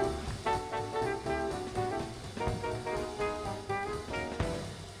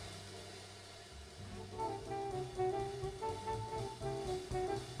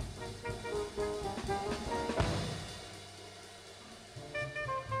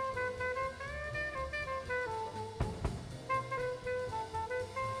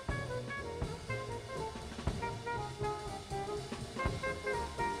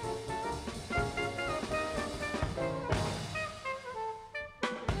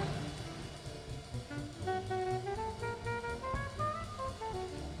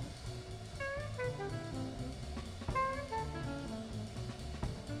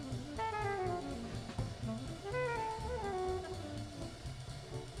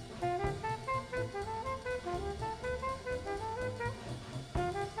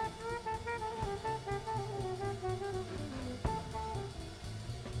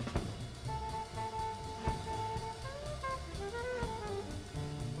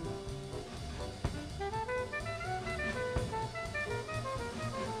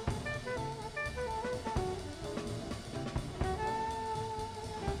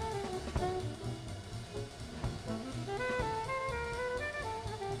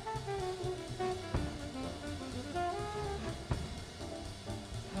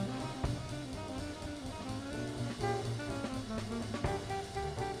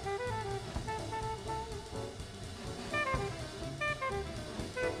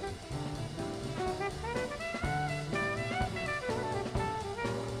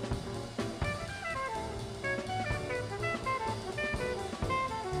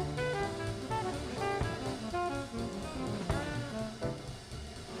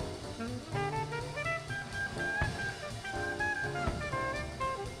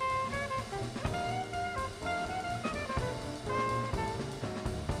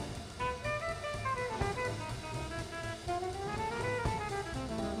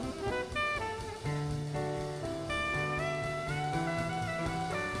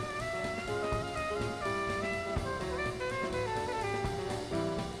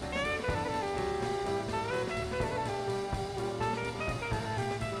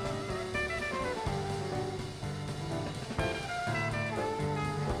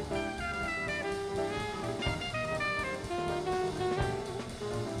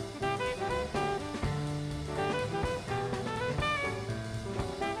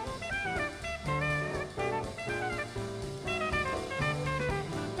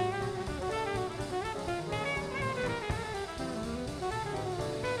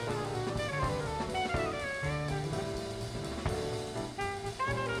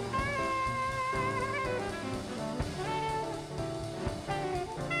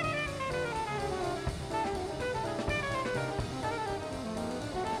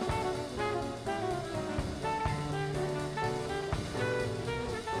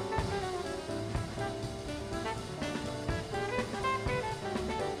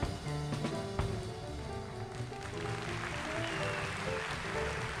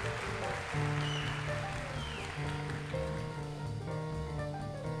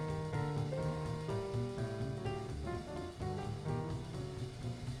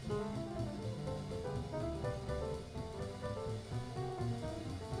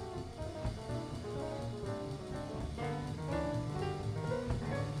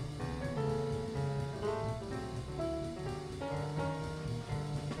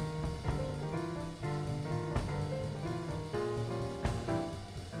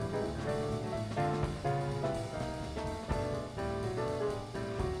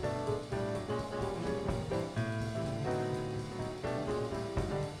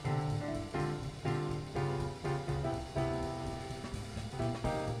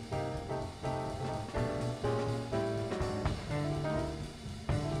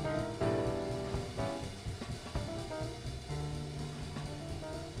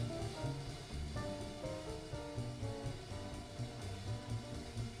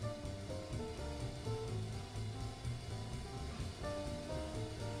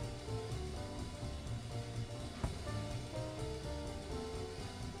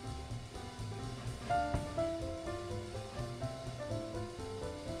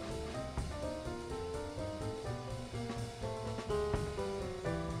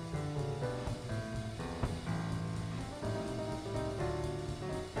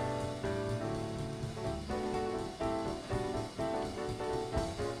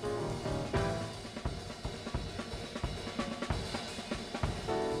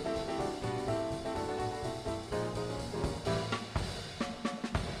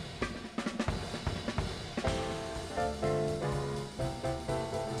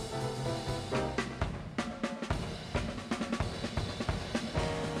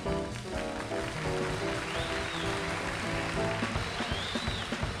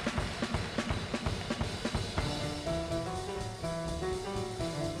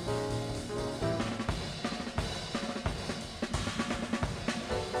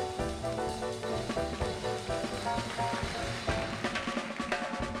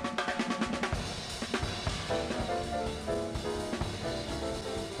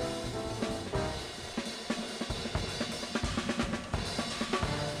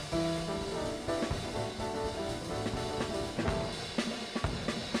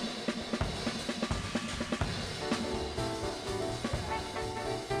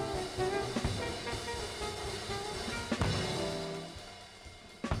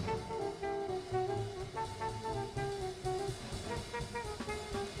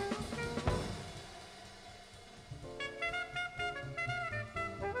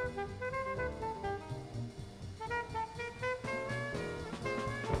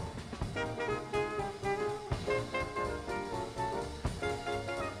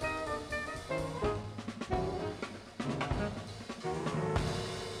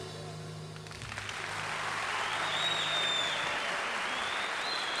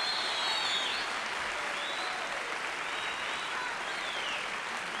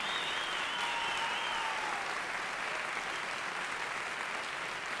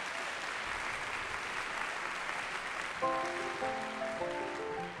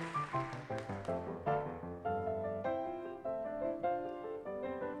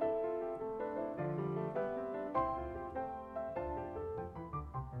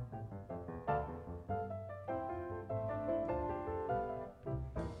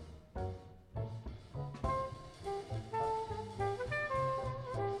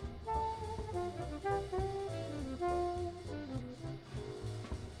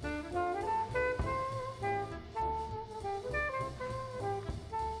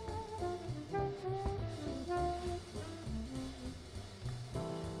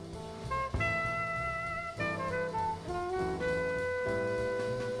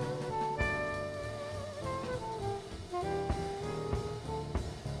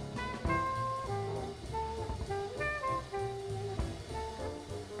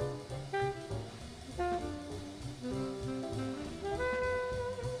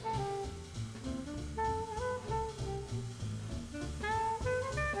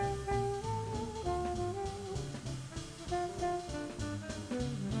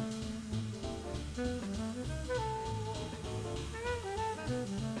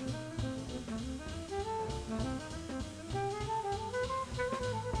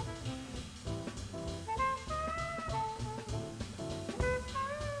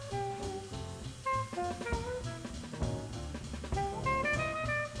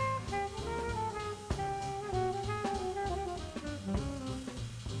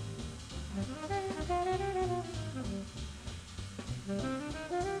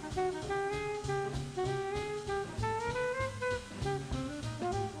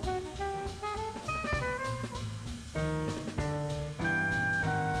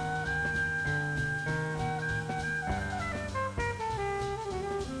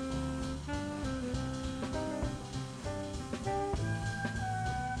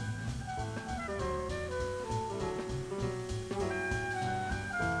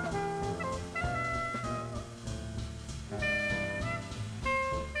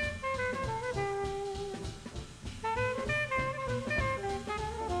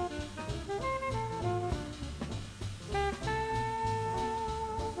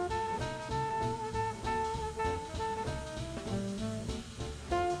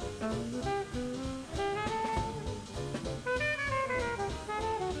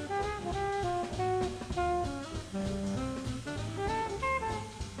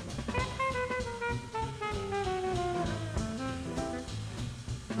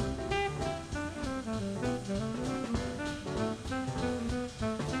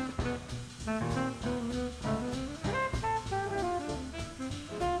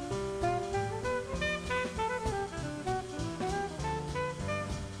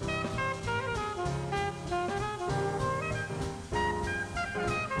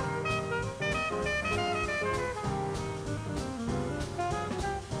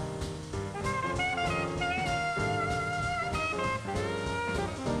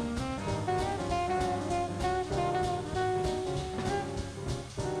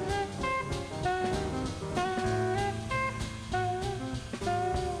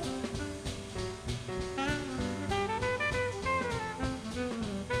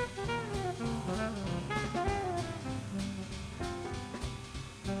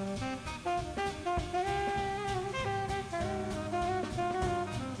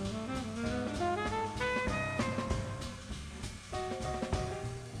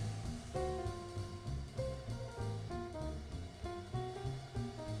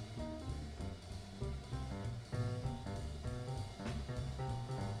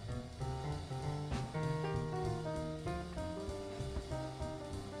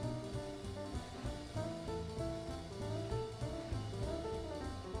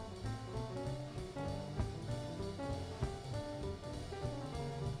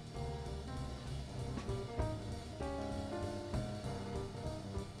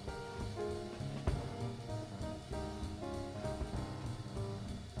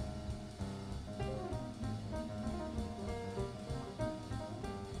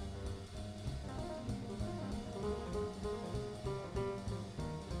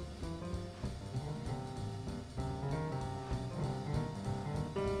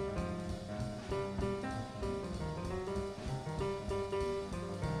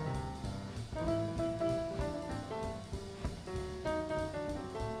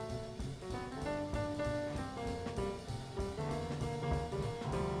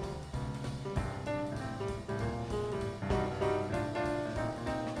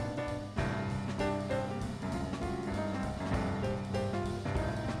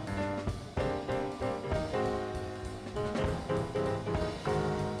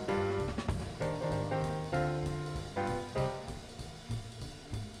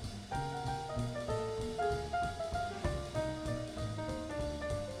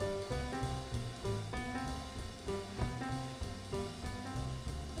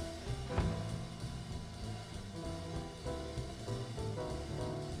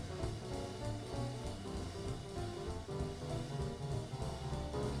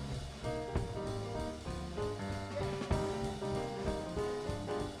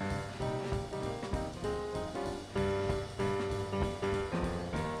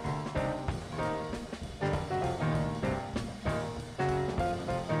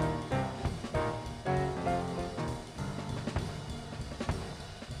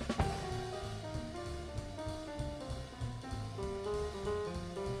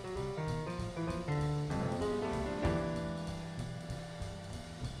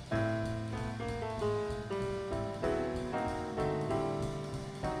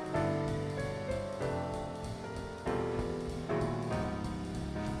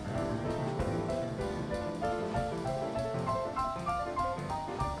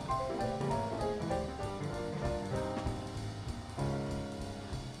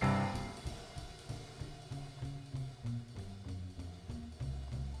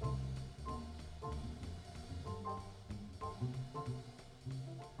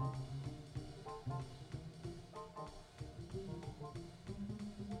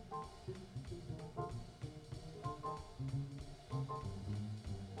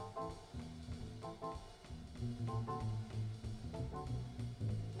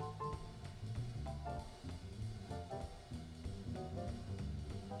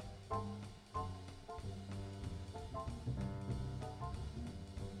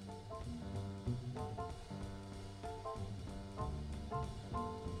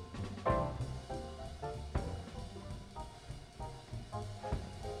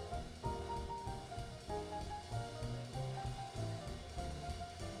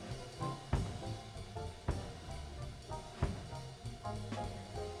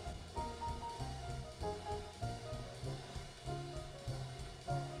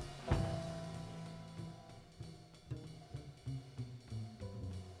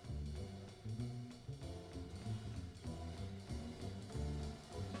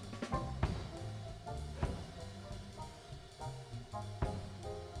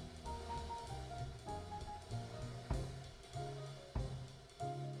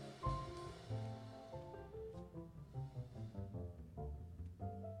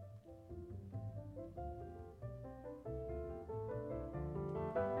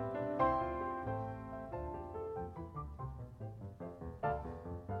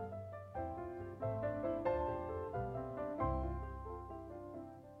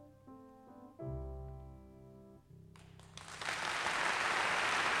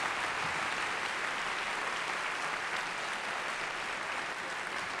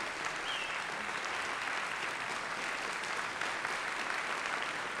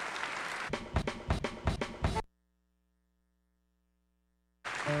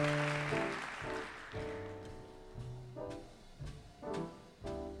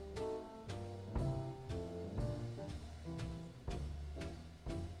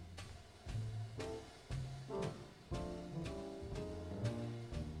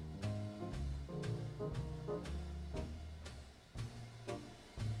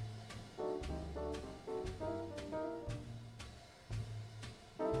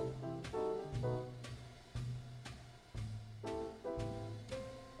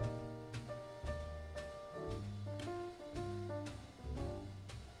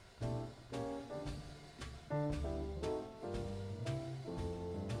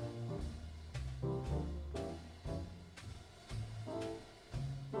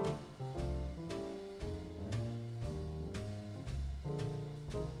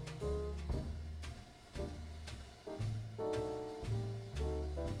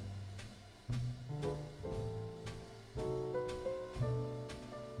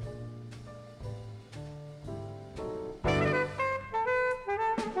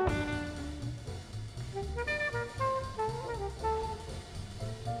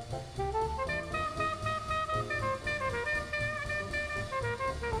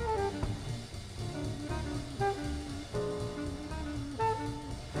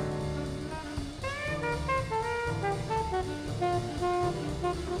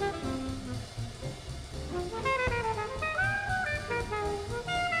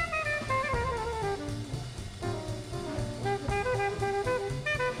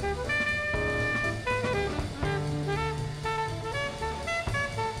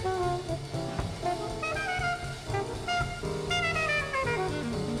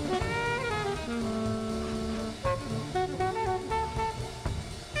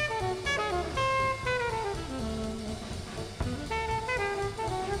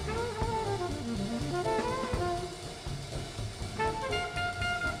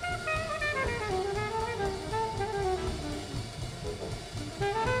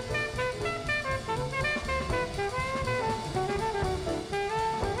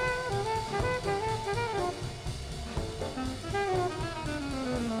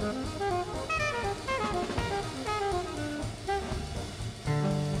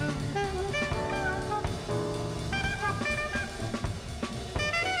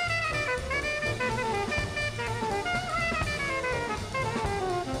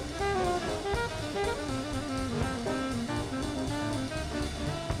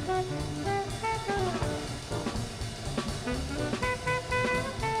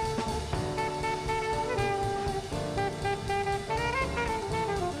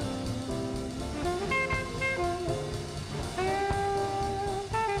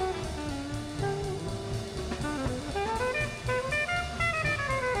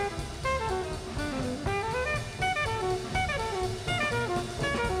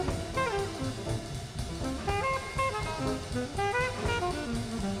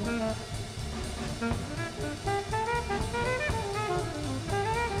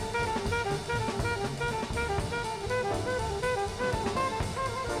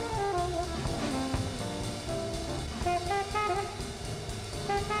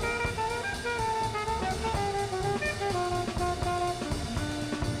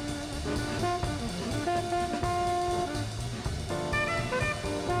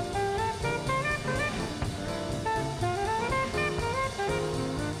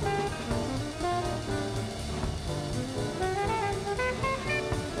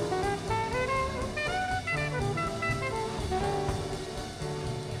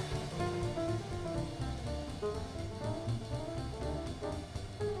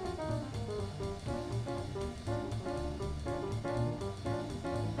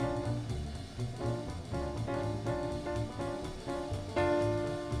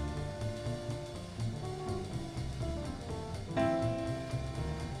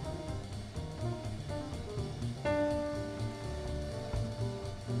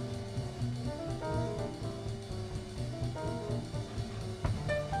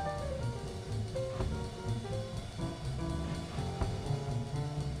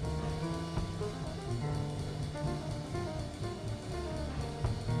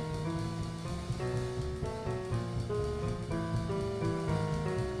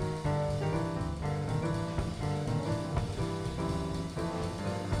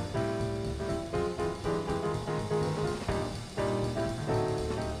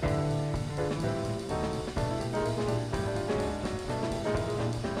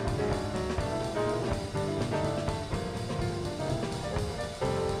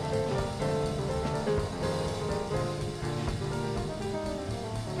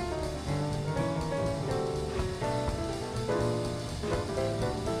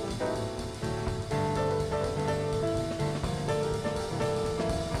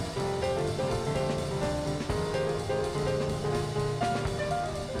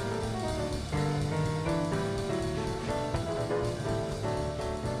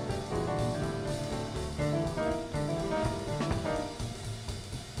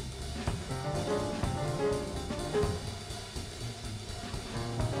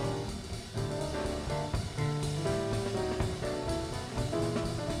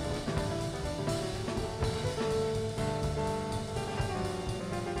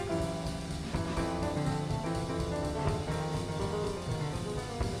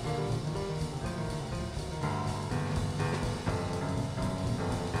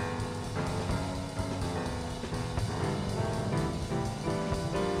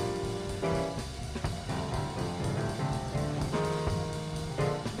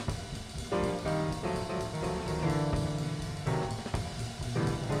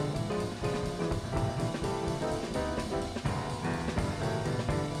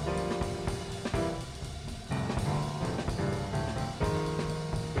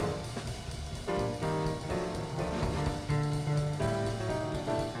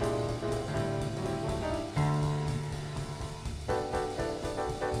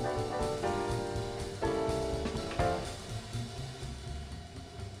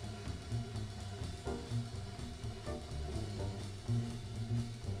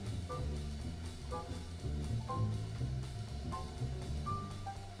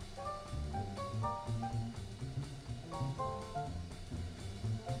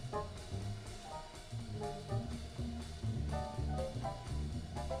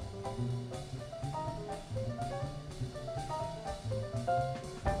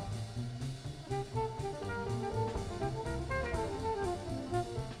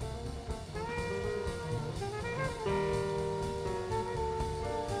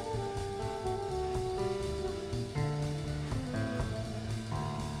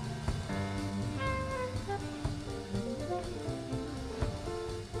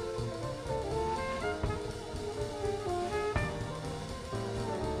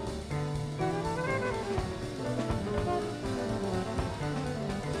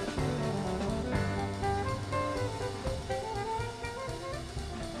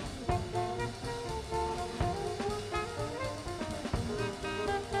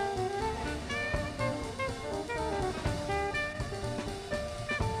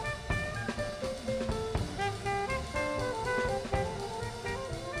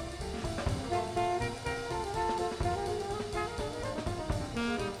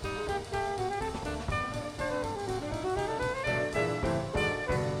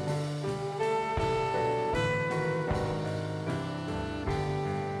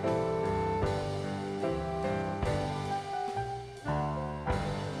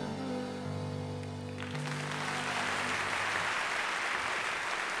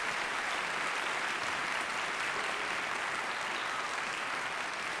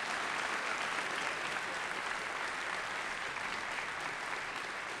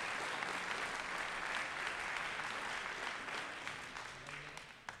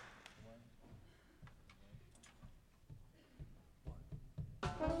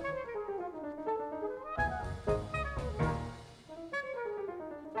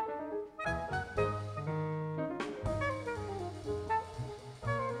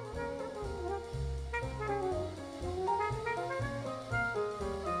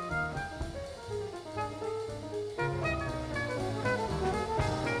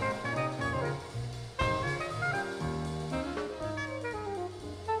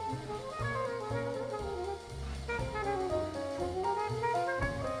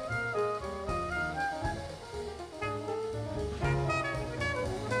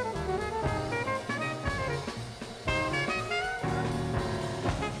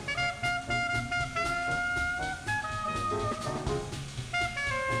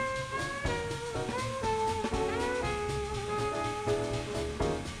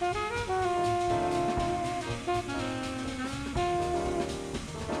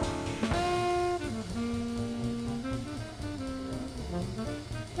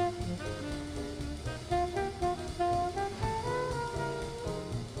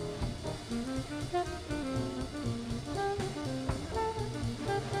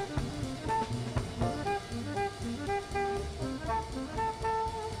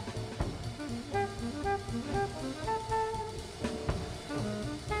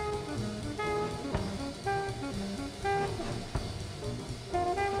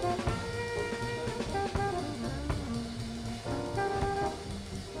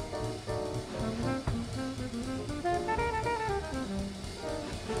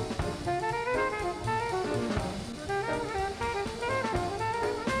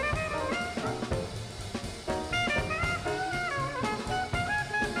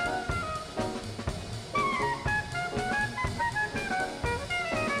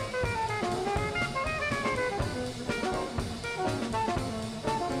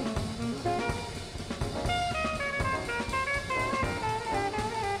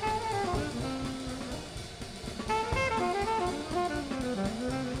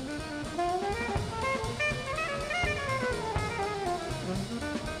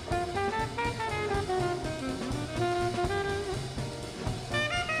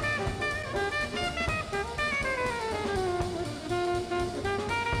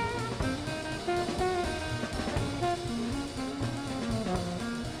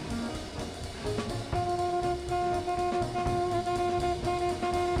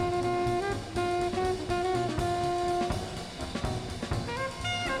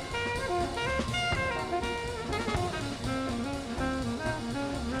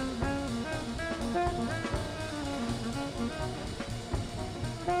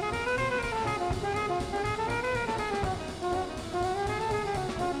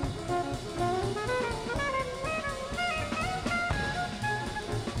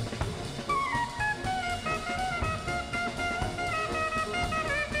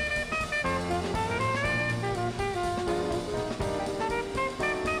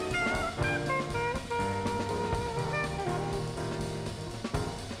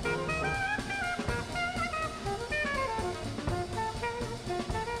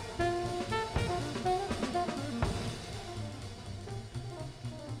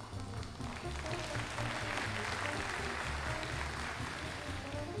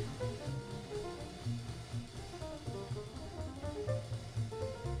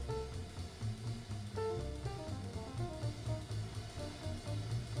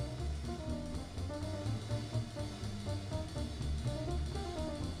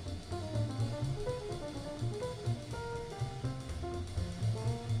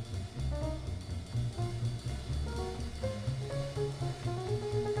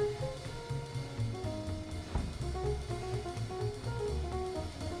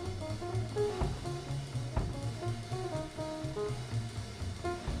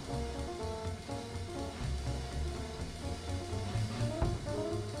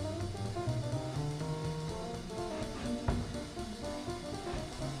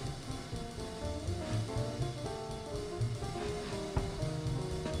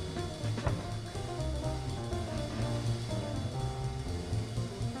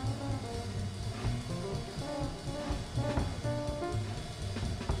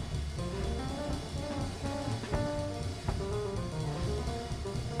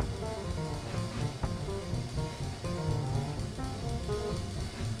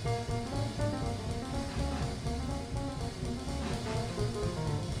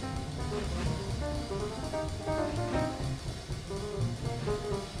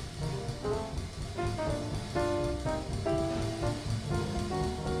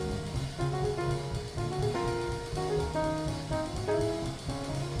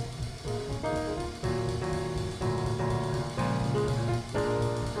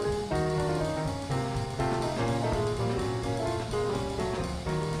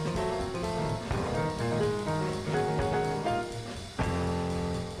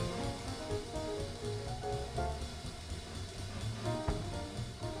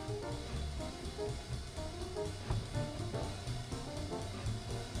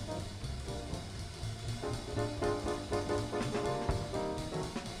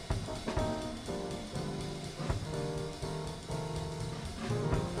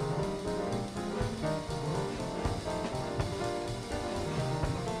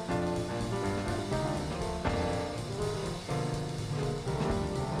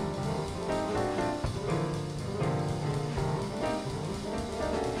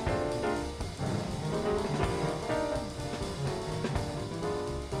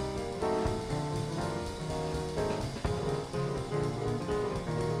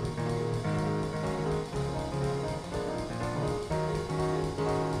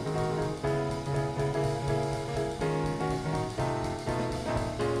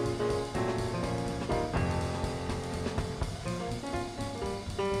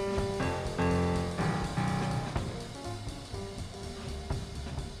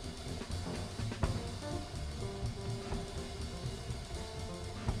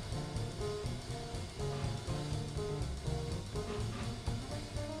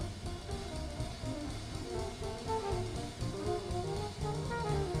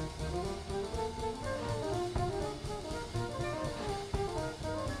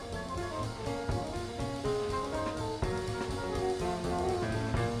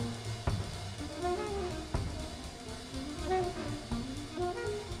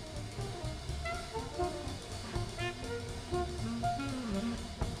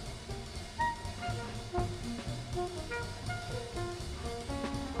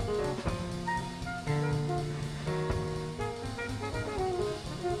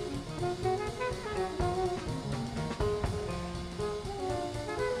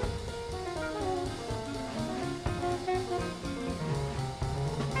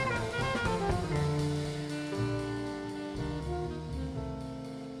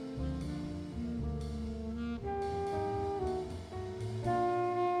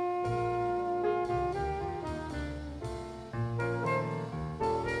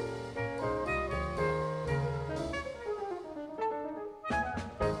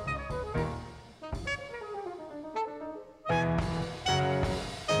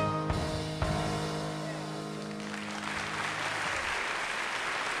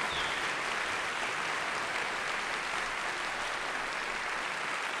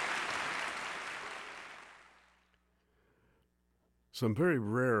 Some very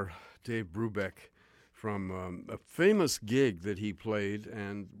rare Dave Brubeck from a famous gig that he played,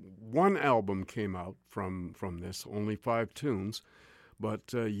 and one album came out from this, only 5 tunes,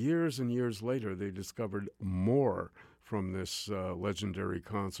 but years and years later they discovered more from this legendary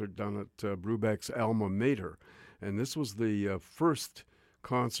concert done at Brubeck's alma mater. And this was the first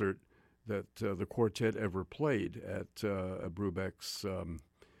concert that the quartet ever played at Brubeck's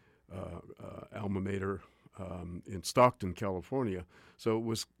alma mater in Stockton, California. So it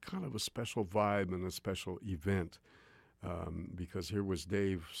was kind of a special vibe and a special event. because here was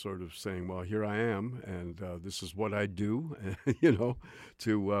Dave sort of saying, well, here I am, and this is what I do,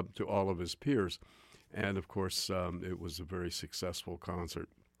 to all of his peers. And, of course, it was a very successful concert.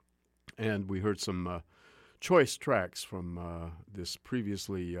 And we heard some choice tracks from this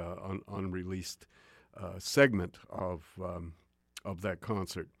previously unreleased segment of that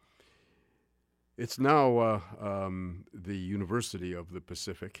concert. It's now the University of the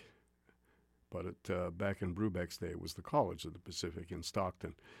Pacific, but back in Brubeck's day, it was the College of the Pacific in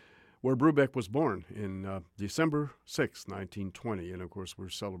Stockton, where Brubeck was born in December 6, 1920. And, of course, we're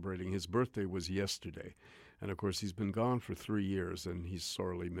celebrating his birthday was yesterday. And, of course, he's been gone for 3 years, and he's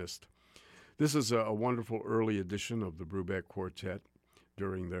sorely missed. This is a wonderful early edition of the Brubeck Quartet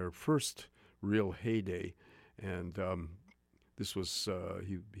during their first real heyday. And this was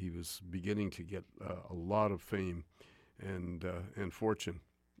he was beginning to get a lot of fame and fortune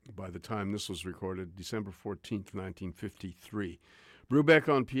by the time this was recorded, December 14th, 1953. Brubeck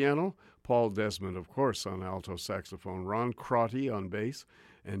on piano, Paul Desmond, of course, on alto saxophone, Ron Crotty on bass,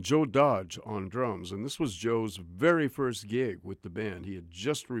 and Joe Dodge on drums. And this was Joe's very first gig with the band. He had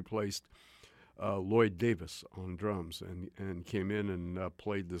just replaced Lloyd Davis on drums and came in and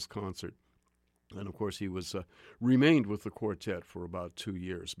played this concert. And, of course, he was remained with the quartet for about 2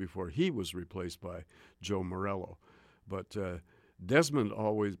 years before he was replaced by Joe Morello. But Paul Desmond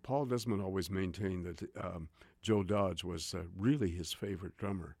always maintained that Joe Dodge was really his favorite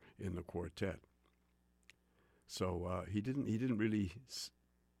drummer in the quartet. So he didn't really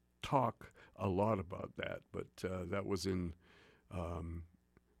talk a lot about that, but that was in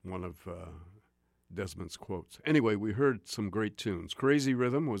one of Desmond's quotes. Anyway, we heard some great tunes. Crazy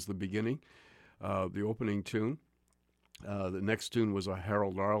Rhythm was the beginning, the opening tune. The next tune was a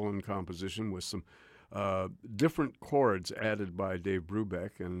Harold Arlen composition with some different chords added by Dave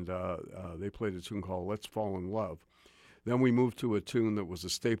Brubeck, and they played a tune called Let's Fall in Love. Then we moved to a tune that was a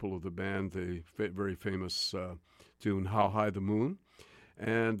staple of the band, the very famous tune How High the Moon.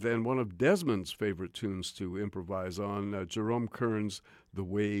 And then one of Desmond's favorite tunes to improvise on, Jerome Kern's The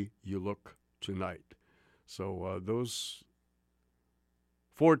Way You Look Tonight. So those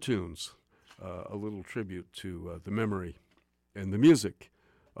 4 tunes, a little tribute to the memory and the music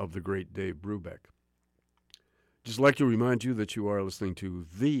of the great Dave Brubeck. Just like to remind you that you are listening to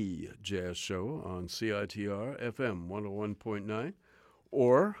The Jazz Show on CITR FM 101.9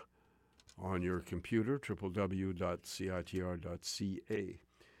 or on your computer, www.citr.ca.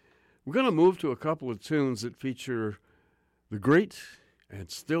 We're going to move to a couple of tunes that feature the great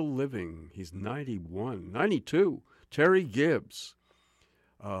and still living, he's 92, Terry Gibbs,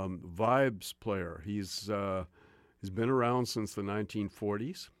 vibes player. He's been around since the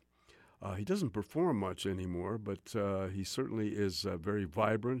 1940s. He doesn't perform much anymore, but he certainly is very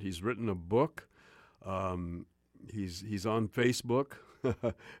vibrant. He's written a book. He's on Facebook,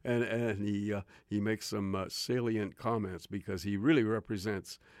 and he makes some salient comments because he really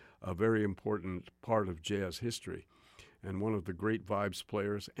represents a very important part of jazz history and one of the great vibes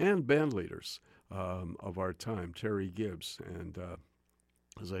players and band leaders of our time, Terry Gibbs. And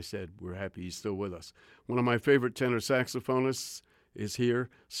as I said, we're happy he's still with us. One of my favorite tenor saxophonists is here,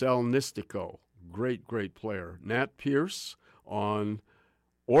 Sal Nistico, great player. Nat Pierce on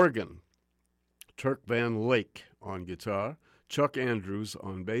organ, Turk Van Lake on guitar, Chuck Andrews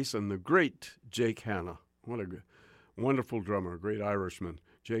on bass, and the great Jake Hanna. What a wonderful drummer, great Irishman,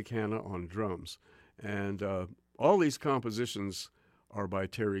 Jake Hanna on drums. And all these compositions are by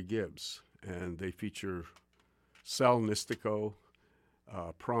Terry Gibbs, and they feature Sal Nistico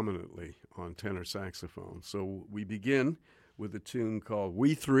prominently on tenor saxophone. So we begin with a tune called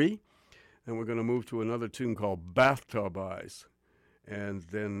We Three, and we're going to move to another tune called Bathtub Eyes. And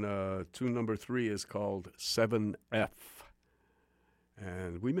then tune number 3 is called 7F.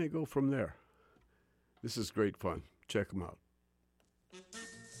 And we may go from there. This is great fun. Check them out.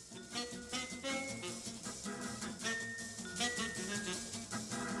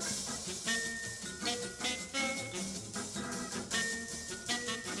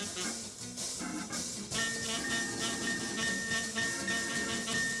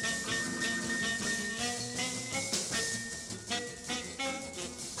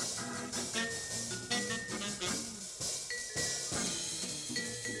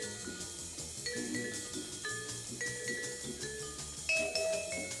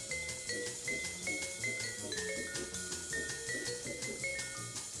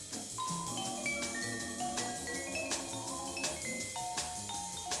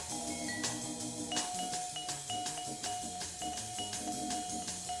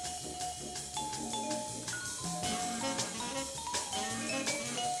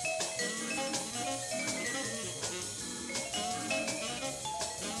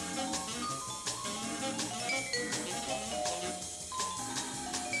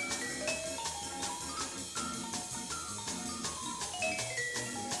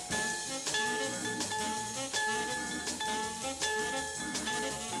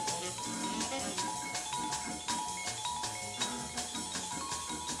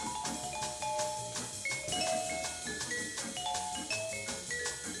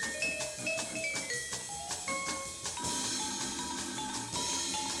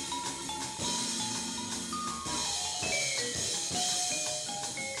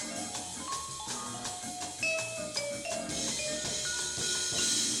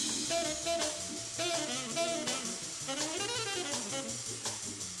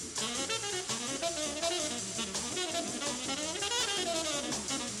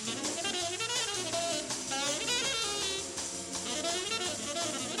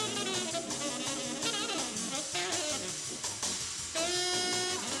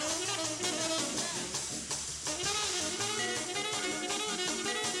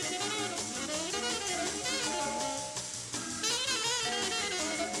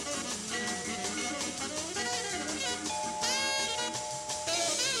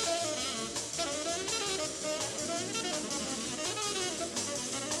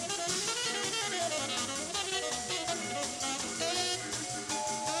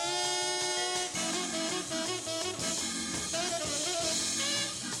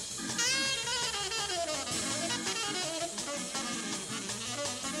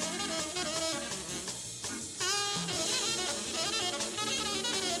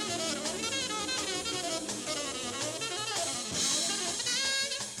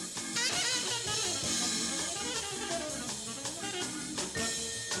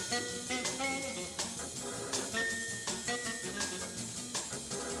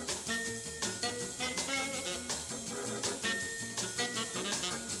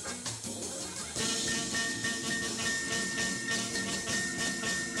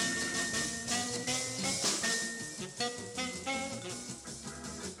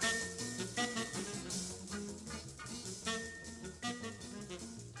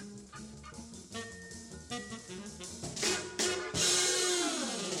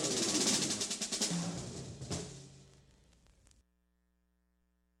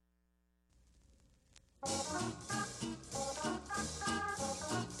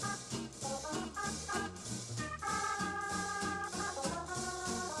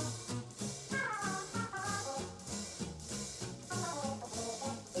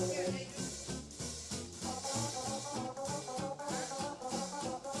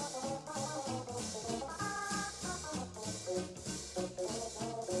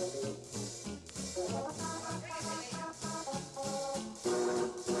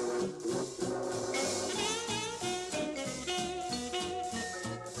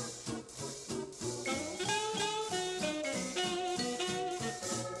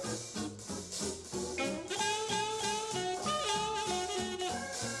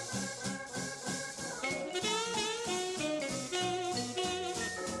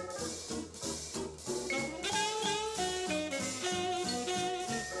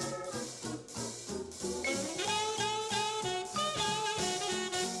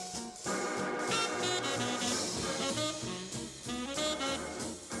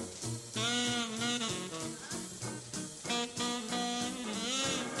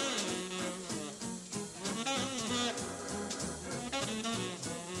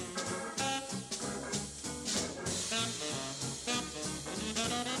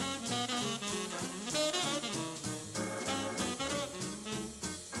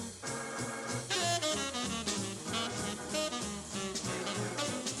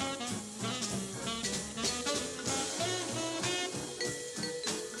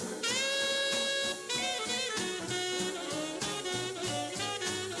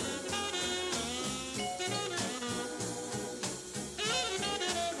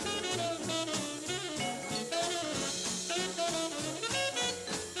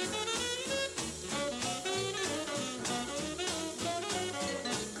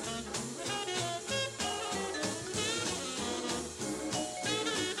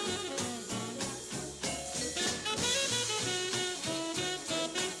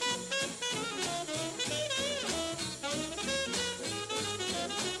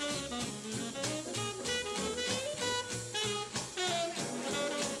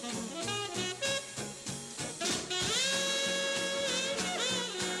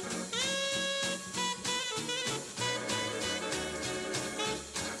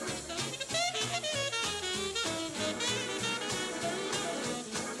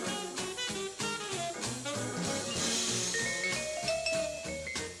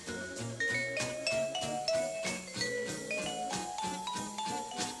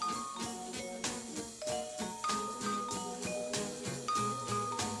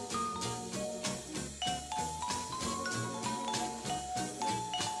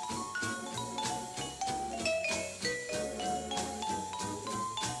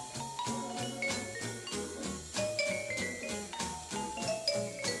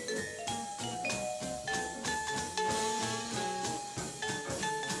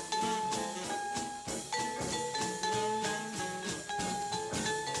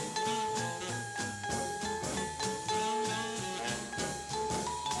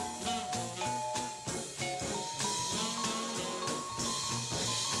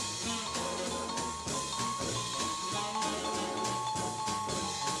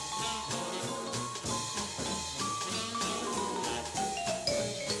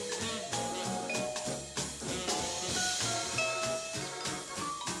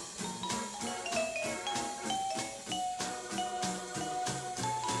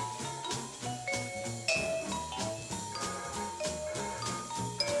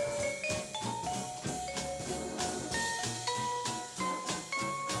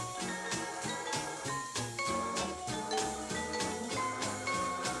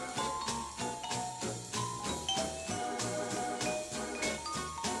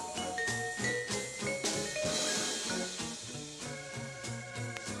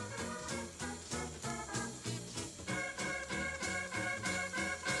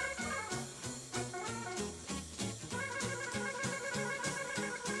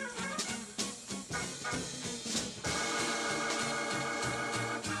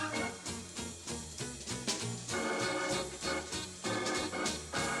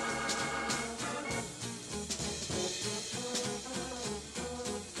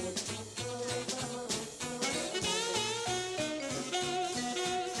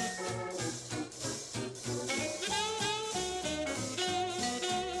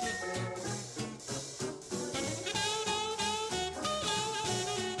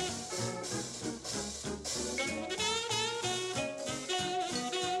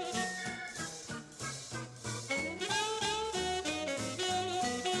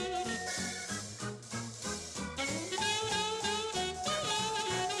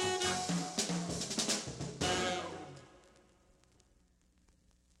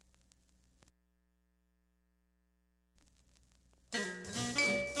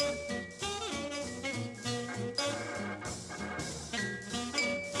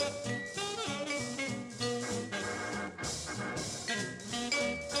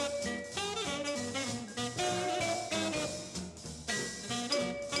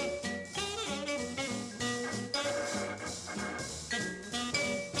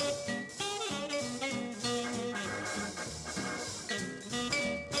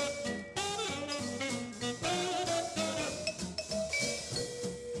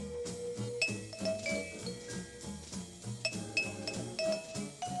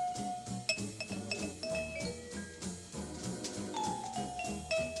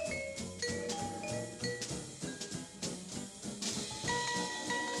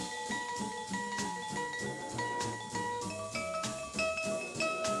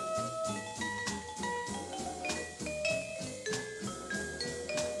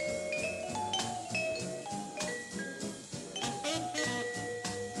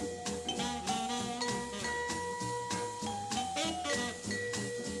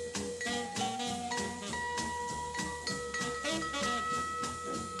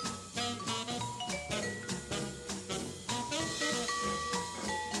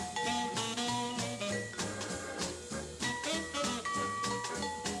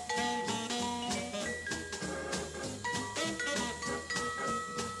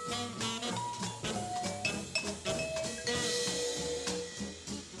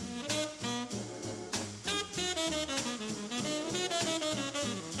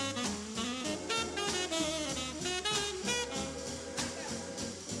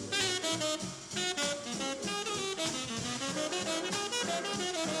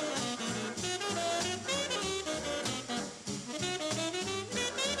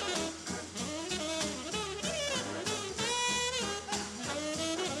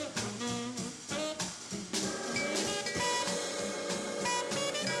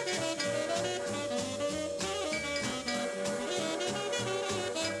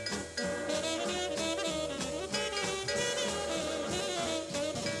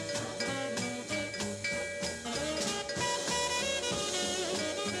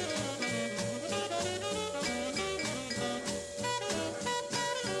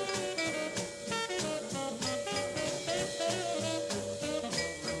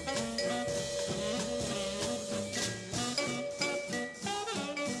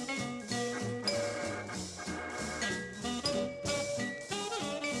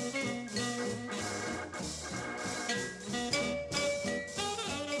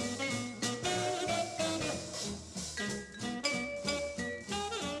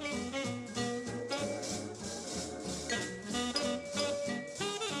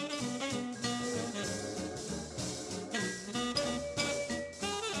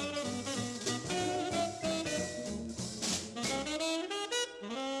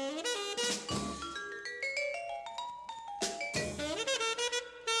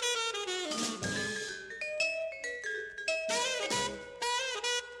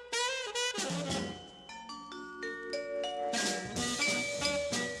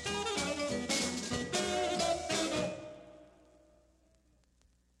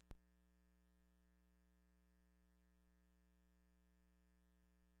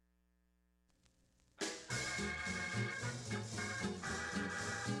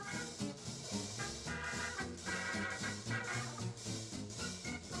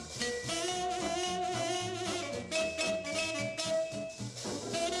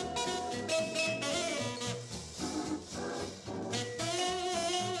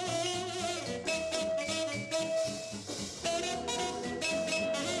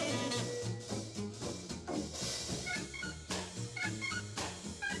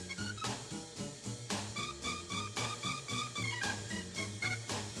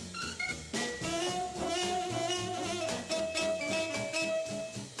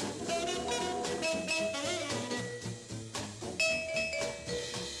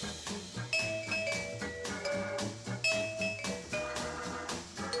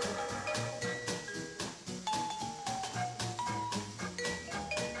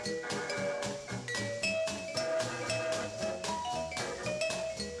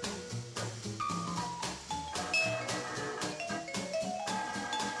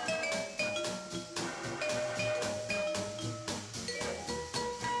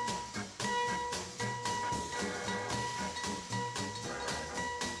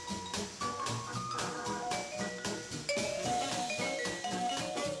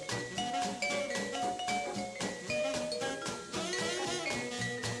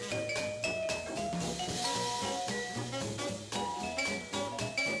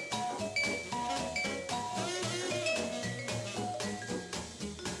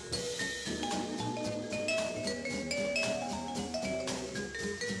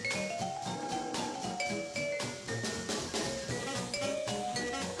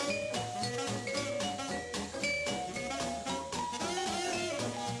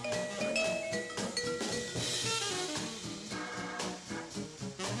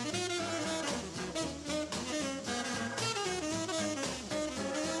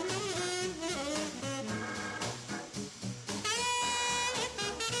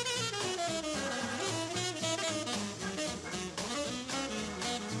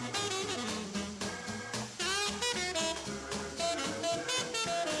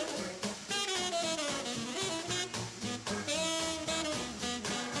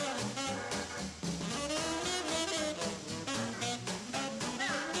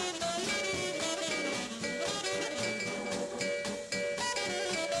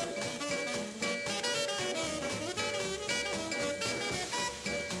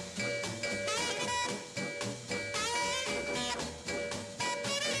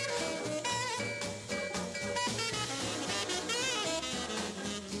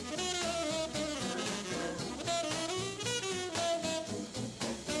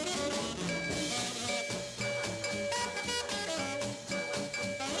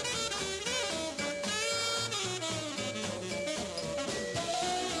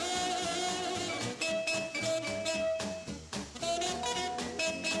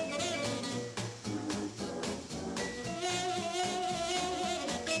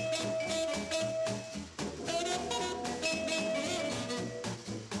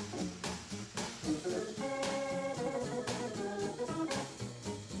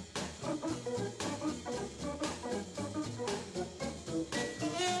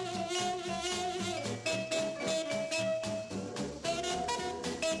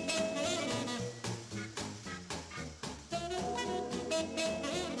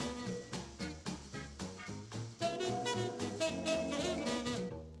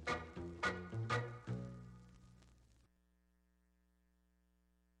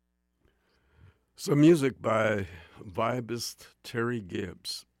 Some music by vibist Terry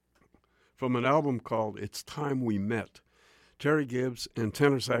Gibbs from an album called It's Time We Met. Terry Gibbs and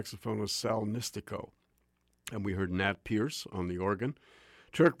tenor saxophonist Sal Nistico. And we heard Nat Pierce on the organ,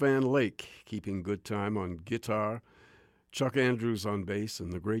 Turk Van Lake keeping good time on guitar, Chuck Andrews on bass,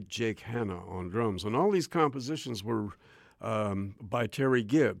 and the great Jake Hanna on drums. And all these compositions were by Terry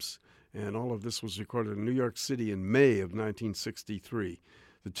Gibbs, and all of this was recorded in New York City in May of 1963.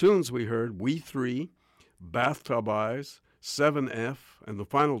 The tunes we heard, We Three, Bathtub Eyes, 7F, and the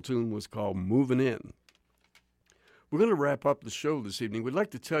final tune was called Movin' In. We're going to wrap up the show this evening. We'd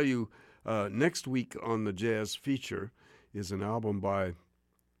like to tell you next week on the Jazz Feature is an album by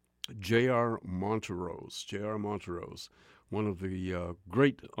J.R. Monterose. J.R. Monterose, one of the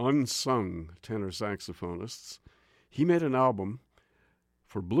great unsung tenor saxophonists. He made an album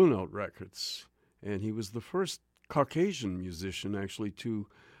for Blue Note Records, and he was the first Caucasian musician actually to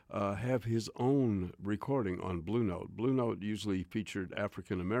have his own recording on Blue Note. Blue Note usually featured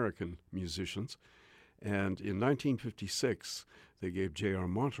African-American musicians, and in 1956 they gave J.R.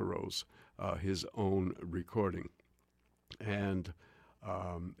 Monterose his own recording. And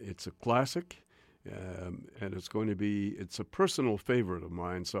it's a classic, and it's a personal favorite of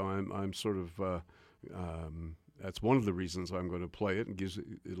mine, so I'm sort of, that's one of the reasons I'm going to play it.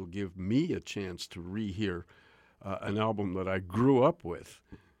 It'll give me a chance to rehear an album that I grew up with.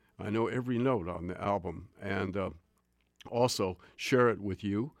 I know every note on the album, and also share it with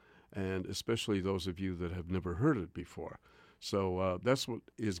you, and especially those of you that have never heard it before. So that's what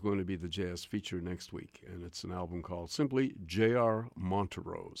is going to be the Jazz Feature next week, and it's an album called simply J.R.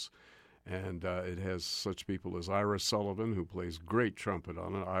 Monterose. And it has such people as Ira Sullivan, who plays great trumpet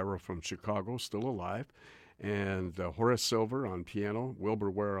on it, Ira from Chicago, still alive, and Horace Silver on piano, Wilbur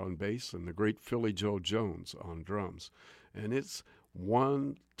Ware on bass, and the great Philly Joe Jones on drums. And it's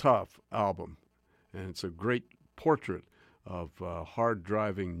one tough album, and it's a great portrait of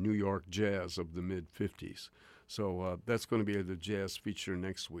hard-driving New York jazz of the mid-'50s. So that's going to be the Jazz Feature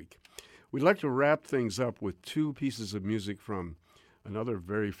next week. We'd like to wrap things up with two pieces of music from another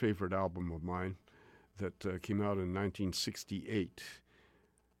very favorite album of mine that came out in 1968.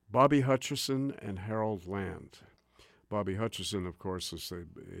 Bobby Hutcherson and Harold Land. Bobby Hutcherson, of course,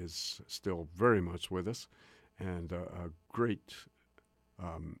 is still very much with us, and a great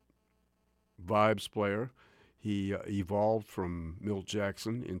vibes player. He evolved from Milt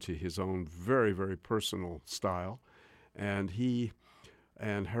Jackson into his own very, very personal style. And he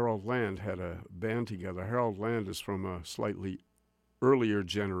and Harold Land had a band together. Harold Land is from a slightly earlier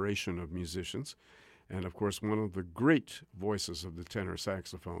generation of musicians, and of course one of the great voices of the tenor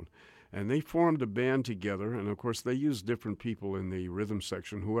saxophone. And they formed a band together, and of course they used different people in the rhythm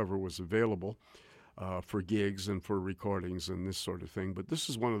section, whoever was available, for gigs and for recordings and this sort of thing. But this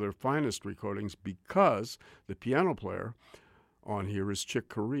is one of their finest recordings because the piano player on here is Chick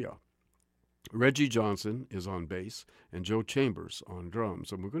Corea. Reggie Johnson is on bass and Joe Chambers on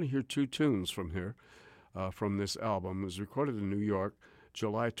drums. And we're going to hear two tunes from here, from this album. It was recorded in New York,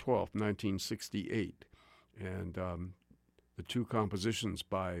 July 12th, 1968. And the two compositions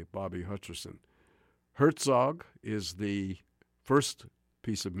by Bobby Hutcherson. Herzog is the first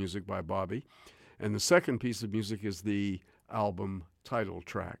piece of music by Bobby. And the second piece of music is the album title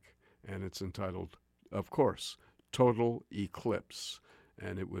track, and it's entitled, of course, Total Eclipse.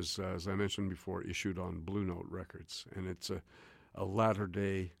 And it was, as I mentioned before, issued on Blue Note Records, and it's a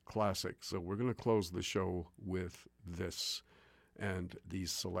latter-day classic. So we're going to close the show with this and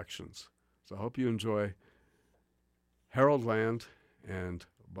these selections. So I hope you enjoy Harold Land and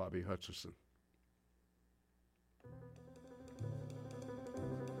Bobby Hutcherson.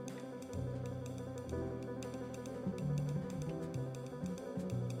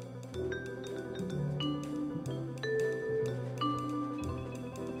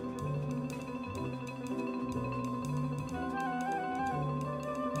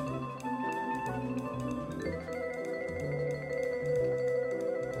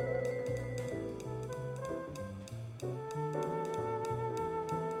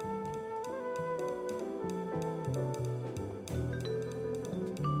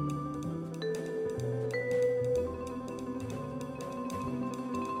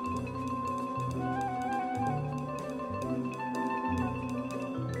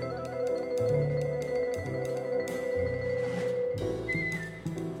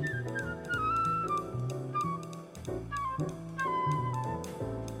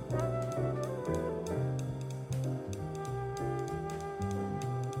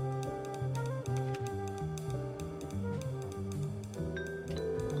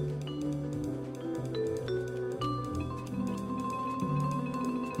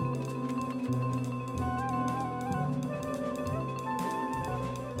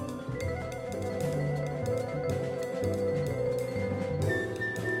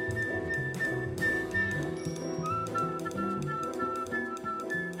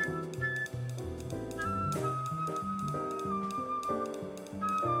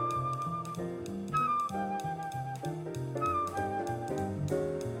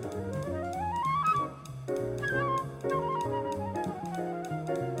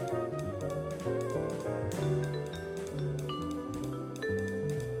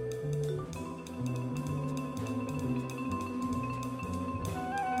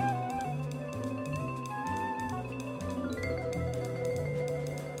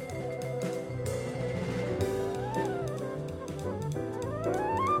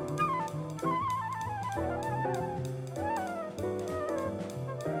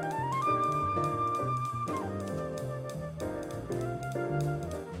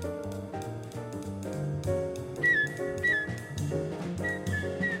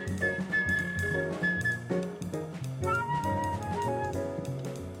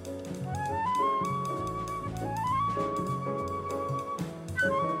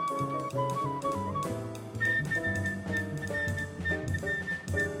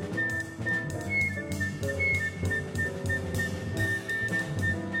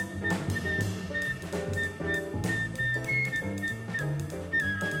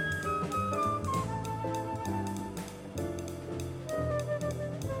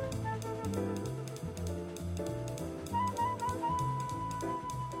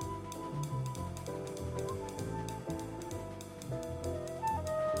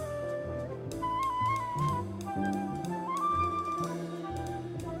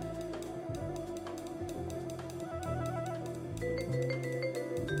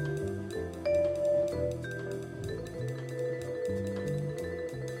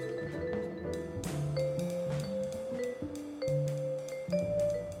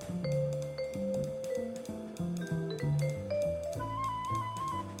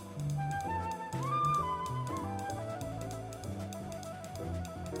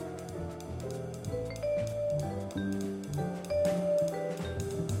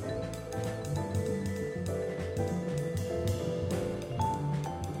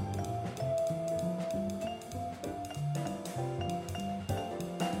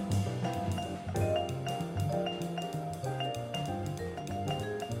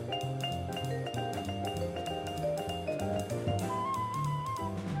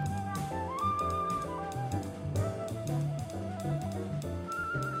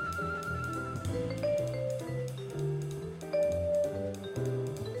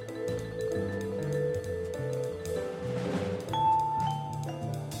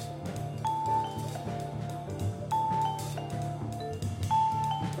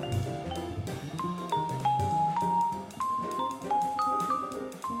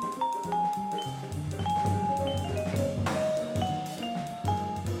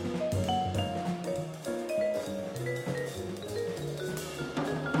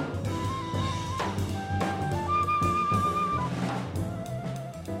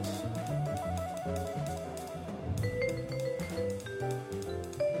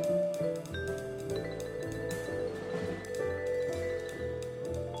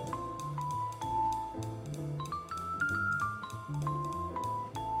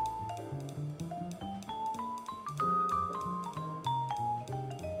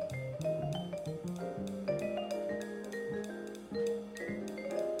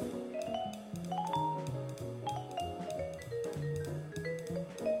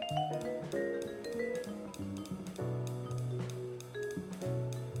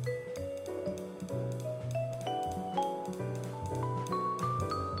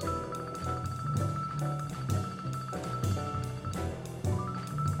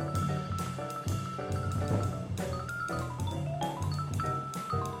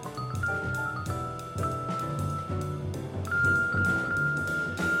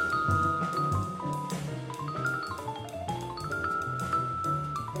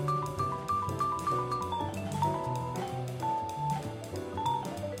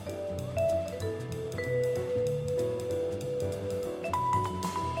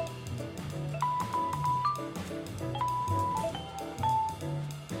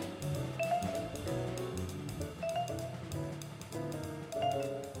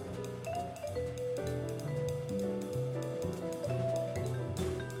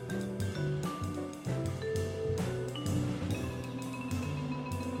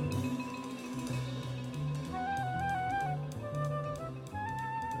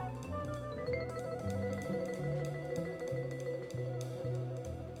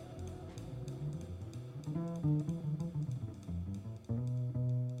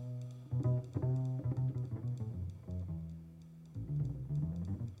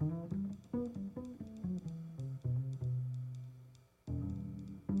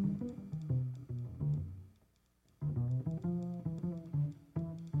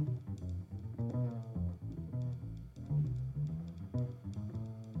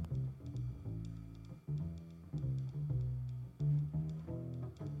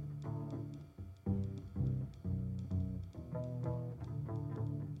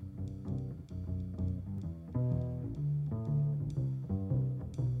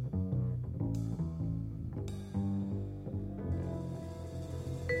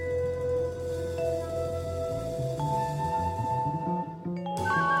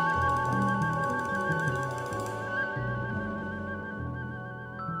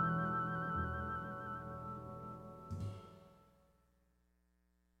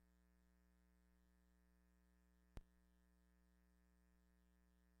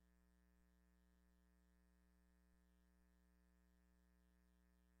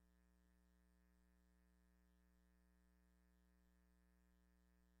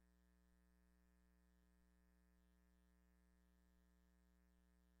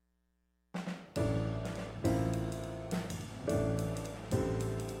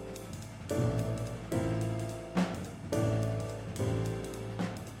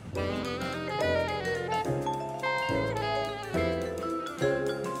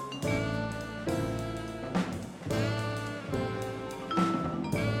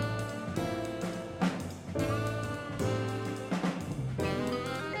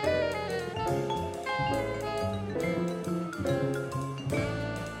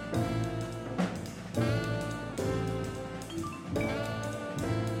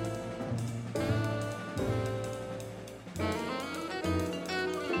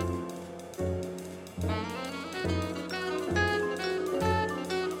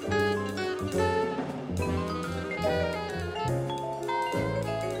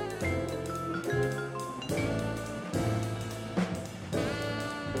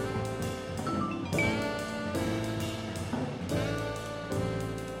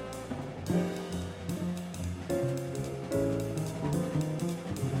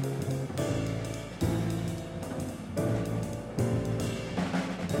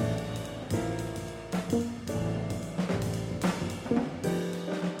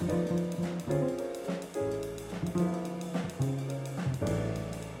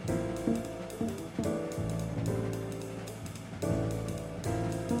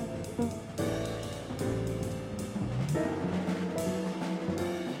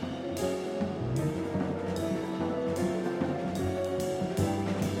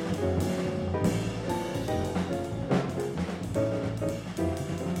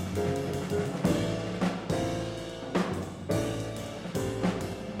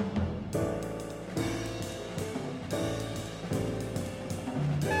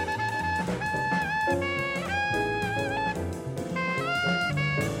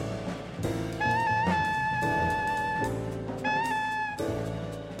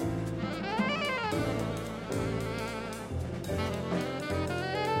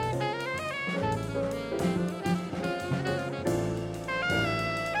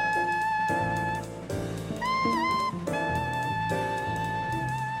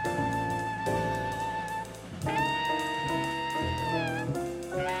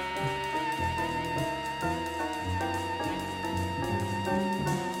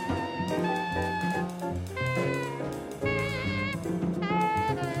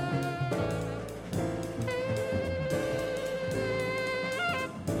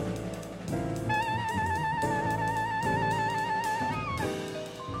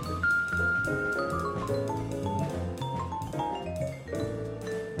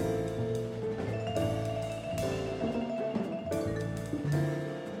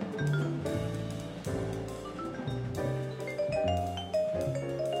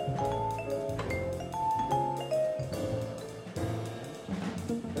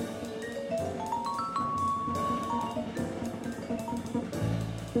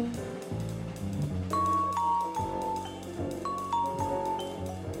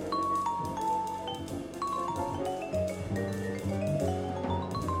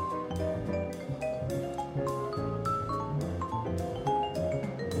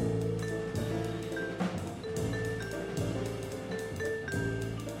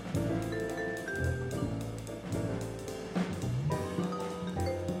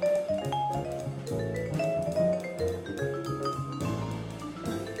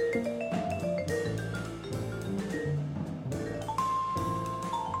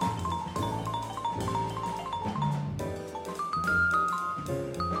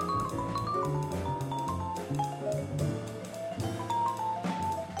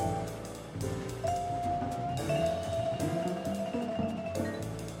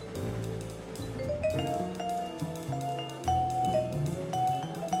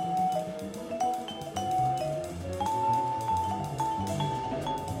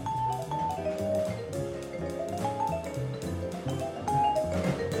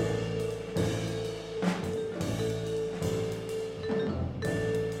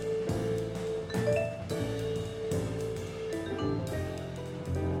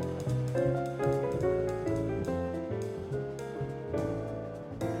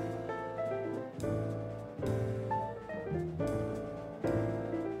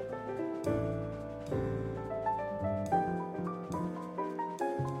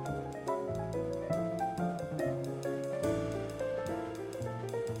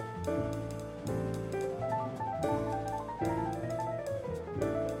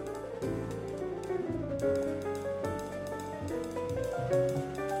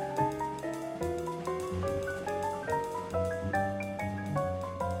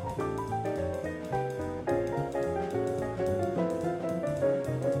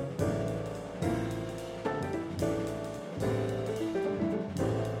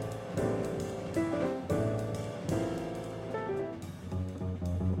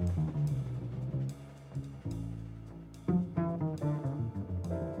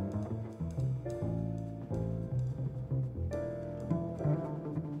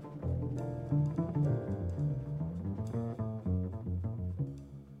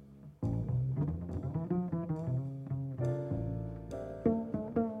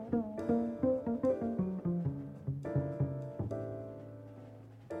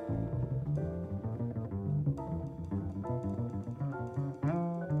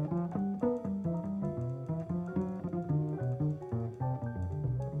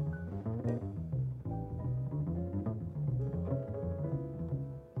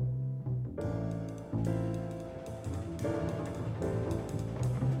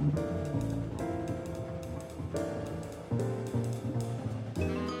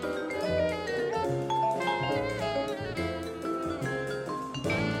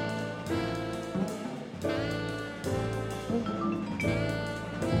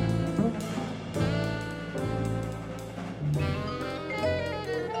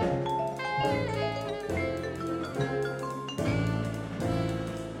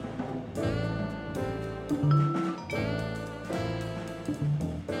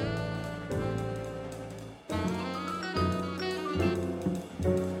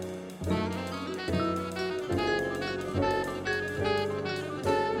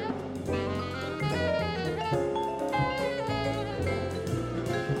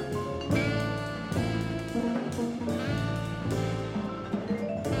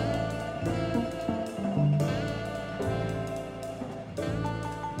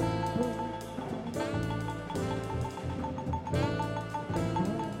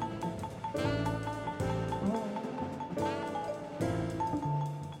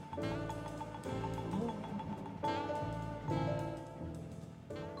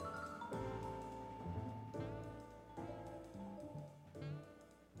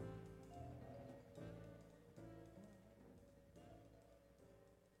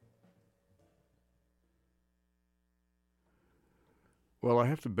 Well, I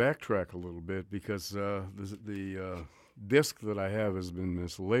have to backtrack a little bit because the disc that I have has been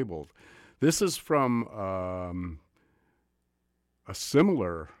mislabeled. This is from a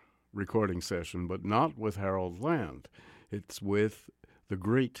similar recording session, but not with Harold Land. It's with the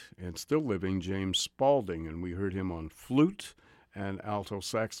great and still living James Spaulding, and we heard him on flute and alto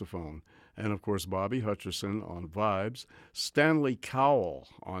saxophone. And, of course, Bobby Hutcherson on vibes, Stanley Cowell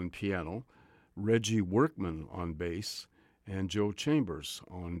on piano, Reggie Workman on bass, and Joe Chambers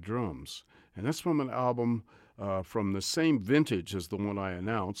on drums. And that's from an album from the same vintage as the one I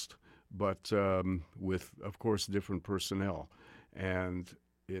announced, but with, of course, different personnel. And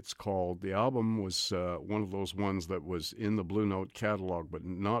it's called, the album was one of those ones that was in the Blue Note catalog, but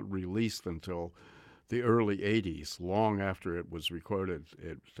not released until the early 80s, long after it was recorded.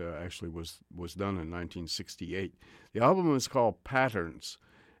 It actually was done in 1968. The album is called Patterns,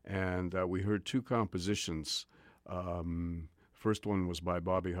 and we heard two compositions. First one was by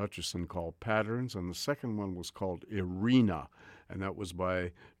Bobby Hutcherson called Patterns, and the second one was called Arena, and that was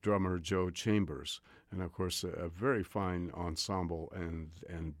by drummer Joe Chambers. And, of course, a very fine ensemble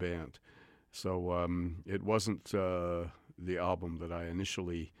and band. So it wasn't the album that I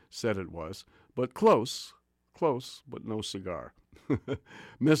initially said it was, but close, but no cigar.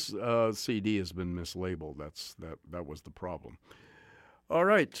 CD has been mislabeled. That was the problem. All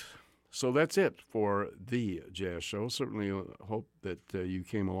right. So that's it for the Jazz Show. Certainly hope that you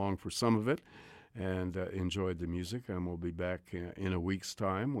came along for some of it and enjoyed the music. And we'll be back in a week's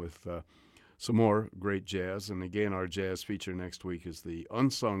time with some more great jazz. And again, our jazz feature next week is the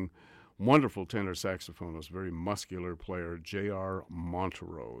unsung, wonderful tenor saxophonist, very muscular player, J.R.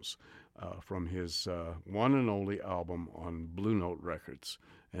 Monterose, from his one and only album on Blue Note Records.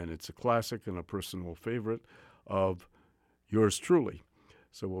 And it's a classic and a personal favorite of yours truly.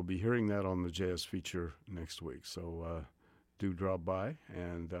 So we'll be hearing that on the jazz feature next week. So do drop by,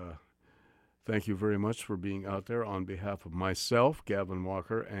 and thank you very much for being out there on behalf of myself, Gavin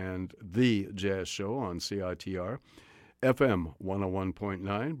Walker, and the Jazz Show on CITR, FM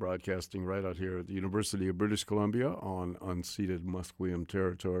 101.9, broadcasting right out here at the University of British Columbia on unceded Musqueam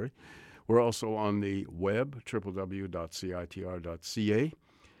territory. We're also on the web, www.citr.ca,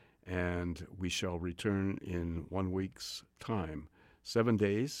 and we shall return in 1 week's time. 7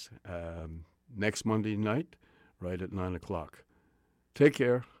 days, next Monday night, right at 9 o'clock. Take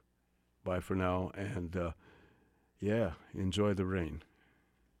care. Bye for now. And, enjoy the rain.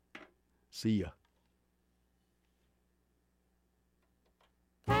 See ya.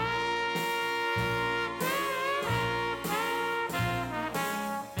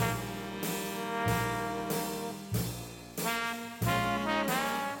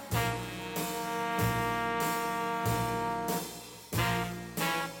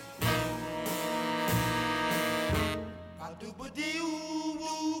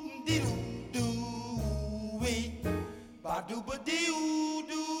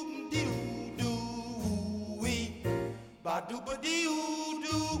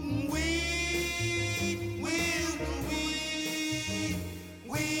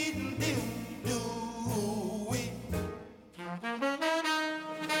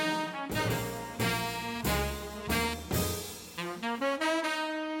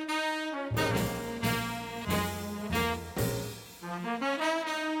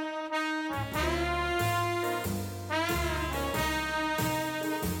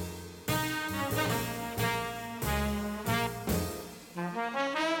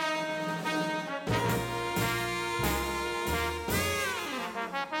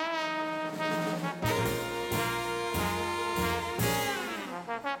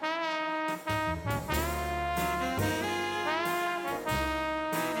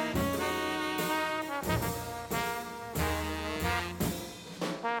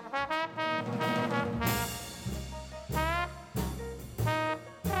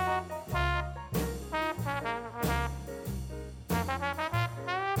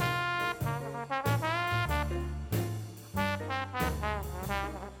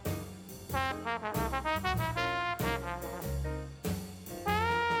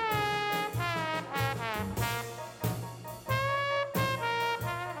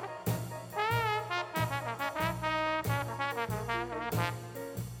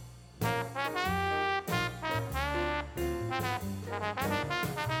 Bye.